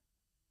love,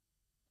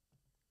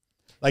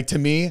 like to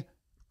me,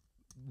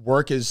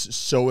 work is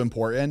so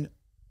important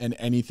and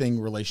anything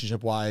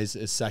relationship wise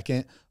is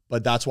second.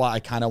 But that's why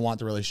I kind of want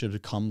the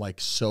relationship to come like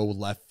so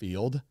left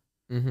field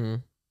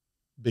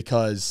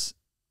because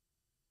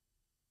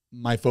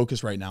my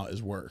focus right now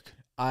is work.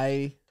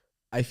 I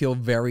feel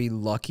very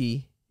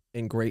lucky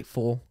and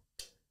grateful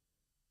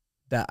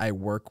that I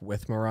work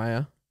with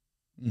Mariah.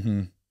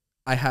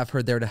 I have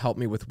her there to help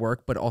me with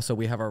work, but also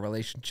we have our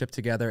relationship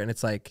together and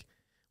it's like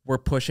we're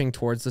pushing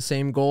towards the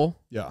same goal.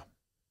 Yeah.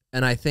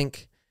 And I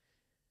think,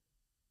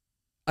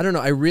 I don't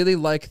know, I really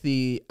like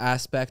the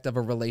aspect of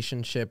a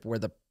relationship where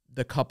the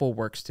couple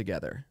works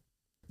together.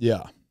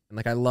 Yeah. And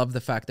like I love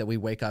the fact that we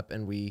wake up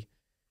and we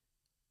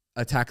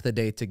attack the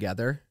day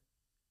together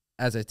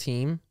as a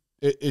team.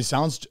 It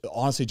sounds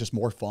honestly just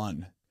more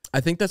fun.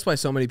 I think that's why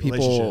so many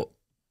people,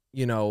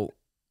 you know,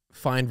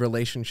 find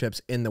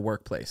relationships in the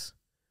workplace.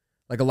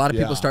 Like a lot of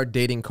people start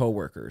dating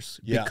coworkers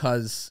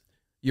because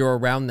you're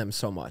around them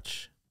so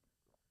much.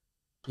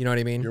 You know what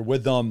I mean? You're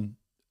with them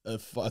a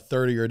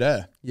third of your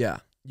day. Yeah.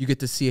 You get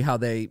to see how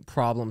they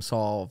problem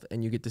solve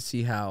and you get to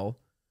see how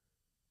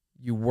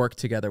you work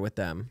together with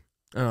them.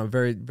 I don't know,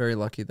 very, very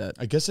lucky that.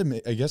 I guess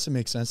it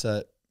makes sense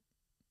that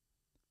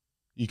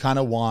you kind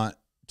of want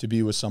to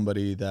be with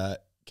somebody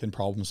that can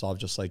problem solve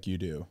just like you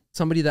do.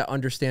 Somebody that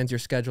understands your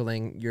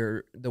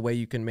scheduling, the way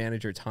you can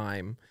manage your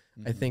time.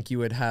 I think you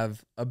would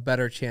have a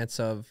better chance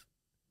of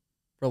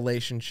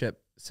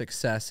relationship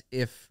success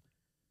if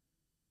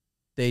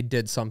they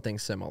did something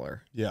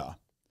similar. Yeah.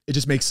 It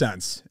just makes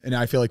sense. And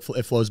I feel like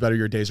it flows better.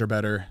 Your days are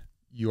better.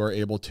 You are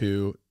able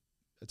to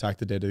attack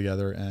the day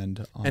together.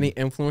 And any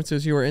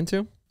influencers you were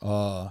into?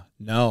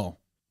 No.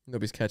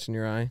 Nobody's catching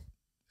your eye?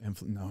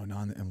 No,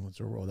 not in the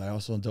influencer world. I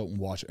also don't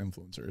watch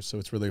influencers, so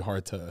it's really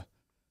hard to.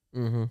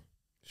 I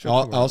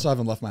also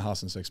haven't left my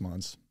house in 6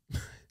 months,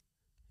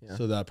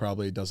 so that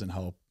probably doesn't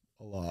help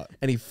a lot.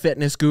 Any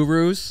fitness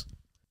gurus?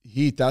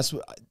 Heath, that's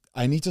what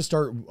I need to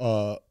start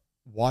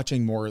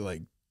watching more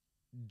like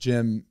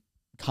gym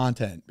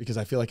content because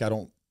I feel like I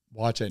don't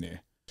watch any.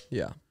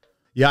 Yeah.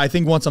 I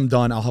think once I'm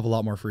done, I'll have a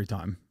lot more free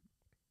time.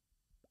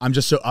 I've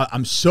been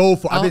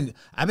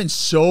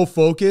so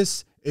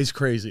focused. It's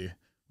crazy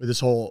with this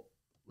whole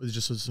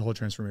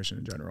transformation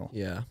in general.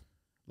 Yeah.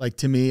 Like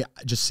to me,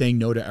 just saying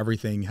no to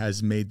everything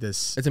has made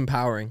this. It's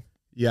empowering.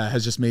 Yeah. It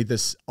has just made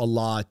this a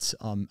lot.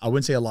 I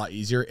wouldn't say a lot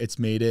easier. It's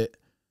made it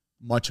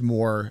much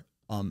more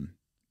like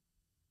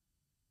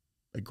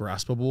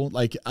graspable.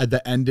 Like at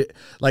the end,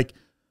 like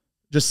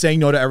just saying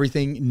no to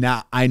everything.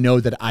 Now I know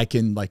that I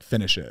can like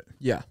finish it.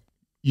 Yeah.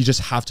 You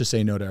just have to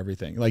say no to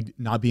everything. Like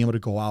not being able to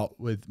go out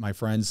with my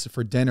friends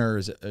for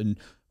dinners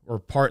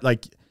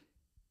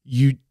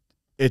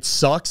it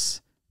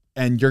sucks.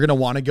 And you're going to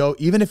want to go,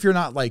 even if you're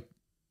not like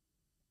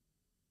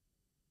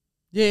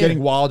getting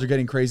wild or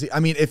getting crazy. I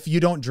mean, if you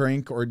don't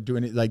drink or do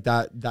anything like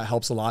that, that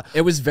helps a lot.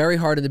 It was very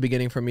hard in the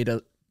beginning for me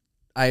to,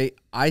 I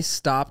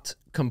stopped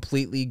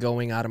completely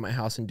going out of my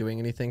house and doing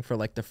anything for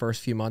like the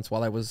first few months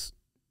while I was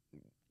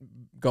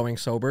going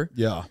sober.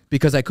 Yeah.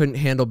 Because I couldn't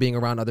handle being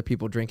around other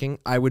people drinking.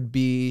 I would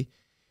be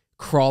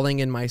crawling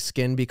in my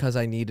skin because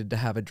I needed to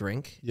have a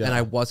drink and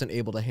I wasn't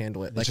able to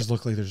handle it. Like, just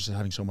looked like they're just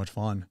having so much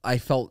fun. I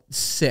felt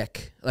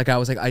sick. Like I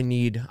was like, I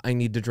need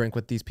to drink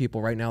with these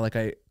people right now. Like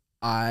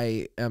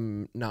I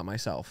am not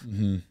myself.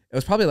 It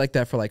was probably like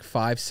that for like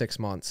 5-6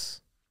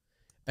 months.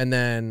 And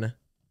then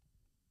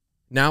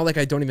now like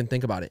I don't even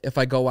think about it. If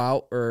I go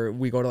out or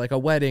we go to like a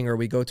wedding or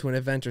we go to an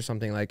event or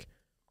something, like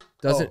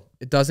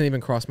It doesn't even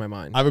cross my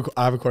mind. I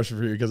have a question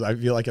for you because I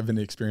feel like I've been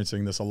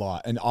experiencing this a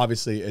lot. And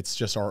obviously it's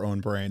just our own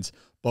brains.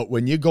 But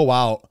when you go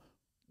out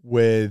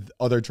with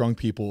other drunk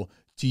people,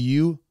 do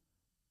you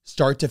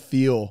start to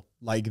feel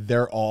like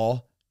they're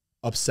all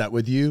upset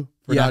with you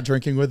for not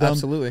drinking with them?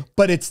 Absolutely.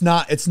 But it's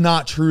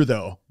not true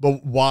though.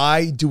 But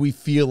why do we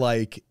feel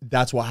like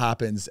that's what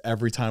happens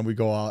every time we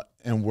go out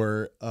and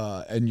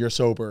and you're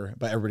sober,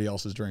 but everybody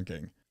else is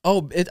drinking?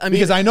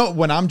 Because I know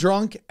when I'm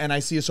drunk and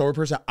I see a sober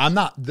person, I'm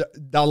not,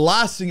 the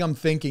last thing I'm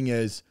thinking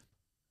is,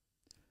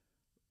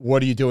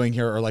 what are you doing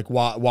here? Or like,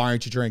 why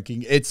aren't you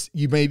drinking? It's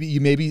you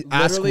maybe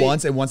ask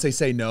once, and once they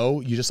say no,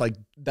 you just like.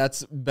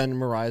 That's been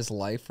Mariah's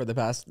life for the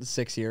past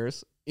 6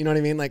 years. You know what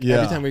I mean? Like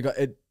every time we go,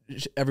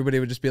 everybody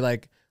would just be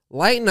like,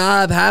 lighten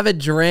up, have a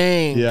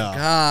drink. Yeah.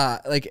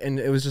 God. Like, and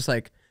it was just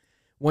like,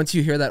 once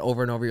you hear that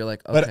over and over, you're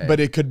like, okay. But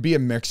it could be a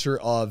mixture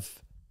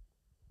of,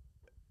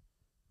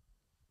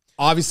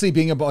 obviously,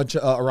 being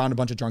around a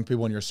bunch of drunk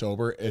people when you're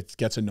sober, it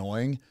gets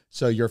annoying.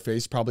 So your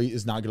face probably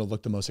is not going to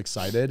look the most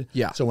excited.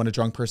 Yeah. So when a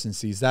drunk person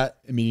sees that,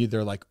 immediately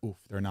they're like, "Oof,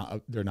 they're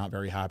not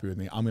very happy with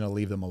me. I'm going to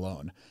leave them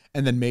alone."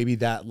 And then maybe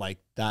that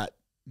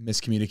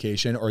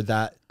miscommunication or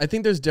that. I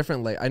think there's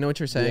different I know what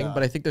you're saying,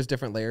 but I think there's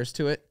different layers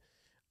to it.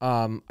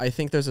 I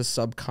think there's a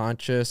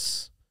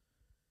subconscious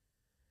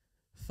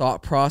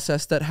thought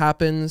process that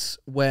happens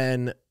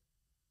when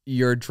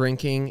you're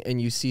drinking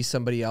and you see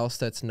somebody else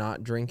that's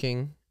not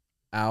drinking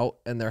out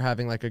and they're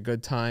having like a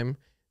good time.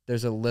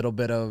 There's a little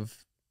bit of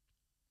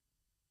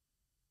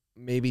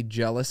maybe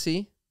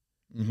jealousy.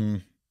 Mm-hmm.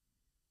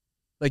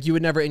 Like you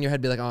would never in your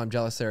head be like, oh, I'm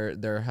jealous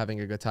they're having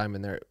a good time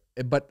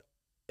but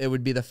it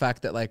would be the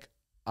fact that like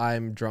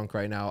I'm drunk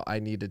right now. I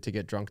needed to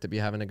get drunk to be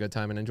having a good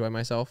time and enjoy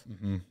myself.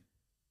 Mm-hmm.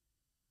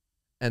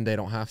 And they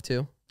don't have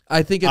to.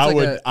 I think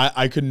it's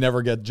I could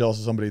never get jealous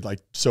of somebody like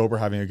sober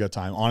having a good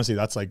time. Honestly,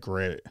 that's like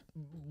great.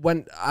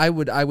 When I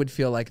would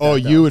feel like that, oh,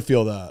 you would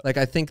feel that. Like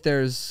I think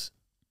there's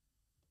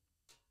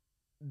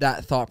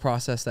that thought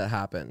process that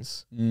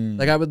happens.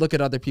 Like I would look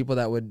at other people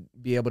that would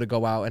be able to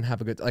go out and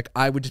have a good, like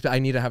I would just, I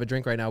need to have a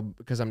drink right now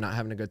because I'm not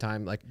having a good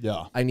time. Like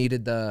I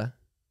needed to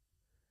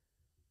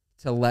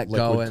let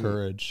go and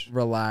courage,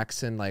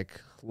 relax and like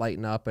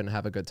lighten up and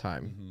have a good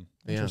time.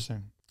 Mm-hmm.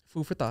 Interesting.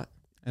 Food for thought.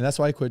 And that's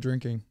why I quit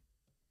drinking.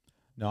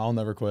 No, I'll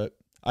never quit.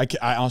 I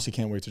honestly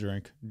can't wait to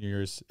drink New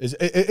Year's.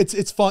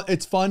 It's fun.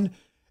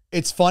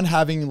 It's fun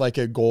having like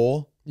a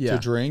goal to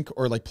drink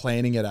or like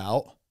planning it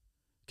out.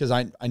 Because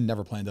I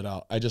never planned it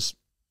out.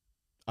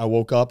 I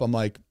woke up. I'm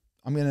like,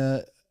 I'm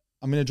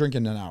gonna drink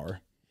in an hour.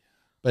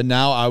 But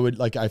now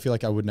I feel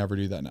like I would never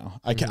do that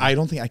now. I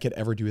don't think I could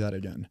ever do that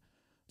again.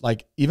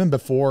 Like even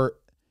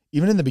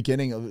in the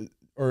beginning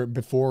or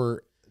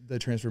before the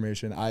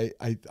transformation, I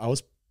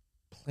was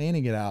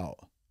planning it out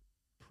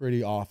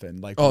pretty often.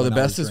 Like the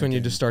best is when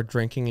you just start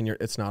drinking and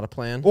it's not a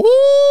plan.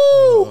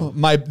 Ooh,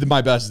 my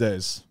best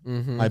days,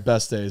 mm-hmm. my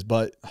best days.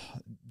 But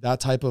that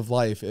type of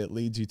life, it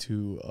leads you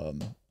to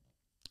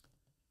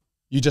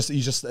you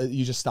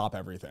just stop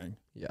everything.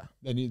 Yeah,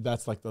 and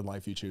that's like the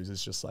life you choose.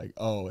 It's just like,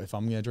 oh, if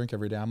I'm gonna drink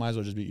every day, I might as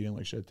well just be eating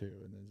like shit too,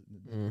 and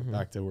then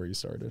back to where you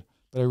started.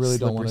 But I really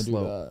don't want to do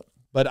that.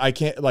 But I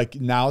can't, like,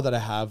 now that I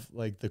have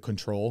like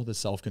the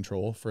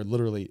self-control for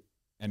literally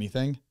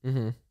anything,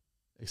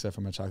 except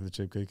for my chocolate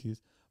chip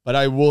cookies. But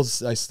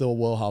I still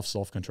will have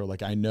self-control.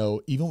 Like I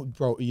know, even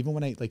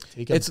when I like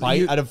take a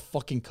bite out of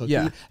fucking cookie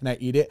and I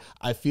eat it,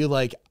 I feel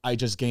like I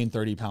just gained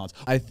 30 pounds.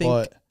 I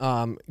think,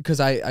 cause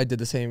I did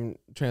the same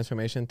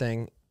transformation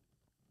thing.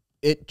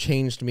 It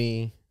changed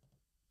me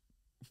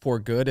for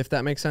good, if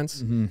that makes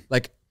sense.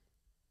 Like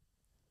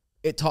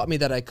it taught me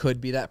that I could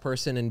be that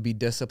person and be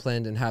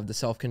disciplined and have the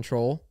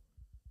self-control.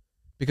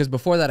 Because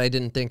before that, I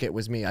didn't think it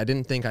was me. I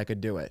didn't think I could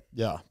do it.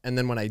 Yeah. And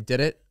then when I did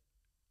it,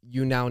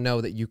 you now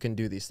know that you can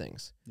do these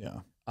things.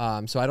 Yeah.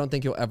 So I don't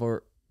think you'll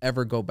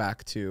ever go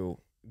back to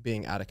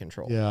being out of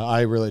control. Yeah,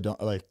 I really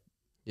don't like.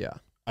 Yeah.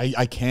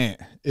 I can't.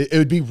 It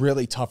would be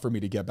really tough for me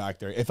to get back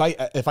there. If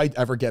I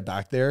ever get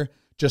back there,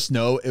 just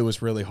know it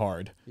was really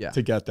hard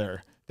to get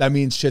there. That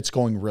means shit's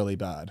going really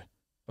bad.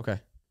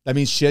 Okay. That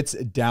means shit's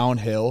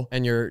downhill,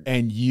 and you're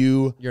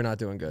not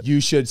doing good. You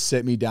should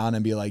sit me down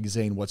and be like,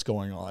 Zane, what's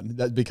going on?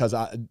 That because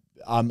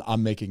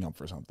I'm making up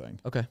for something.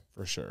 Okay,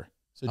 for sure.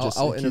 So just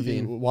I'll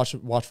intervene.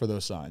 Watch for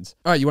those signs.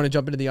 All right, you want to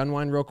jump into the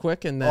unwind real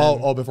quick, and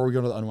then before we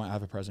go to the unwind, I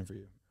have a present for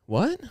you.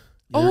 What?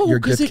 Your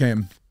gift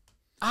came.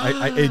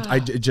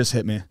 It just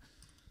hit me.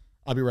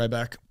 I'll be right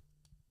back.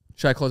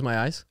 Should I close my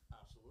eyes?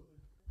 Absolutely.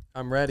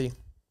 I'm ready.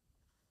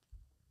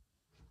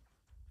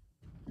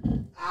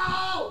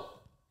 Ow!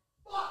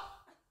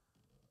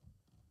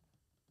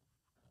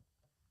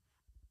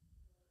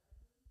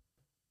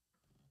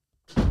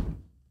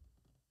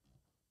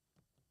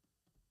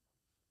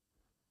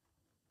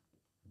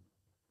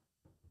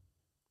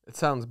 It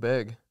sounds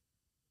big.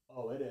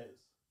 Oh, it is.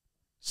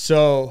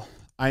 So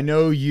I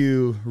know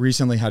you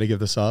recently had to give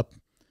this up.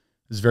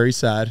 It's very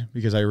sad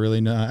because I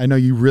know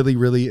you really,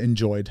 really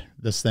enjoyed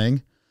this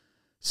thing.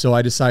 So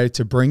I decided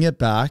to bring it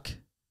back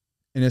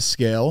in a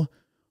scale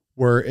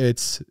where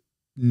it's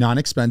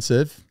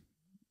non-expensive.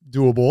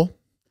 doable.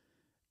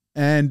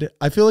 And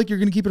I feel like you're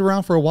going to keep it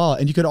around for a while.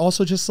 And you could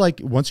also just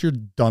like, once you're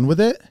done with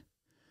it,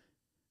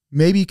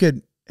 maybe you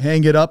could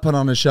hang it up, put it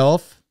on a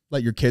shelf,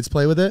 let your kids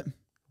play with it.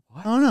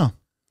 What? I don't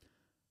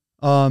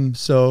know.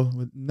 So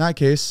in that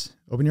case,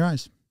 open your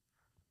eyes.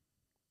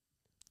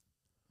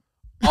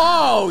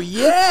 Oh,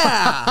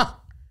 yeah.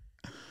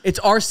 It's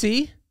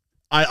RC.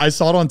 I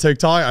saw it on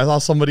TikTok. I saw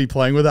somebody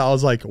playing with it. I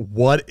was like,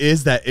 what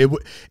is that?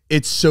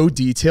 It's so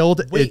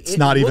detailed. Wait, it's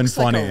not even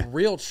funny. Like a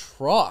real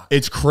truck.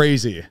 It's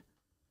crazy.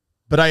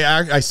 But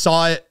I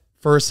saw it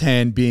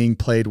firsthand being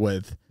played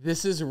with.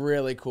 This is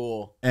really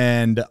cool.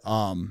 And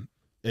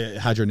it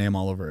had your name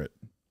all over it.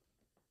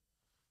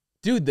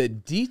 Dude, the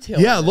detail.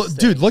 Yeah, look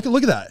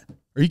at that.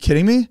 Are you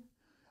kidding me?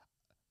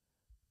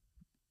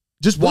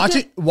 Just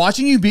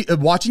watching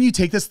you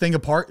take this thing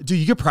apart. Dude,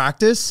 you could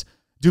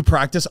do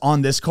practice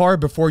on this car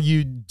before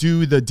you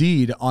do the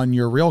deed on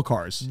your real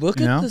cars.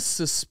 Look at the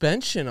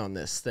suspension on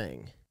this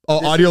thing.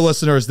 Oh, audio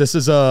listeners, this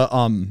is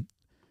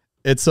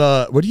it's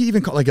what do you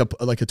even call like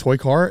a toy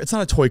car? It's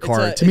not a toy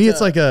car. To me,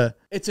 it's like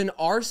it's an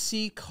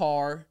RC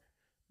car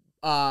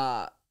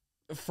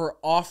for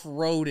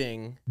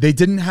off-roading. They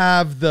didn't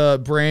have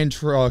the brand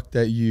truck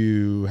that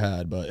you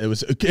had, but it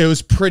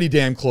was pretty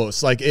damn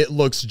close. Like it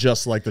looks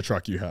just like the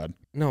truck you had.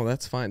 No,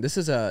 that's fine. This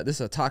is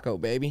a taco,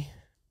 baby.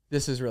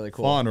 This is really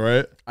cool. Fun,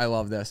 right? I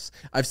love this.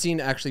 I've seen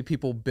actually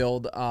people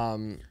build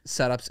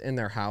setups in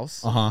their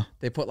house. Uh-huh.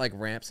 They put like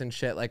ramps and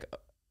shit like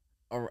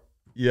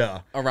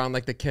around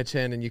like the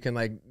kitchen, and you can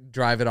like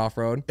drive it off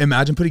road.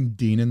 Imagine putting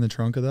Dean in the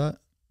trunk of that.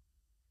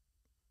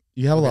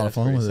 You have a lot of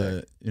fun with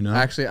it, you know?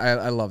 Actually,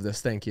 I love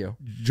this. Thank you.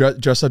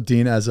 Dress up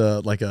Dean as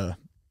I don't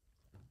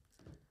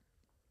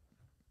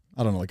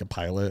know, like a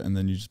pilot, and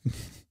then you just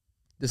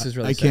This is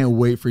really I can't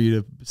wait for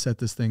you to set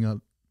this thing up.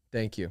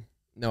 Thank you.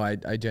 No, I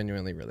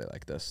genuinely really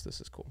like this.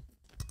 This is cool.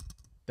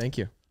 Thank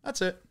you.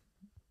 That's it.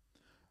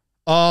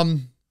 But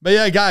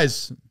yeah,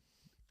 guys,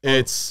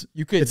 it's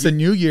a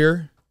new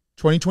year,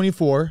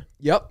 2024.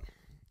 Yep.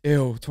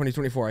 Ew,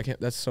 2024. I can't.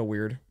 That's so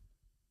weird.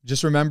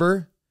 Just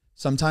remember,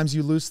 sometimes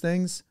you lose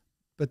things,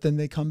 but then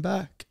they come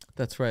back.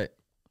 That's right.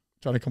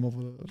 Trying to come up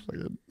with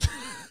trying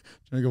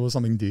to go with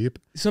something deep.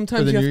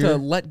 Sometimes you have to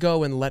let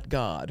go and let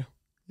God.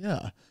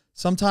 Yeah.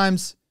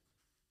 Sometimes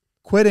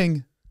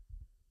quitting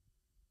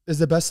is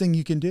the best thing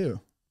you can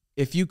do.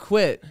 If you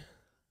quit,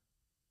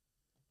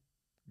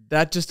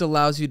 that just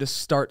allows you to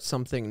start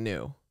something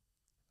new.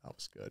 That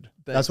was good.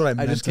 That's what I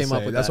meant to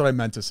say. That's what I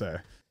meant to say.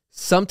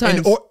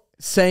 Sometimes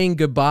saying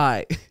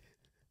goodbye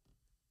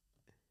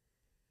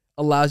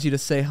allows you to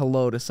say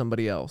hello to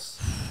somebody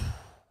else.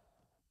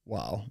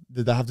 Wow.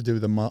 Did that have to do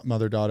with the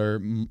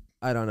mother-daughter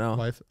I don't know.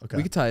 wife? Okay.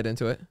 We could tie it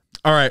into it.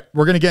 All right.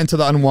 We're going to get into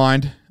the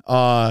unwind.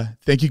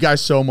 Thank you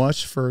guys so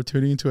much for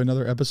tuning into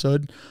another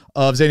episode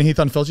of Zane and Heath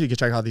Unfiltered. You can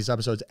check out these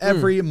episodes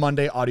every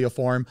Monday audio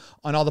form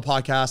on all the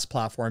podcast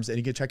platforms. And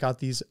you can check out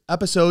these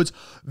episodes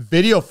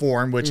video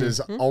form, which is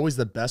always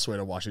the best way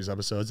to watch these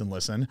episodes and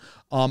listen,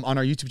 on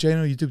our YouTube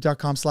channel,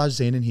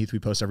 youtube.com/Zane and Heath. We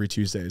post every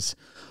Tuesdays.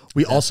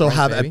 We also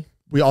have a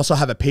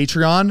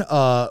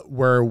Patreon,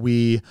 where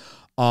we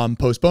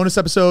post bonus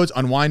episodes,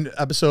 unwind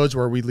episodes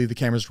where we leave the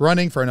cameras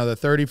running for another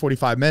 30,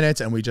 45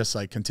 minutes and we just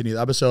like continue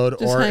the episode,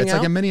 or it's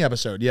like a mini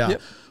episode. Yeah.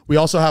 Yep. We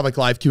also have like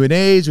live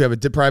Q&As. We have a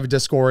private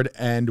Discord,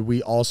 and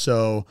we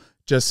also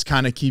just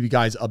kind of keep you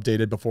guys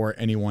updated before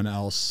anyone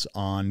else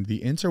on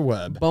the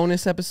interweb.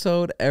 Bonus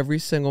episode every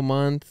single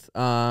month.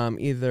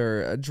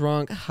 Either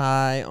drunk,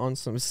 high on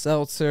some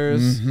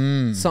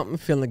seltzers, something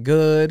feeling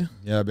good.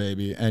 Yeah,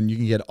 baby. And you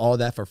can get all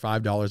that for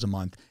 $5 a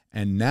month.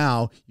 And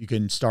now you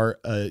can start,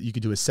 you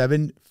can do a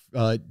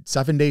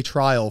 7-day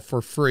trial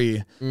for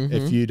free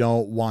if you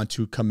don't want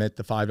to commit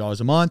the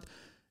 $5 a month.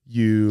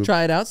 You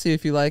try it out, see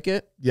if you like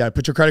it. Yeah,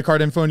 put your credit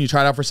card info and you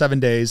try it out for 7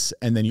 days,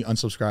 and then you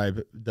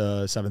unsubscribe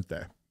the 7th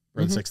day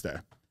or the 6th day.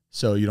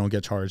 So you don't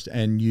get charged,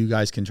 and you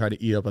guys can try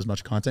to eat up as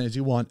much content as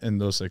you want in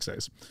those 6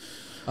 days.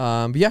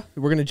 But yeah,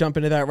 we're going to jump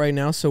into that right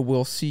now. So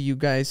we'll see you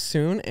guys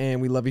soon,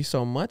 and we love you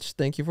so much.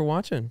 Thank you for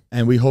watching.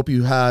 And we hope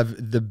you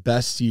have the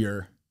best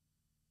year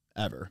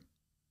ever.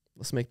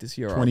 Let's make this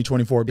year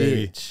 2024,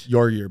 baby.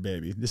 Your year,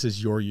 baby. This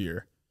is your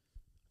year.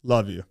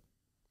 Love you.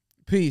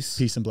 Peace.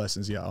 Peace and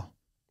blessings, y'all.